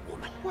attacked a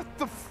woman. What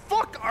the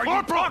fuck are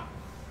you talking?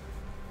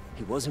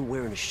 He wasn't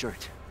wearing a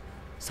shirt.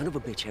 Son of a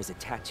bitch has a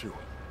tattoo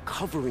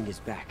covering his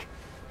back.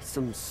 It's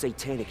some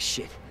satanic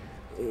shit.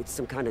 It's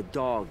some kind of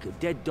dog, a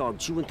dead dog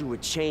chewing through a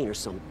chain or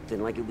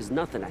something, like it was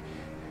nothing.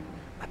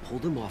 I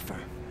pulled him off her.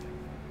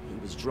 He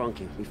was drunk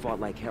and we fought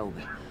like hell,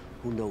 but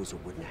who knows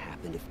what wouldn't have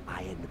happened if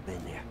I hadn't have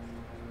been there.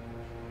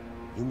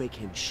 You make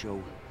him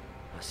show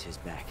us his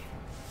back,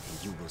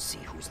 and you will see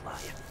who's lying.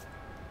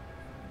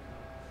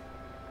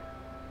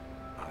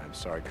 I'm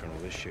sorry, Colonel.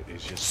 This shit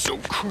is just so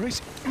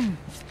crazy.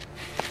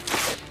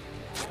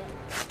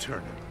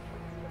 Turn it.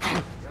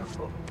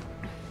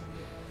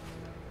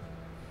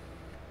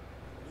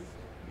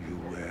 You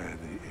wear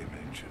the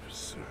image of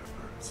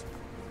Cerberus,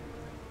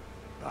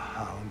 the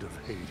Hound of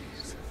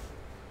Hades.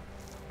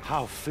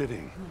 How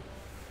fitting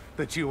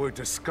that you were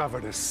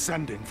discovered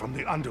ascending from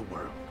the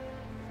underworld.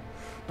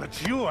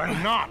 But you are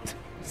not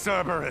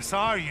Cerberus,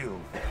 are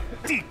you,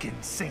 Deacon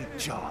St.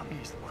 John?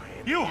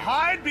 You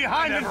hide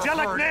behind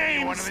angelic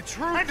names and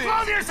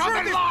clothe yourself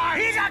in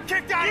lies! He got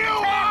kicked out of the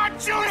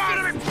camp! You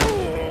are Judas!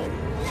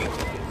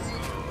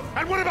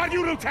 And what about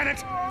you,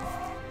 Lieutenant?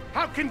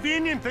 How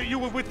convenient that you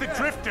were with the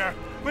Drifter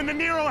when the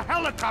Nero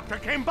helicopter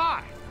came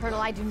by. Colonel,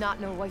 I do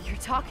not know what you're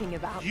talking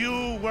about.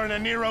 You were in a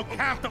Nero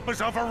camp that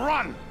was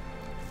overrun.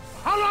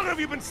 How long have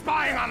you been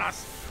spying on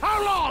us?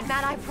 How long?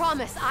 Matt, I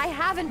promise, I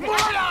haven't been— More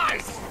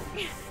lies!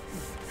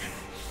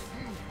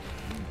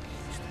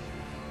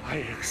 I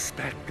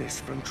expect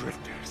this from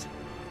Drifters.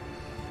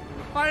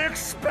 I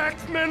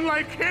expect men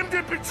like him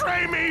to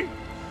betray me!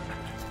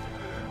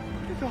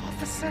 But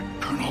officer...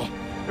 Colonel,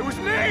 it was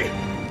me!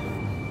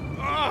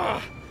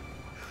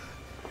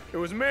 It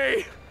was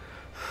me!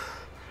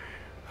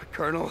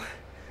 Colonel,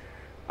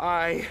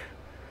 I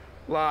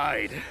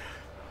lied.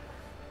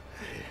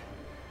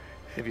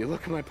 If you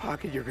look in my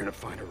pocket, you're gonna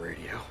find a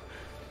radio.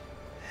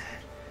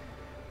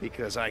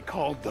 Because I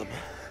called them.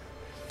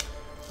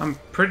 I'm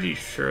pretty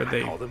sure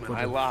they called them and would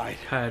I have lied.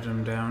 had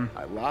him down.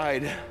 I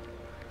lied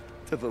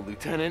to the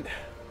lieutenant.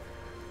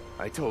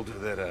 I told her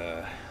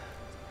that,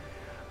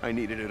 I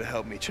needed her to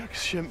help me check a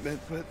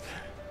shipment, but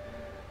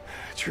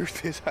the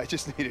truth is, I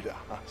just needed a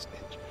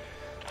hostage.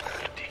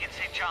 Deacon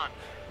St. John,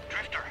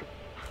 Drifter,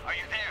 are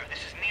you there? This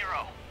is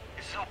Nero.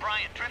 This is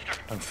O'Brien, Drifter.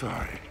 I'm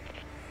sorry.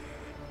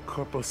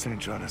 Corporal St.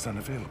 John is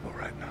unavailable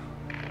right now.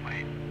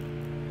 Wait.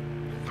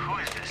 Who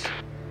is this?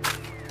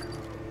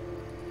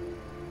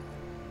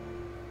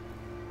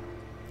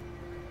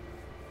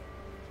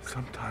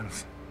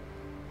 Sometimes,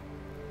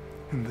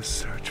 in the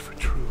search for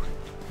truth,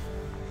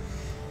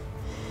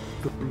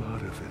 the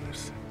blood of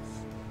innocence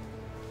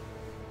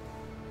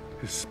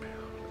is spilled.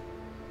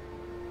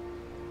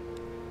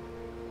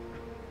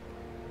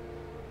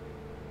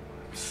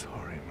 I'm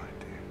sorry, my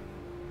dear.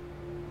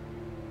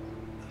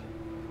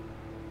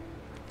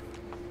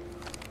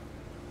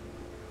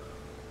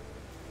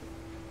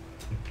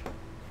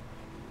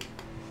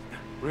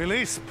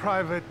 Release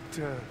Private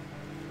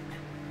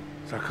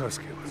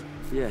Sarkovsky, was it?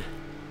 Yeah.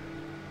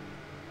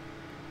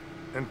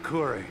 And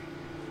Kouri,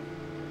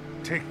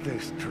 take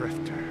this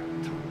Drifter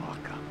to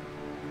lockup.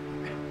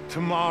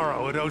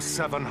 Tomorrow at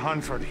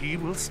 0700, he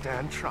will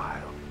stand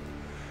trial.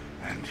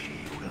 And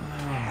he will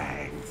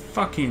hang.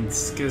 Fucking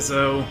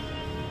schizo.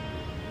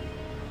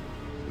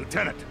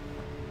 Lieutenant,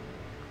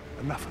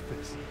 enough of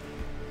this.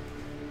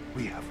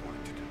 We have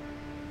work to do.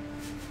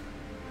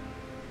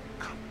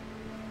 Come.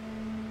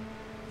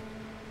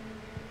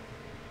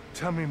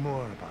 Tell me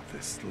more about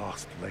this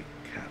Lost Lake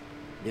camp.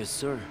 Yes,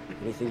 sir.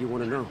 Anything you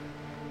want to know?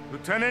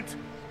 Lieutenant?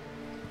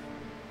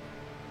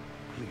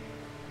 Please.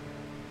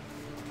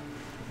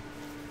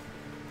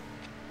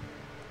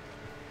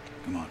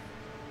 Come on.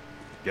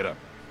 Get up.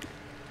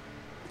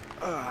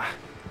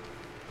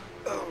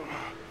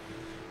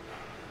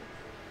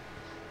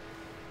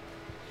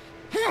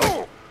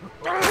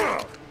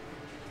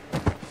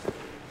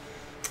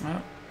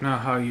 Well,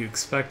 not how you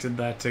expected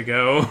that to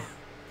go.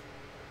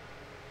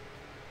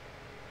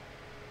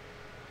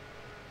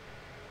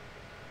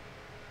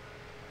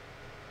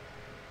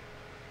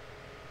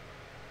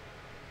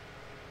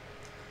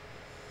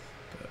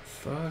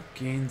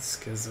 Fucking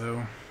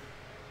schizo.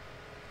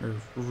 Or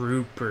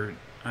Rupert,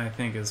 I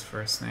think his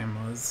first name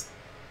was.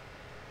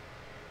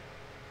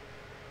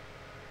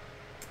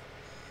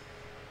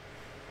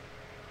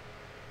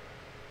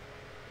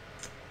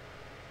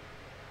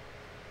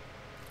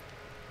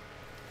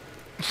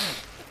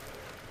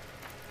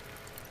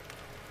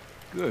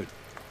 Good.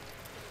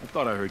 I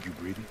thought I heard you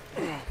breathing.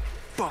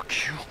 Fuck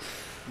you.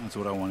 That's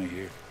what I want to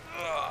hear.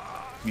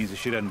 Means the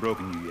shit hadn't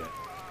broken you yet.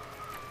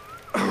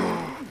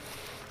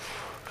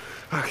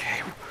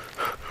 Okay.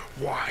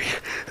 Why?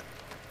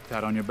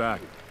 Tat on your back.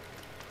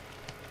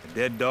 A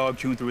dead dog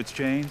chewing through its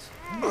chains?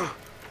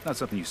 Not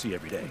something you see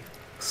every day.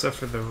 Except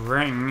for the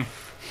ring.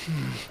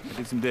 I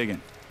did some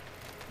digging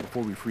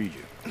before we freed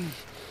you.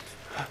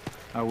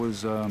 I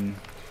was, I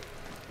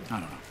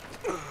don't know,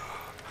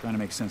 trying to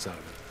make sense out of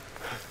it.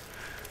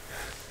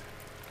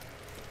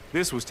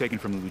 This was taken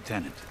from the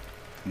lieutenant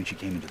when she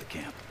came into the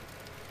camp.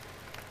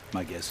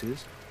 My guess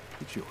is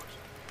it's yours.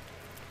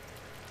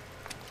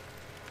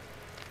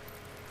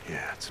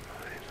 Yeah, it's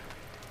mine.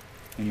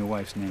 And your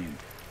wife's name?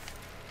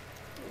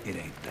 It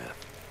ain't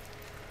Beth.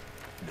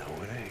 No,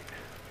 it ain't.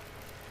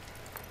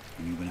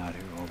 And you've been out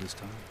here all this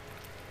time?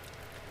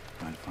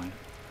 Trying to find it?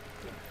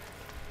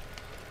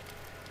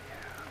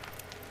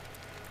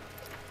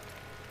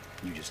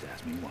 Yeah. You just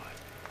asked me why.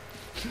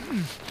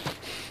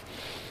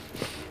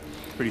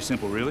 It's pretty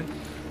simple, really.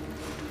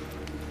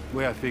 The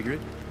way I figure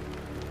it,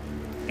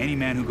 any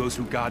man who goes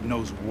through God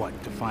knows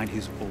what to find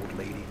his old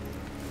lady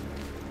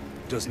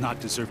does not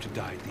deserve to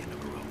die at the end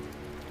of a road.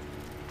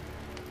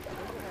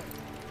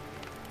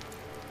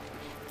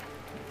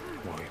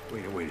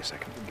 Wait a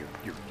second.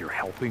 You're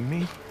helping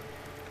me?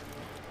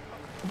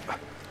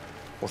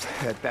 Well,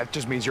 that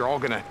just means you're all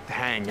gonna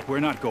hang. We're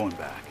not going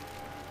back.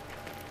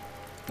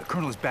 The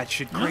Colonel is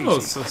batshit crazy. Oh,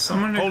 so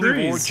someone Holy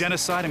agrees. war,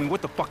 genocide, I mean,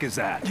 what the fuck is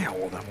that? Yeah,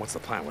 well then, what's the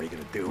plan? What are you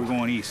gonna do? We're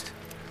going east.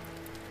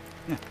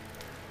 Yeah.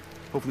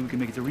 Hopefully we can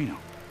make it to Reno.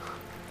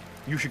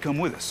 You should come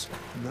with us.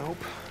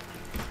 Nope.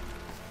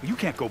 You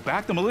can't go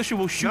back. The militia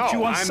will shoot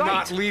you on sight. I'm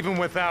not leaving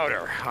without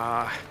her.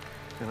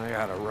 And I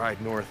gotta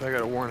ride north. I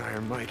gotta warn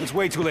Iron Mike. It's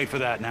way too late for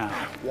that now.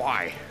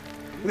 Why?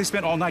 They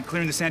spent all night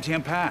clearing the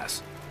Santiam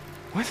Pass.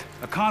 What?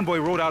 A convoy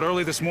rode out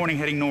early this morning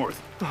heading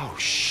north. Oh,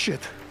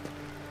 shit.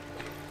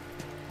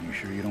 You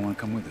sure you don't want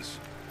to come with us?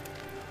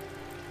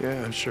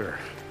 Yeah, I'm sure.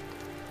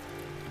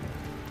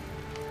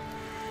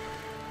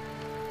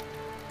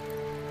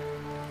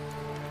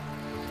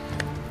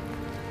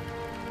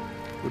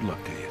 Good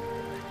luck to you,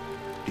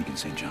 Deacon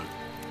St. John.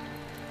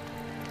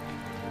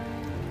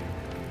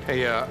 Hey,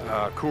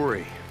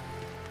 Kouri.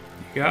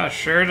 You got a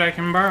shirt I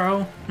can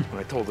borrow? When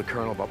I told the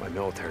Colonel about my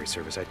military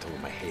service, I told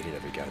him I hated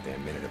every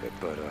goddamn minute of it,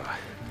 but,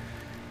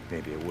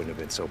 maybe it wouldn't have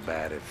been so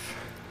bad if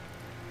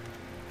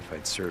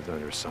I'd served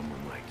under someone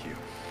like you.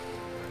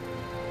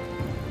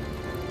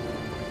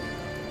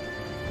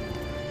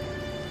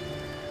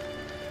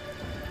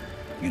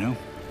 You know,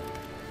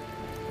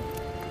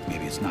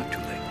 maybe it's not too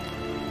late.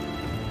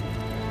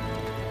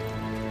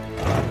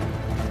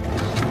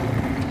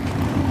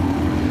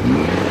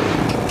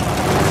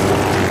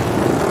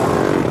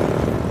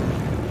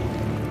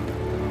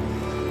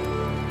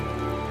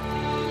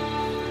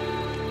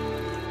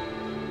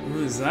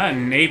 Is that a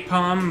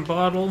napalm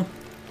bottle?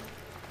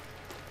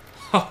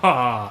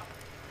 Haha.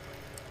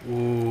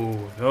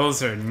 Ooh,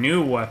 those are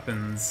new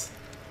weapons.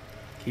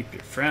 Keep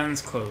your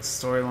friends close.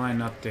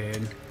 Storyline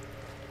updated.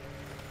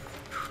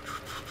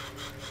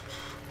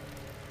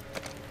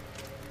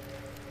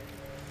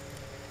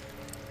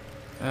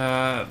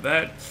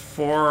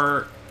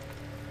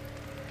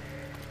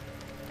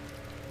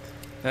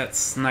 That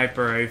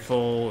sniper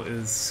rifle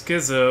is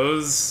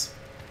Schizo's,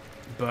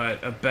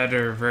 but a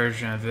better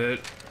version of it.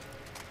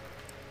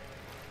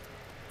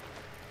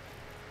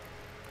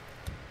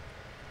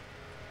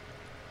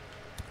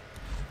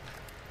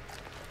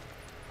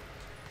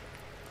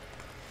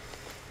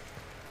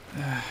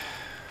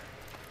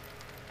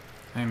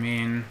 I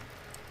mean...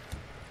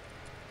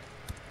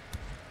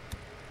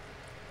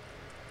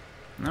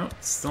 Nope,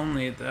 still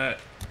need that.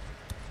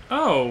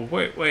 Oh,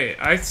 wait,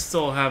 I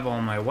still have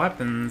all my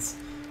weapons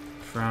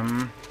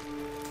from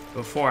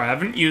before. I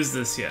haven't used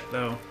this yet,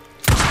 though.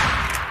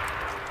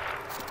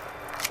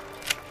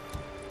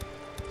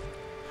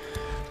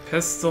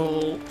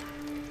 Pistol.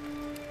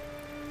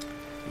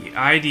 The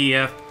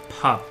IDF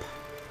pup.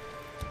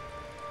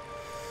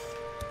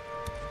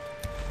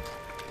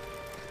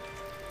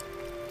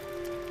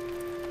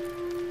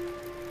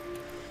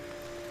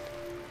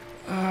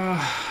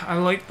 I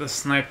like the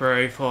sniper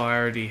rifle I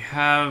already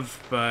have,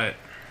 but...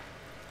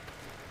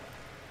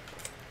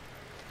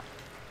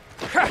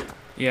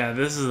 yeah,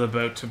 this is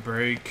about to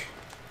break.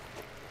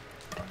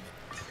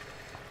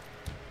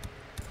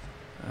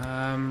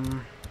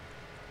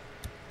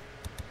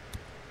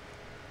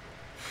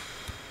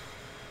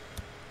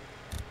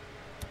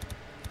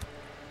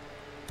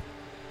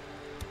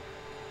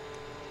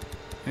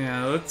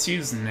 Yeah, let's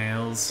use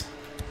nails.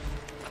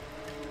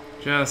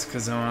 Just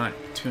because I want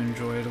to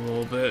enjoy it a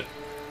little bit.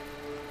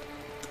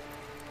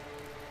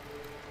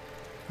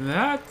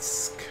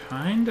 That's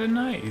kinda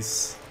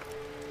nice.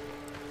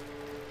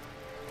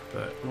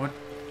 But what?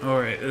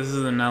 Alright, this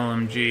is an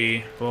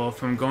LMG. Well,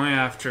 if I'm going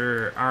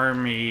after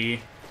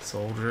army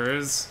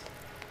soldiers,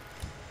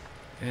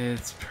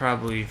 it's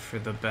probably for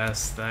the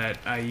best that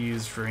I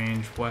use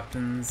ranged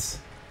weapons.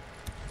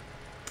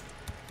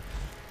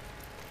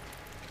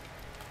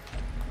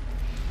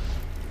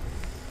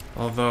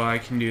 Although I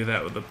can do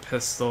that with a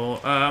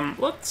pistol.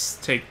 Let's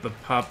take the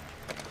pup.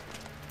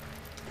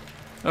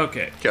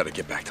 Okay. Gotta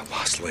get back to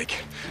Lost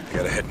Lake. I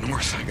gotta head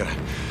north. I gotta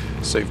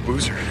Save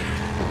Boozer.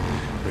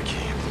 Ricky.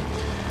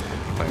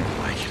 Iron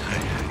Mike.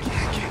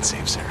 I can't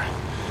save Sarah.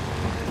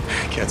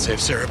 I can't save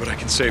Sarah, but I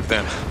can save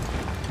them.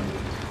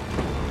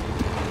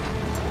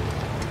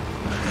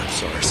 I'm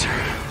sorry,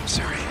 Sarah. I'm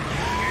sorry. I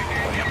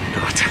am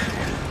not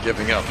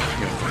giving up. I'm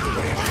gonna find a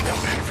way. I'm gonna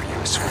come back for you.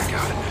 I swear to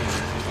God.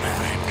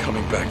 I'm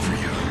coming back for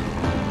you.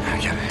 I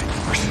gotta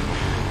first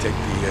take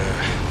the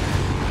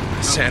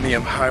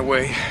Sanium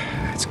Highway.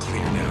 It's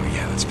clear now.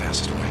 Yeah, that's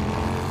fastest way.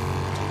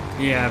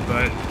 Yeah,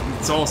 but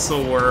it's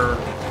also where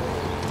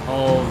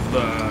all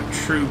the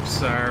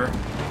troops are.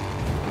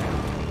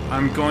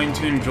 I'm going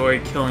to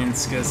enjoy killing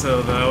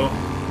Schizo, though.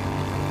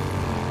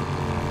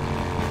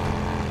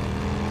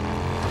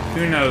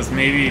 Who knows,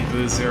 maybe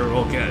Boozer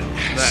will get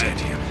that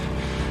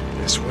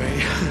this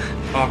way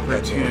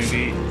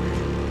opportunity.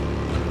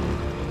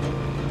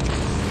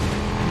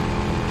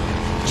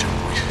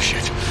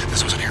 Shit,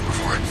 this wasn't here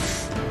before.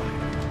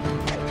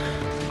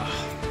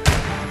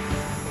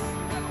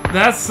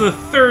 That's the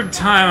third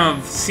time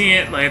I've seen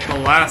it like the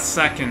last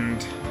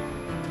second.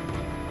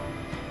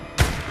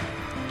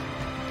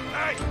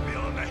 Hey,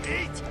 feeling the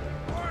heat?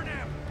 Burn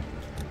him!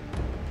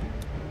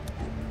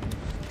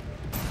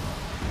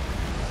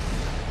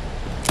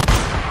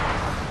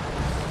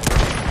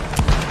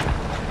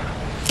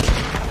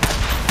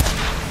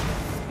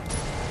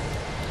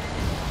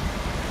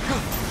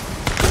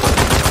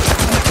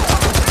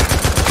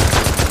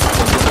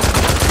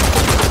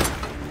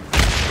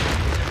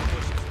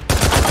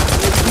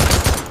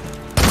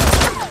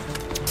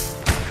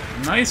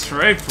 Nice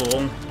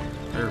rifle.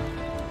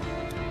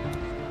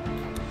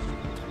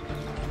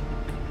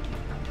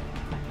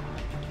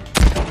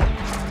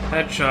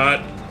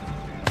 Headshot.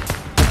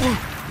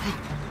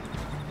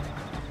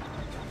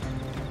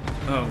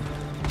 Oh.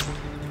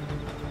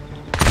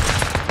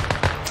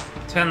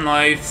 10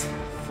 life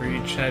for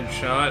each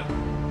headshot.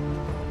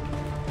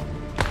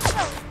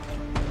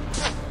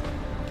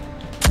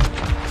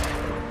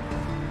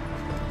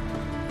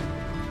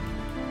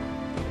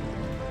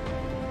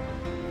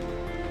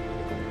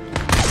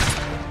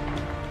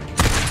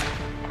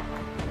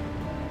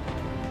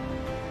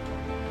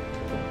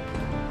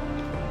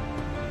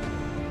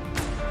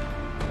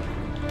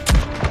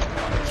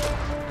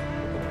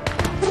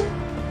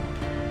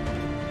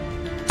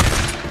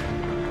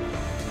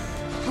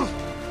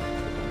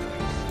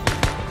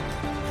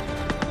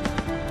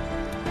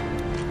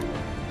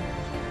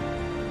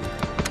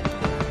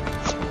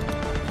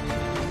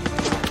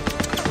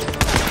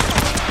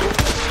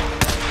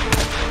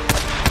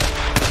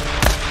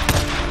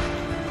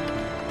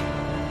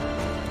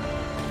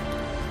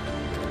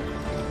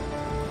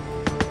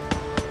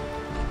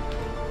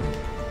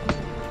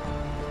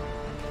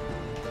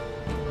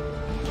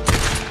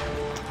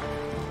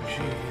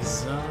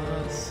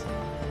 Jesus.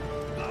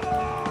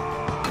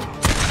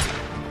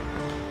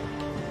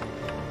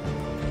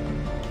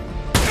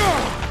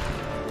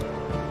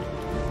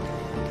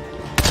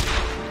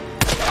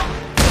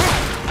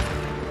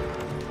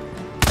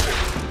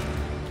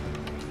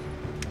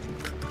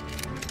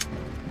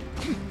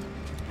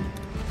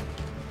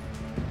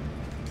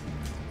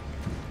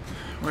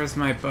 Where's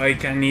my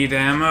bike? I need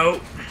ammo.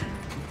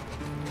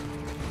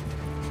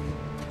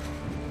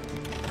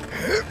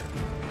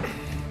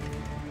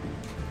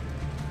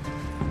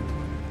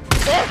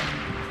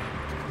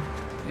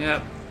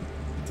 Yep,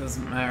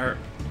 doesn't matter.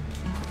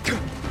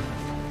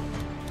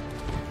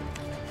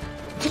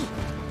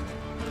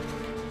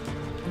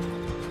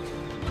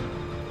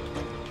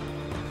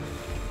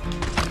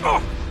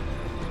 Oh.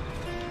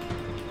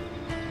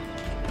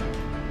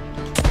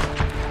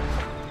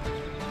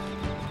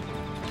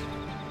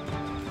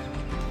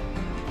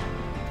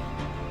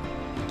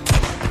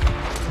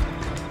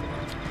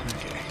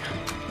 Okay.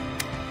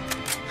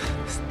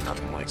 It's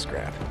nothing like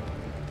scrap.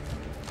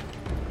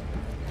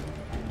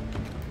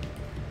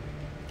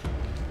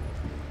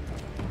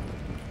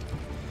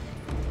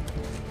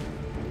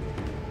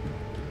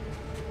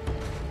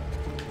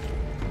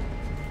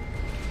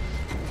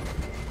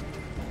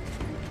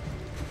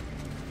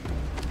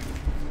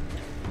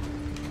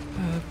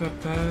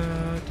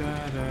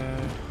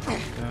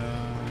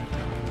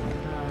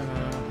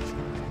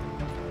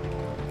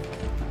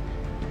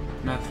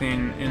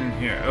 Nothing in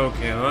here.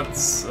 Okay,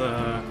 let's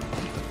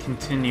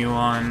continue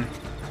on.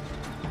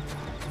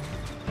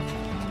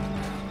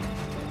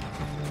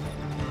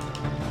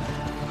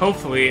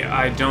 Hopefully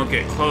I don't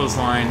get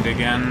clotheslined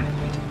again,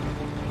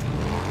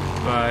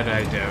 but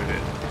I doubt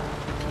it.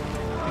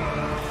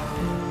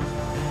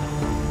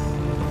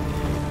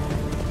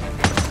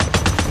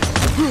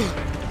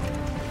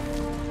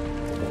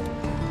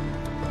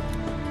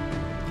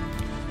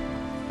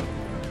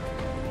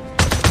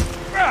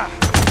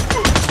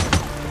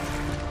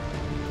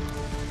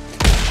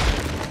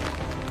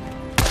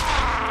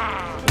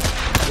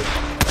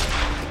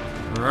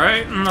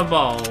 Right in the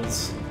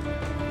balls.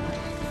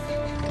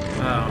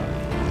 Oh.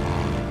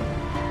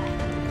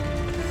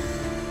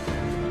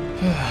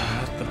 I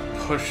have to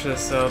push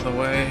this out of the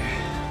way.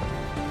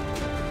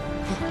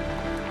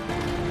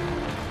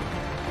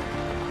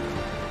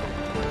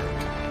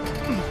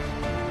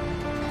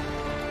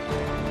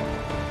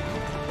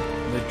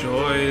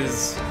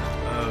 joys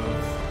of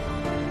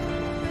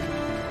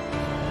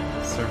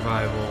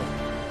survival.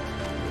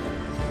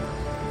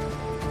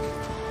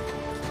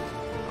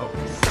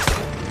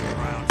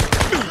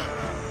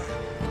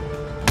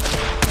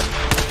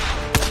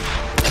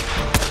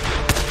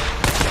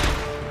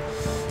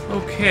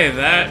 Okay,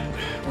 that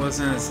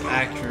wasn't as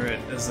accurate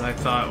as I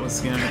thought it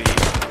was gonna be.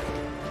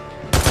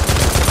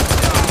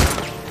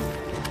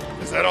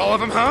 Is that all of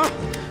them, huh?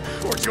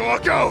 Where'd you all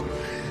go?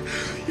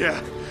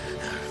 Yeah,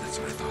 that's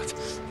what I thought.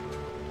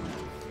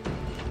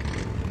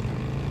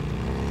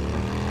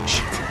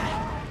 Shit.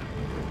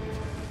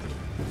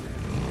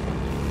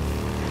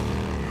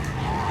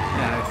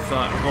 Yeah, I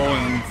thought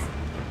holding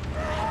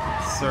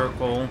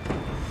circle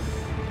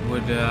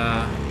would,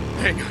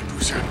 Hang on,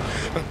 Boozer.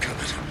 I'm coming.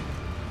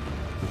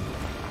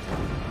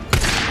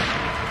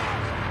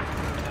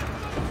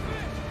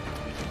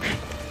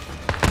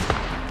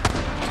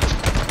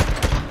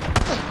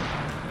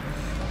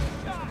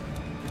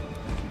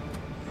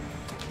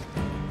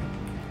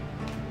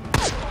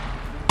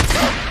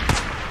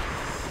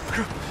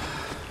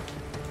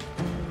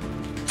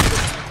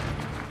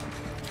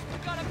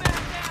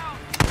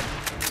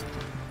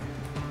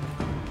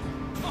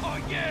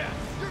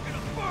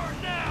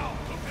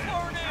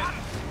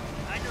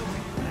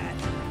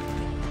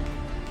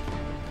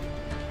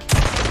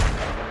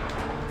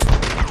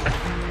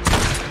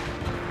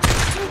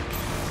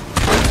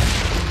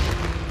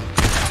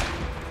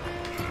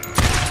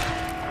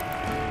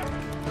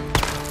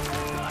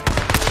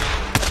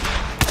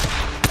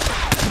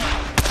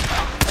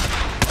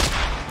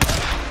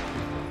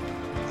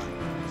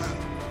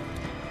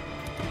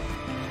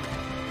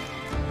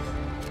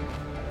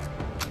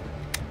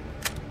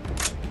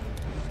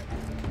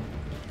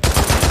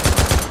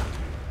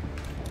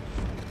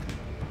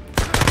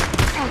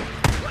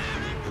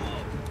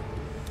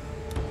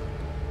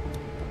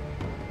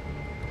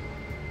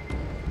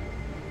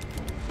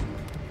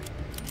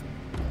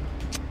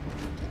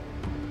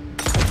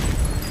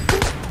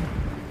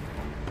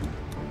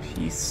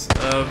 Piece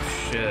of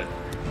shit.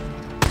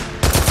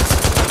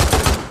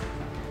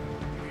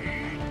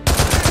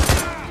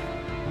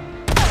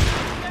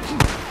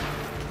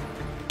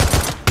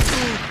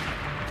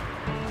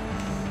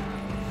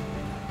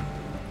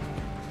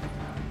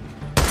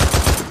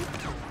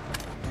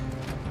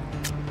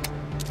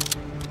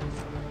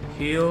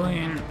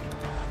 Healing.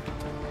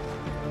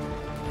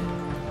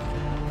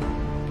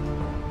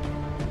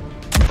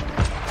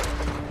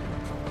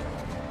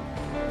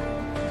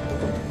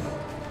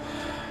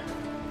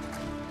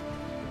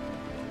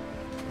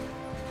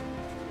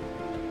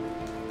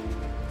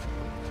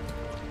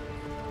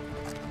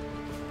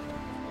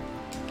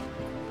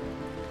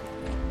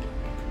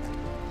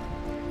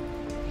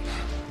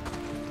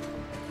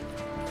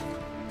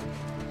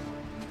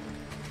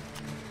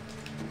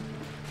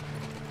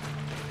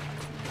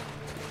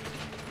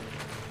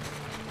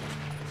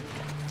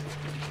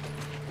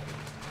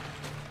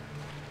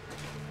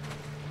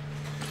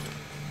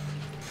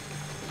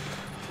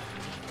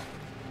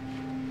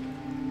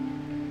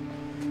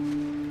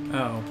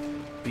 Oh,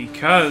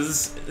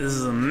 because this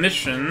is a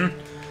mission,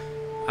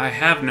 I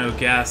have no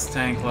gas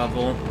tank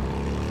level.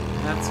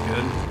 That's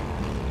good.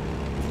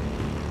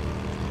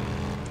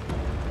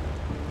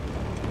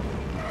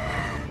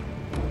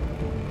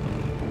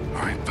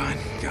 Alright, fine.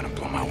 Gotta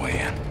blow my way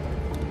in.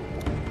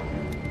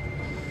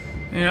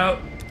 You know,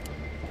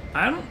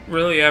 I don't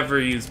really ever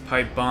use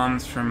pipe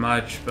bombs for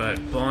much, but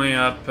blowing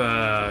up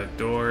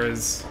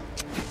doors,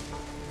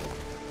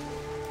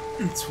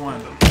 it's one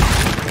of them.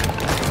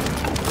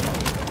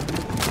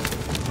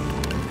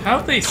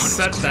 How'd they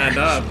set that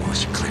up?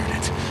 Once you cleared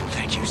it.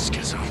 Thank you,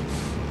 Schizo.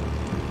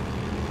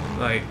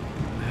 Like,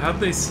 how'd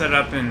they set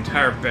up an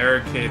entire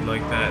barricade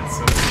like that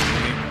so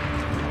quickly?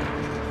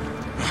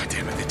 Oh,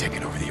 damn it, they're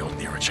taking over the old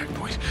Nero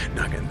checkpoint.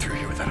 Not getting through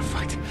here without a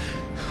fight.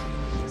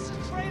 This is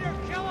a traitor,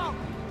 kill him!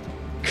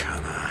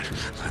 Come on,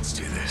 let's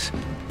do this.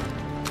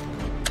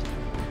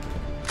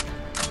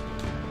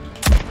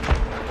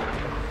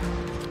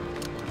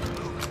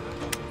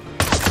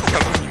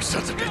 Come on, you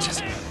sons of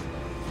bitches.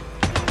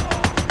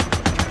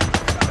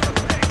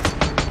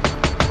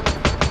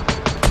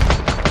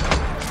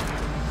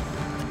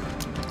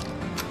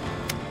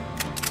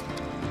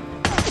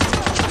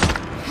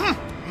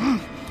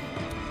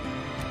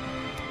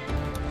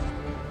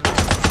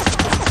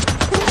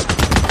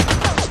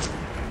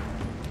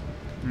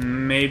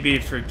 Maybe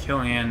for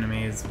killing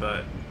enemies,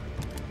 but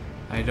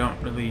I don't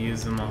really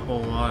use them a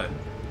whole lot.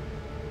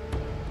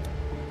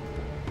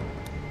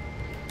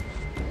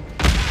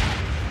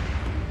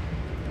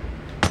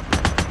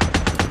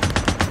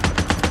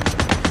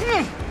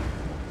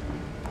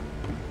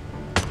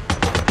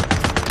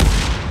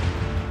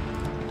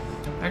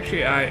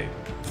 Actually, I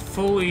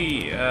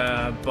fully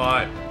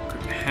bought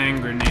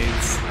hand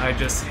grenades. I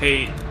just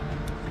hate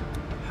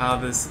how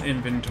this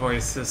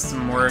inventory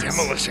system works.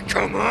 Demolition,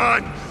 come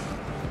on!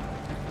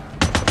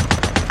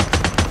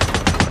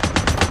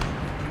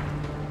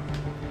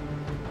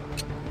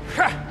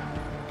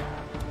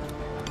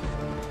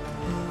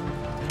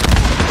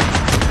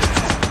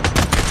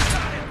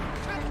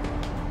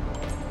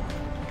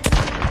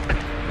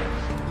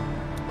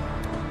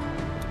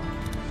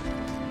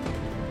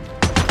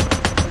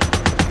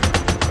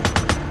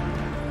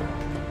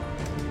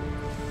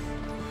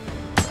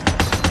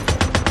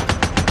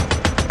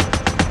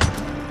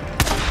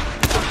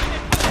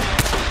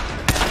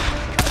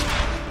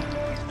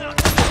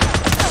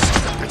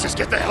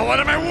 Get the hell out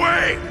of my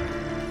way!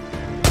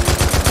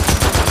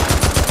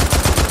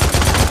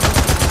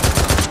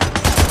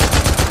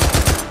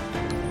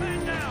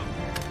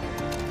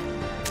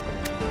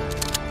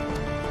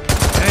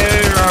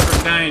 Hey,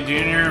 Robert Downey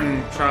Jr.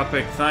 and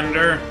Tropic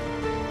Thunder.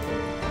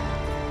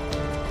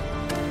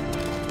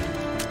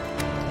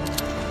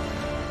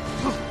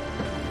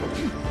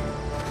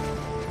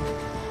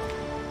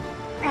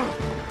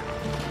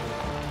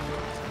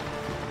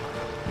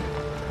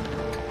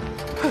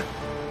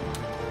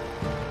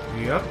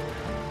 Yep.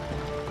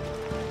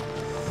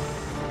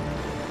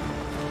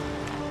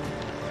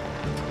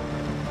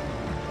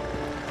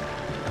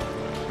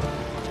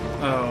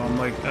 Oh, I'm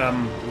like,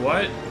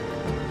 what?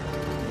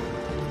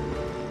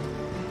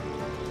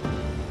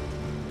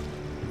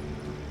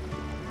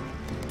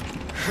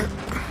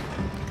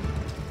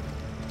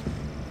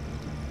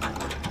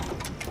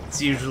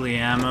 It's usually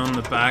ammo in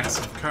the backs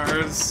of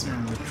cars, or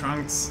in the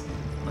trunks,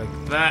 like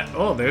that.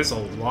 Oh, there's a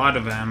lot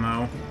of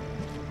ammo.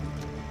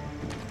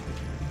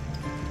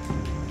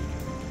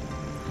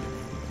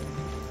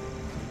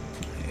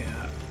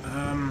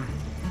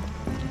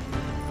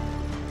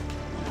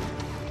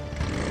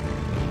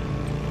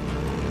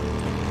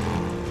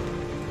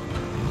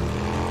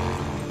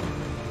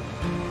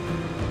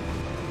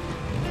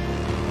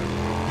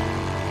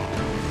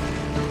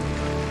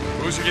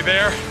 Boozer, you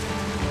there?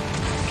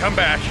 Come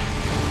back.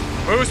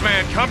 Booze,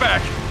 man, come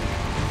back.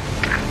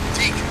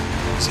 Deke,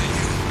 is that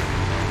you?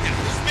 Get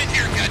movement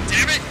here,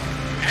 goddammit!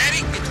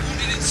 Addy, it's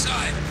wounded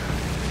inside.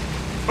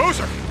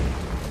 Boozer!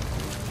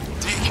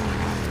 Deke,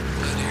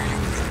 I hear you,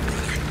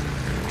 brother.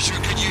 We sure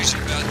could use you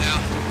about now.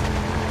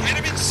 Get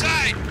him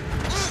inside!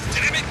 Move,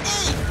 damn it,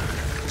 move!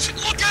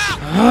 Look out!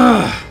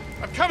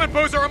 I'm coming,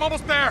 Boozer, I'm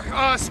almost there.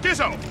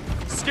 Skizzo.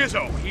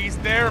 Skizzo, he's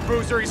there,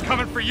 Boozer, he's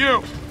coming for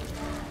you.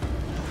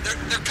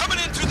 They're coming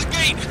in through the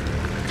gate!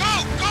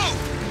 Go, go!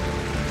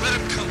 Let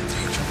him come,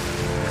 Deke.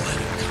 Let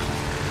him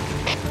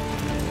come.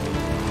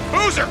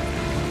 Boozer!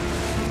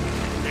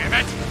 Damn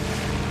it!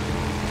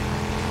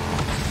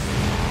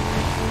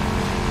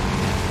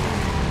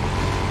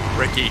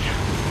 Ricky,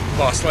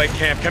 Lost Lake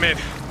Camp, come in.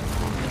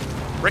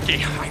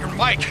 Ricky, Iron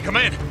Mike, come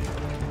in.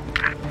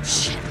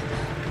 Shit.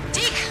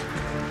 Deke!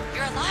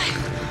 You're alive.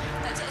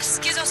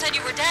 Skizzo said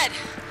you were dead.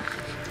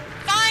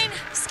 Find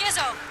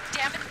Skizzo,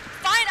 damn it.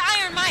 Find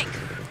Iron Mike.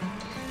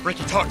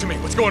 Ricky, talk to me.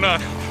 What's going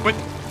on? What?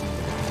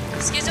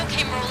 Skizzo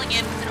came rolling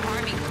in with an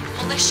army,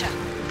 militia.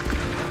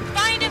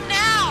 Find him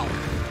now!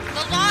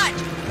 The lodge!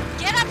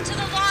 Get up to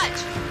the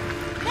lodge!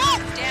 No,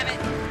 damn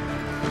it!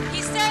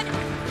 He said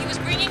he was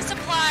bringing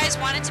supplies,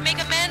 wanted to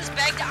make amends,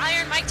 begged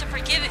Iron Mike to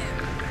forgive him.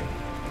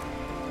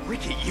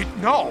 Ricky,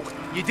 no,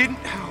 you didn't.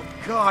 Oh,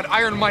 God,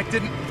 Iron Mike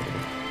didn't.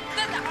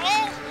 Then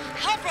all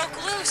hell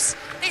broke loose.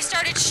 They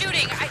started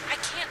shooting. I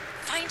can't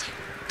find him.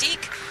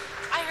 Deke,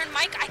 Iron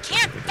Mike, I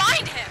can't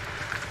find him!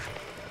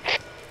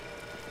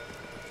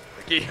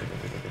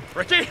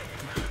 Ricky?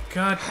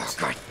 God. Oh,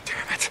 God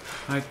damn it.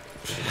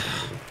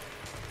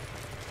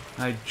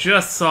 I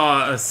just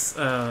saw a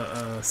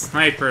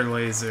sniper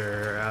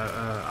laser,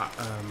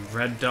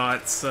 red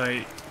dot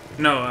sight.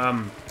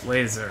 No,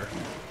 laser.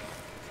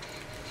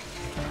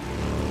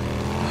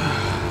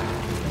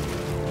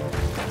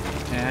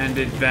 And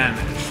it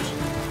vanished.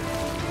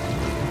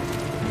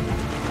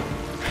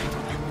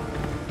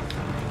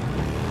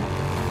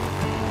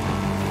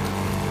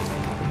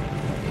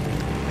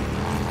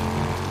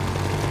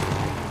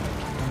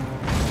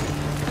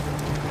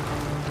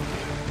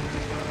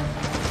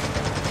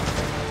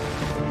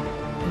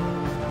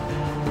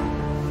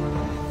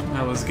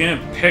 I was gonna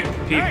pick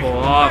people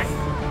off,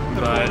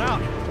 but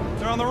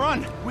they're on the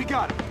run. We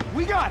got him.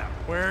 We got him.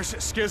 Where's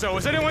Skizzo?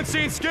 Has anyone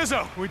seen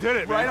Skizzo? We did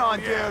it, right man.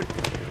 on, Yeah. dude.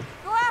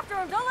 Go after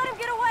him. Don't let him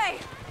get away.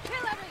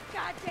 Kill every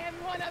goddamn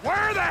one of them.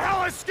 Where the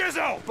hell is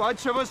Skizzo?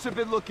 Bunch of us have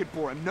been looking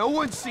for him. No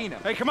one's seen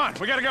him. Hey, come on.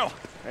 We gotta go.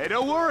 Hey,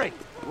 don't worry.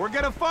 We're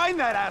gonna find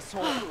that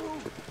asshole.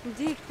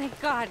 Deke, thank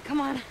God.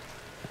 Come on.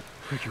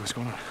 Ricky, what's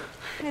going on?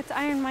 It's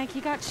Iron Mike.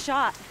 He got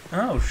shot.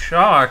 oh,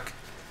 shock.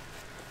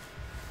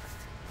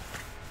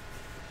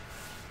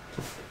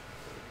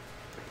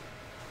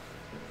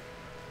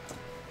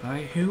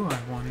 By who, I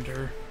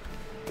wonder?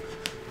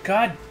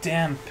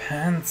 Goddamn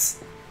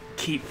pants.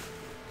 Keep.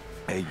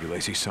 Hey, you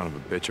lazy son of a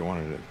bitch. I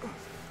wanted to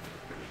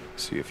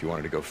see if you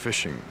wanted to go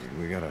fishing.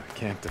 We got a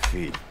camp to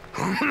feed.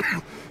 You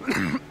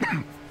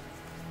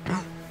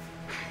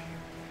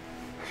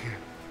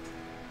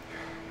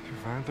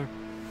found her?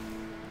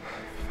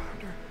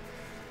 Found her?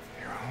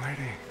 Your old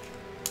lady.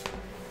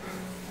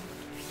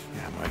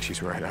 Yeah, Mike,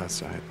 she's right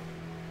outside.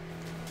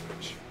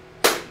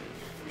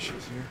 She's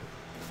here?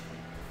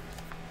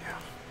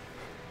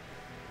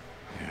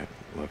 Yeah,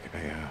 look,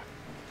 I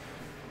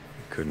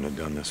couldn't have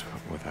done this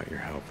without your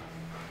help.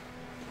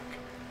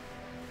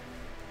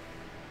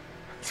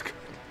 That's good.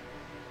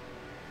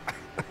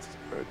 That's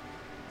good.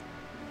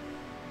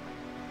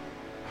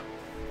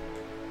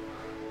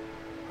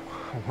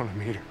 I want to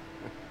meet her.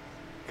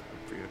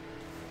 God, be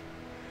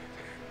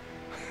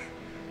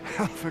a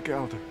hell of a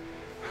gal to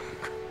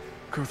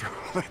go through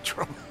all that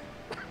trouble.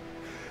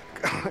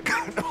 God.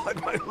 God, no, I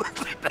might look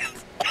like that.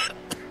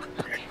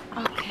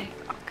 Okay.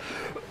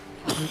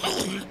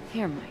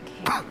 Here, Mike,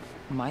 here.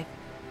 Mike,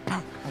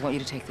 I want you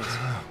to take this.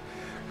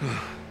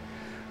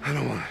 I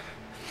don't want it.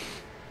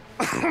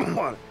 I don't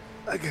want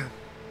it. I can't.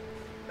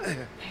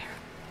 Here.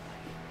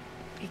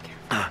 Be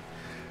careful.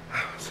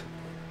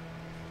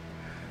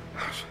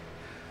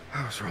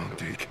 I was wrong,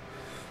 Deke.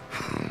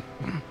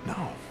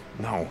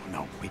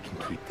 No, we can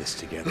keep this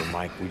together,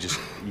 Mike. You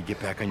get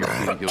back on your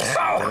feet. We're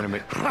gonna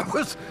make...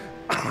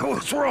 I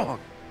was wrong.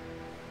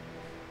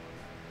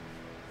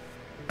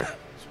 You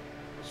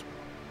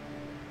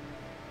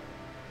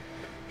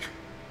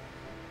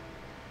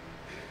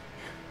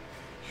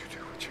do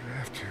what you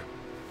have to.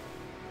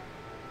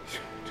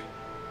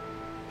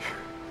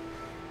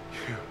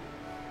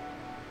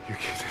 You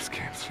keep this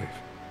camp safe.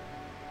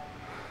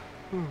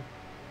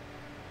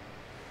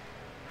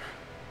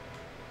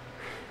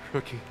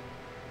 Rookie.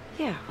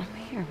 Yeah, I'm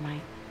here,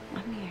 Mike.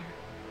 I'm here.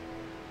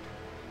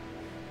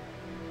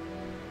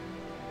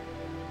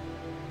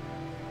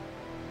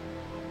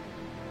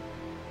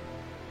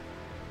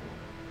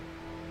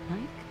 Mike?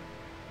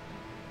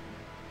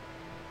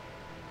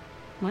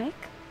 Mike?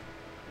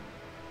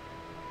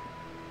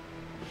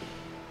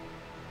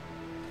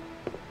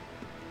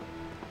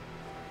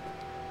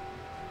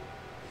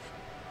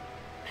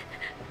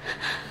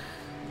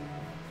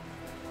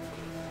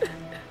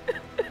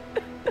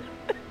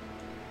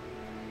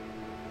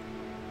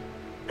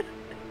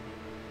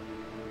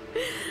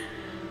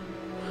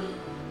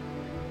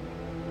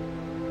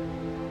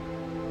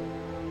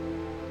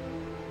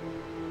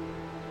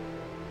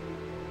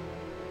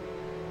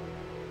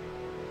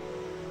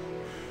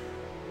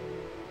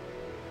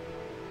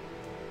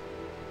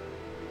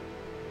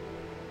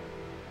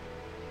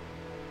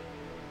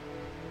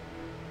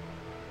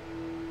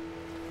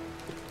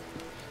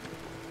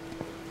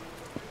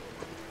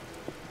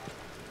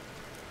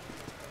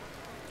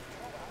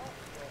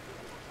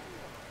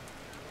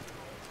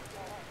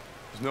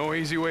 There's no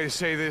easy way to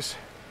say this.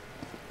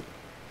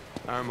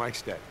 Iron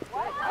Mike's dead.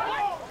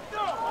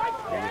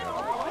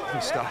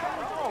 He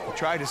stopped. He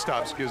tried to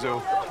stop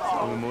Skizzo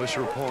when the militia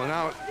were pulling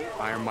out.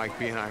 Iron Mike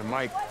being Iron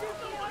Mike.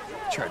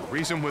 Tried to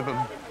reason with him,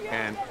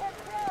 and...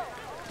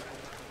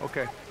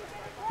 Okay.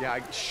 Yeah,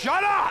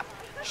 shut up!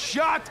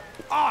 Shut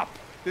up!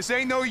 This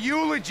ain't no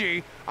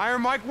eulogy.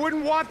 Iron Mike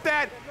wouldn't want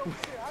that. We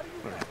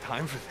don't have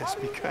time for this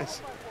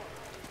because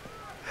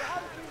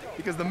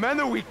the men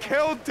that we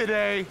killed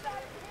today,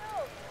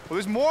 well,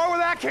 there's more where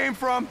that came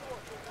from.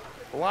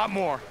 A lot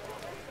more.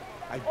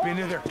 I've been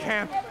to their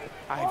camp.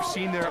 I've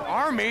seen their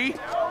army.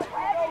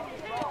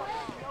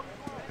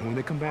 And when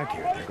they come back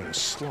here, they're gonna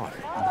slaughter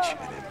each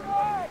and every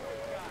one.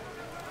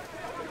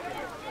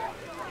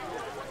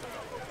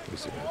 At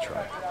least they're gonna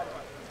try.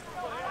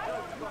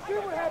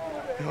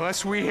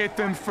 Unless we hit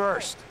them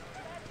first.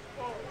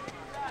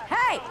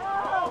 Hey!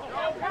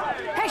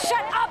 Hey,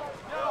 shut up!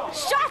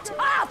 Shut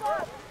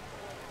up!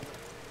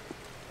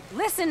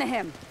 Listen to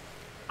him.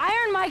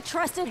 Iron Mike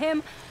trusted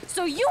him,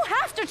 so you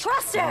have to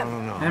trust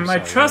him! No, and my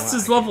trust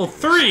is level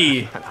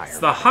 3. It's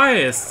the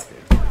highest.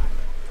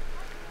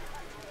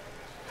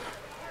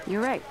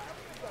 You're right.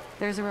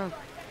 There's a road.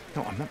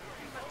 No, I'm not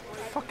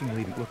fucking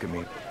leaving. Look at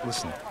me.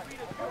 Listen.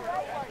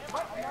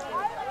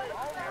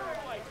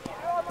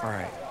 All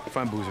right.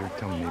 Find Boozer.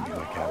 Tell him to meet me at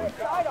my cabin.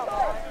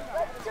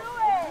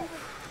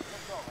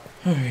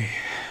 Hey.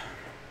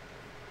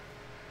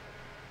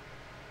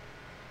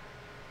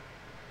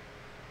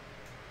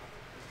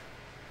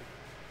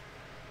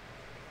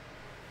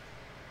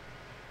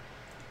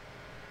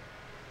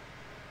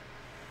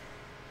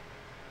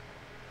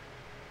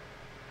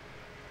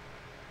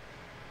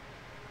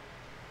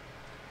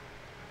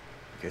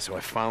 Okay, so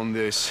I found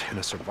this in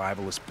a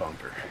survivalist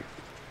bunker.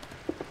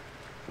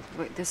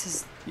 Wait, this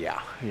is...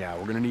 Yeah,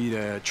 we're gonna need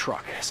a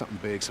truck, something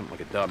big, something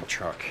like a dump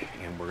truck,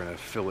 and we're gonna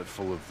fill it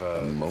full of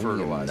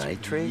fertilizer.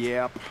 Nitrate?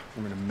 Yep.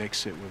 We're gonna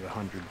mix it with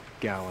 100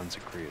 gallons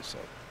of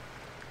creosote.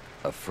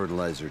 A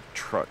fertilizer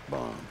truck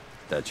bomb.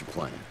 That's your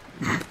plan.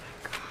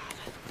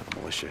 The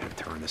militia have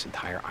turned this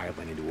entire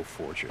island into a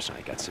fortress. Now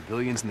you got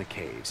civilians in the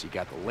caves, you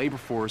got the labor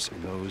force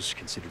and those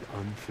considered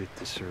unfit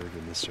to serve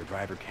in this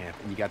survivor camp,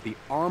 and you got the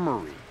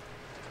armory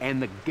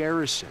and the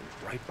garrison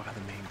right by the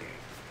main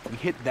gate. We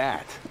hit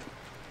that.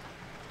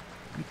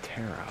 We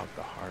tear out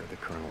the heart of the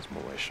Colonel's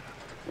militia.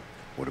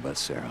 What about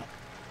Sarah?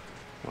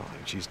 Well,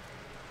 she's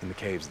in the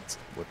caves. It's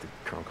what the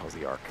Colonel calls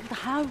the Ark.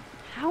 How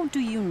do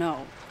you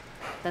know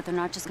that they're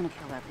not just gonna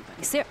kill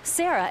everybody?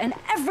 Sarah and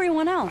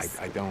everyone else.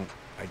 I don't,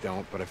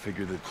 but I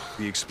figure that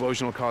the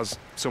explosion will cause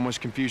so much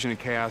confusion and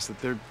chaos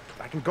that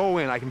I can go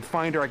in, I can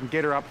find her, I can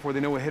get her out before they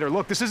know what hit her.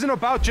 Look, this isn't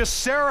about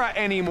just Sarah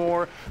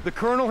anymore. The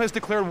Colonel has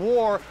declared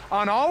war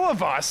on all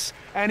of us,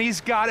 and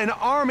he's got an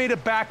army to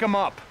back him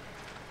up.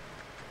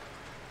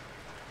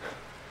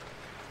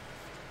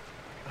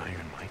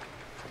 Iron Mike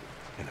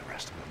and the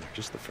rest of them, they're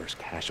just the first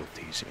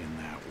casualties in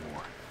that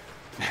war.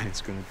 And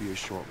it's gonna be a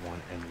short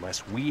one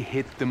unless we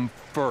hit them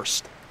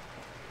first.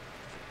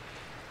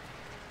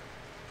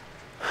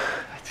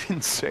 I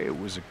didn't say it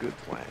was a good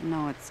plan.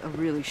 No, it's a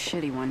really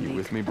shitty one, You Deke.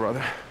 with me,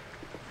 brother?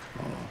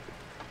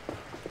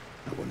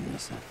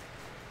 business then.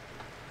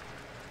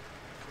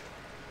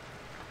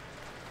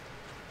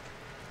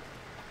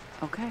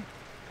 Okay.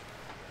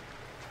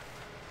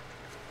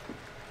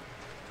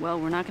 Well,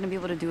 we're not going to be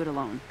able to do it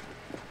alone.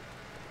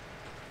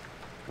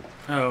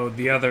 Oh,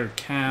 the other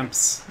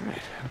camps.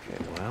 Right.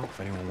 Okay, well, if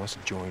anyone wants to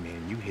join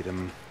in, you hit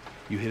him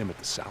at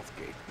the south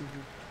gate.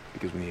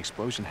 Because when the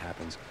explosion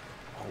happens,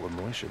 all the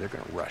militia, they're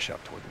gonna rush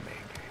up toward the main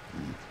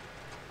gate.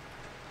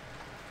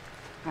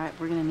 All right,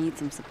 we're going to need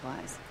some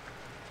supplies.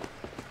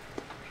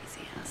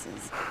 Crazy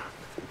asses.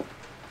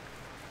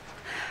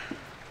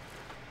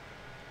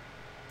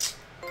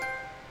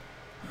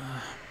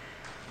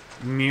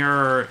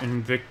 Mirror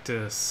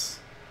Invictus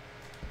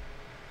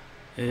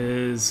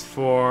is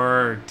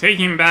for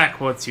taking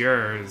back what's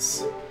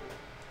yours.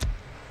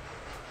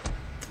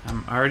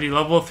 I'm already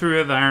level 3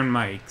 with Iron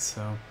Mike,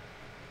 so...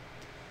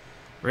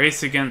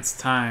 Race against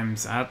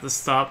times. I have to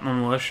stop the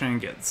militia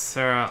and get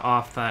Sarah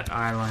off that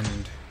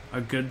island. A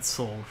good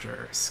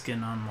soldier.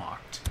 Skin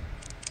unlocked.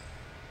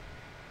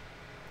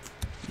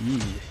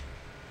 Eee.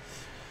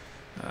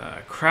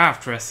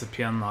 Craft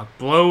recipe unlocked.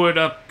 Blow it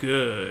up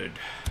good.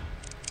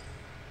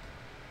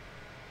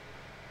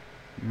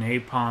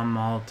 Napalm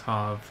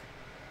Molotov.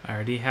 I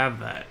already have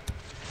that.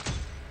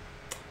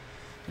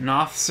 An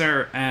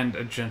officer and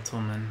a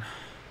gentleman.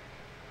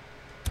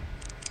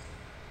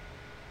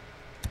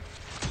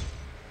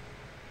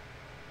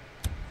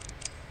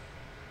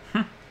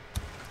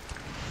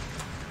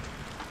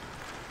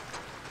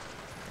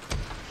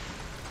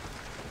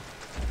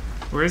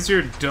 Where's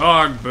your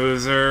dog,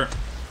 Boozer?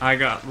 I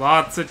got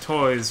lots of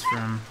toys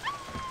from.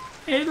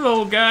 Hey,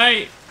 little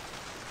guy.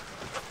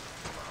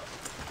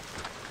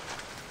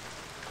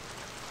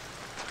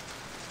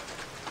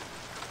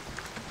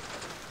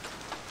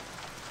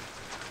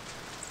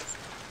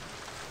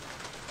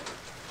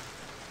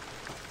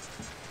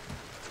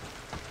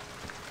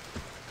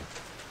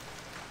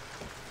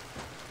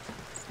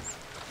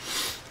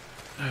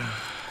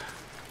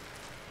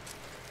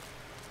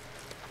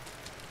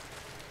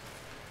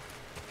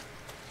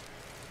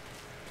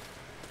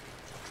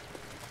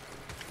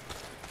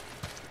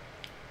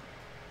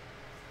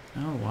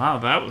 Oh, wow,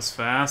 that was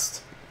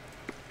fast.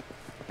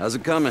 How's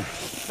it coming?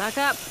 Back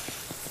up.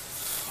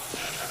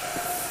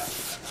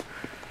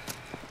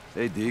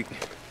 Hey, Deke.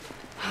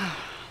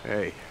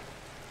 Hey.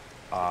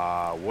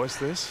 What's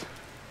this?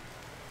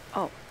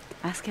 Oh,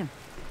 ask him.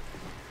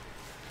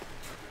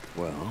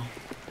 Well...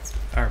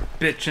 Our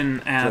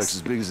bitchin' ass truck's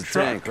as big as a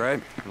truck. tank,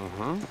 right?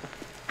 Uh-huh.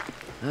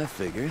 I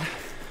figured.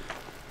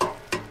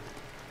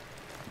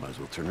 Might as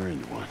well turn her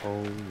into one.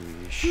 Holy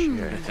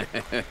shit.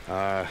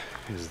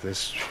 Is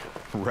this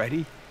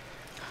ready?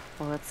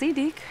 Well, let's see,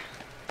 Deke.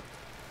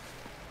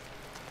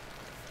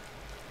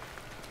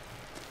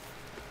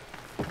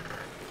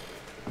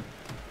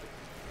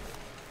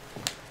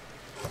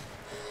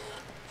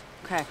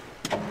 Okay.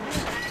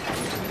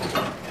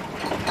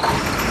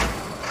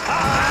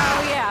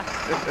 Oh, yeah.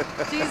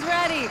 She's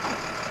ready.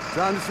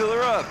 Time to fill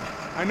her up.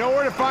 I know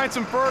where to find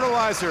some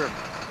fertilizer.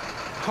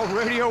 I'll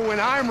radio when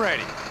I'm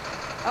ready.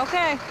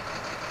 Okay.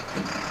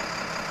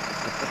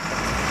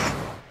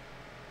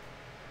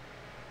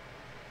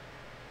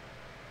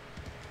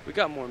 We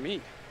got more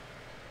meat.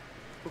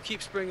 Who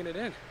keeps bringing it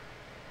in?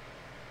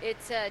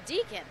 It's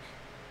Deacon.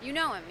 You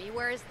know him. He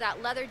wears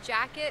that leather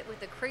jacket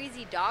with a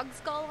crazy dog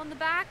skull on the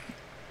back.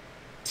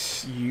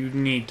 You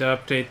need to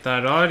update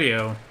that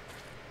audio.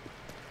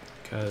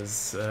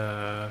 Because,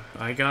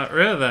 I got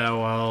rid of that a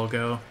while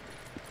ago.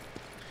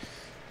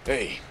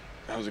 Hey,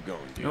 how's it going,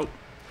 dude? Nope.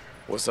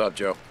 What's up,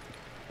 Joe?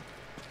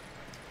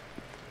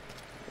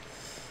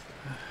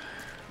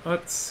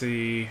 Let's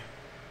see.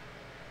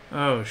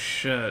 Oh,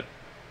 shit.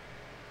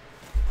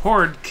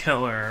 Horde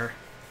Killer.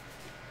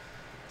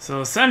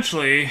 So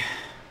essentially,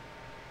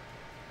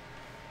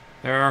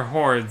 there are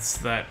hordes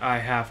that I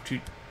have to...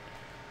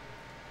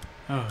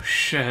 Oh,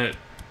 shit.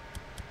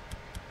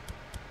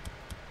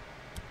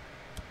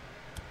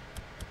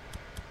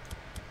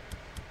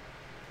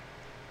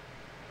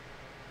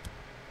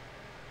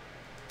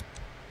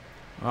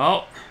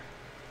 Well,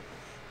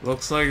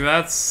 looks like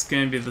that's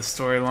gonna be the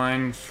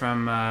storyline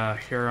from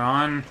here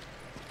on.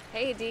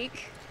 Hey,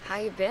 Deke. How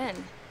you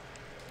been?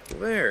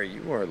 Blair,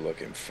 you are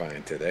looking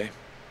fine today.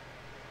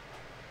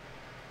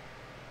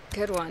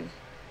 Good one.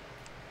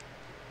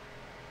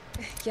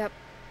 Yep.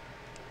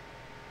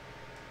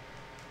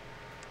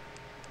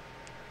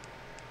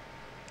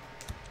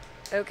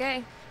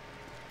 Okay.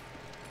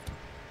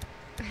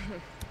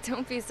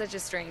 Don't be such a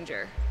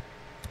stranger.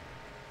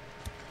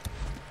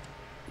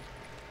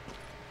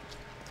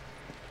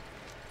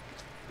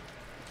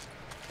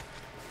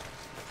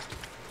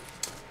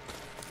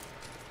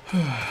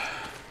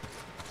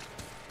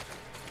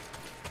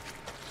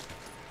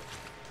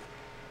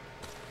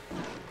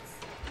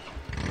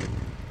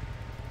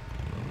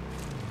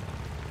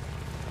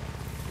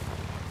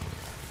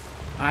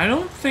 I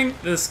don't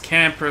think this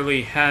camp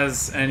really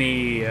has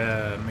any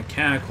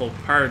mechanical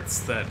parts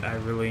that I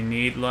really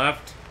need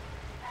left.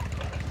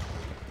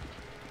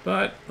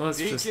 But let's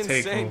just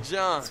take a...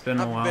 It's been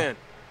a while.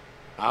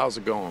 How's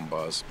it going,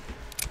 Buzz?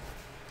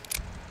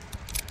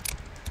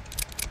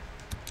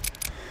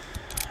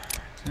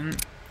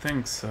 Didn't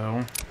think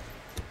so.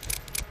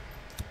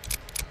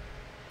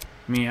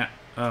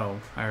 Oh,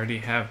 I already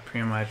have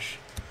pretty much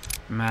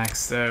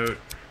maxed out.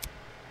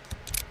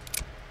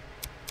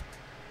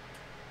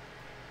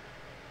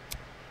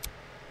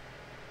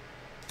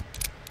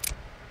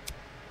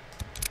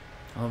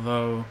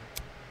 Although,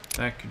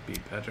 that could be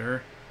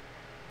better.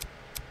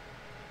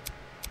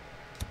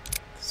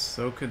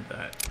 So could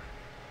that.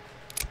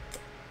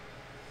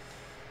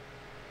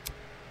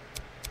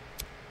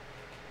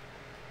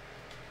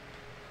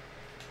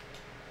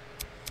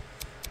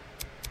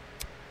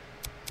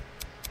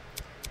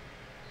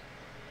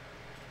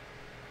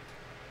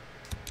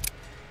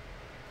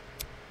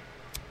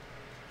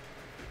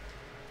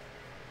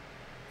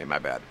 Hey, my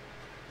bad.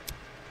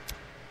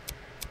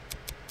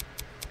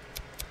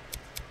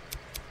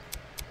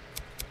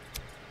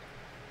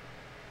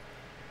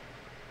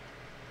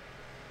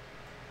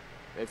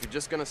 If you're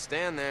just gonna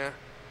stand there...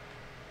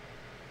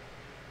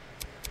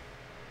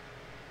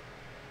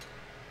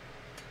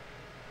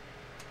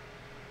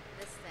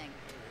 This thing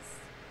is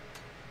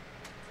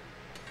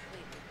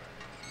completely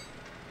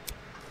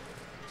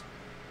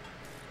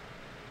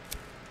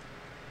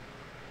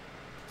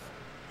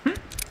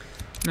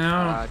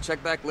No.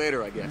 check back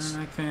later, I guess.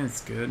 I think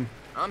it's good.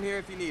 I'm here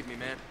if you need me,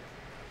 man.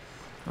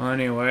 Well,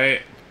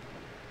 anyway,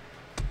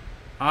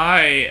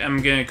 I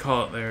am gonna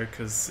call it there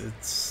because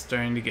it's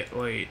starting to get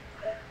late.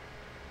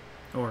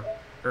 Or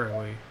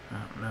early.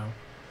 I don't know.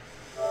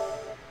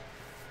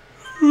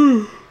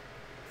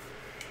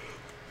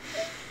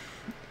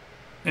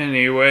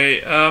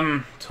 Anyway,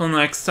 till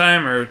next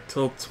time or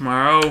till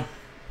tomorrow.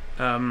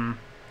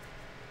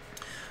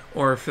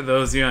 Or for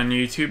those of you on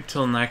YouTube,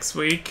 till next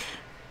week.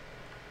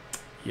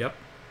 Yep.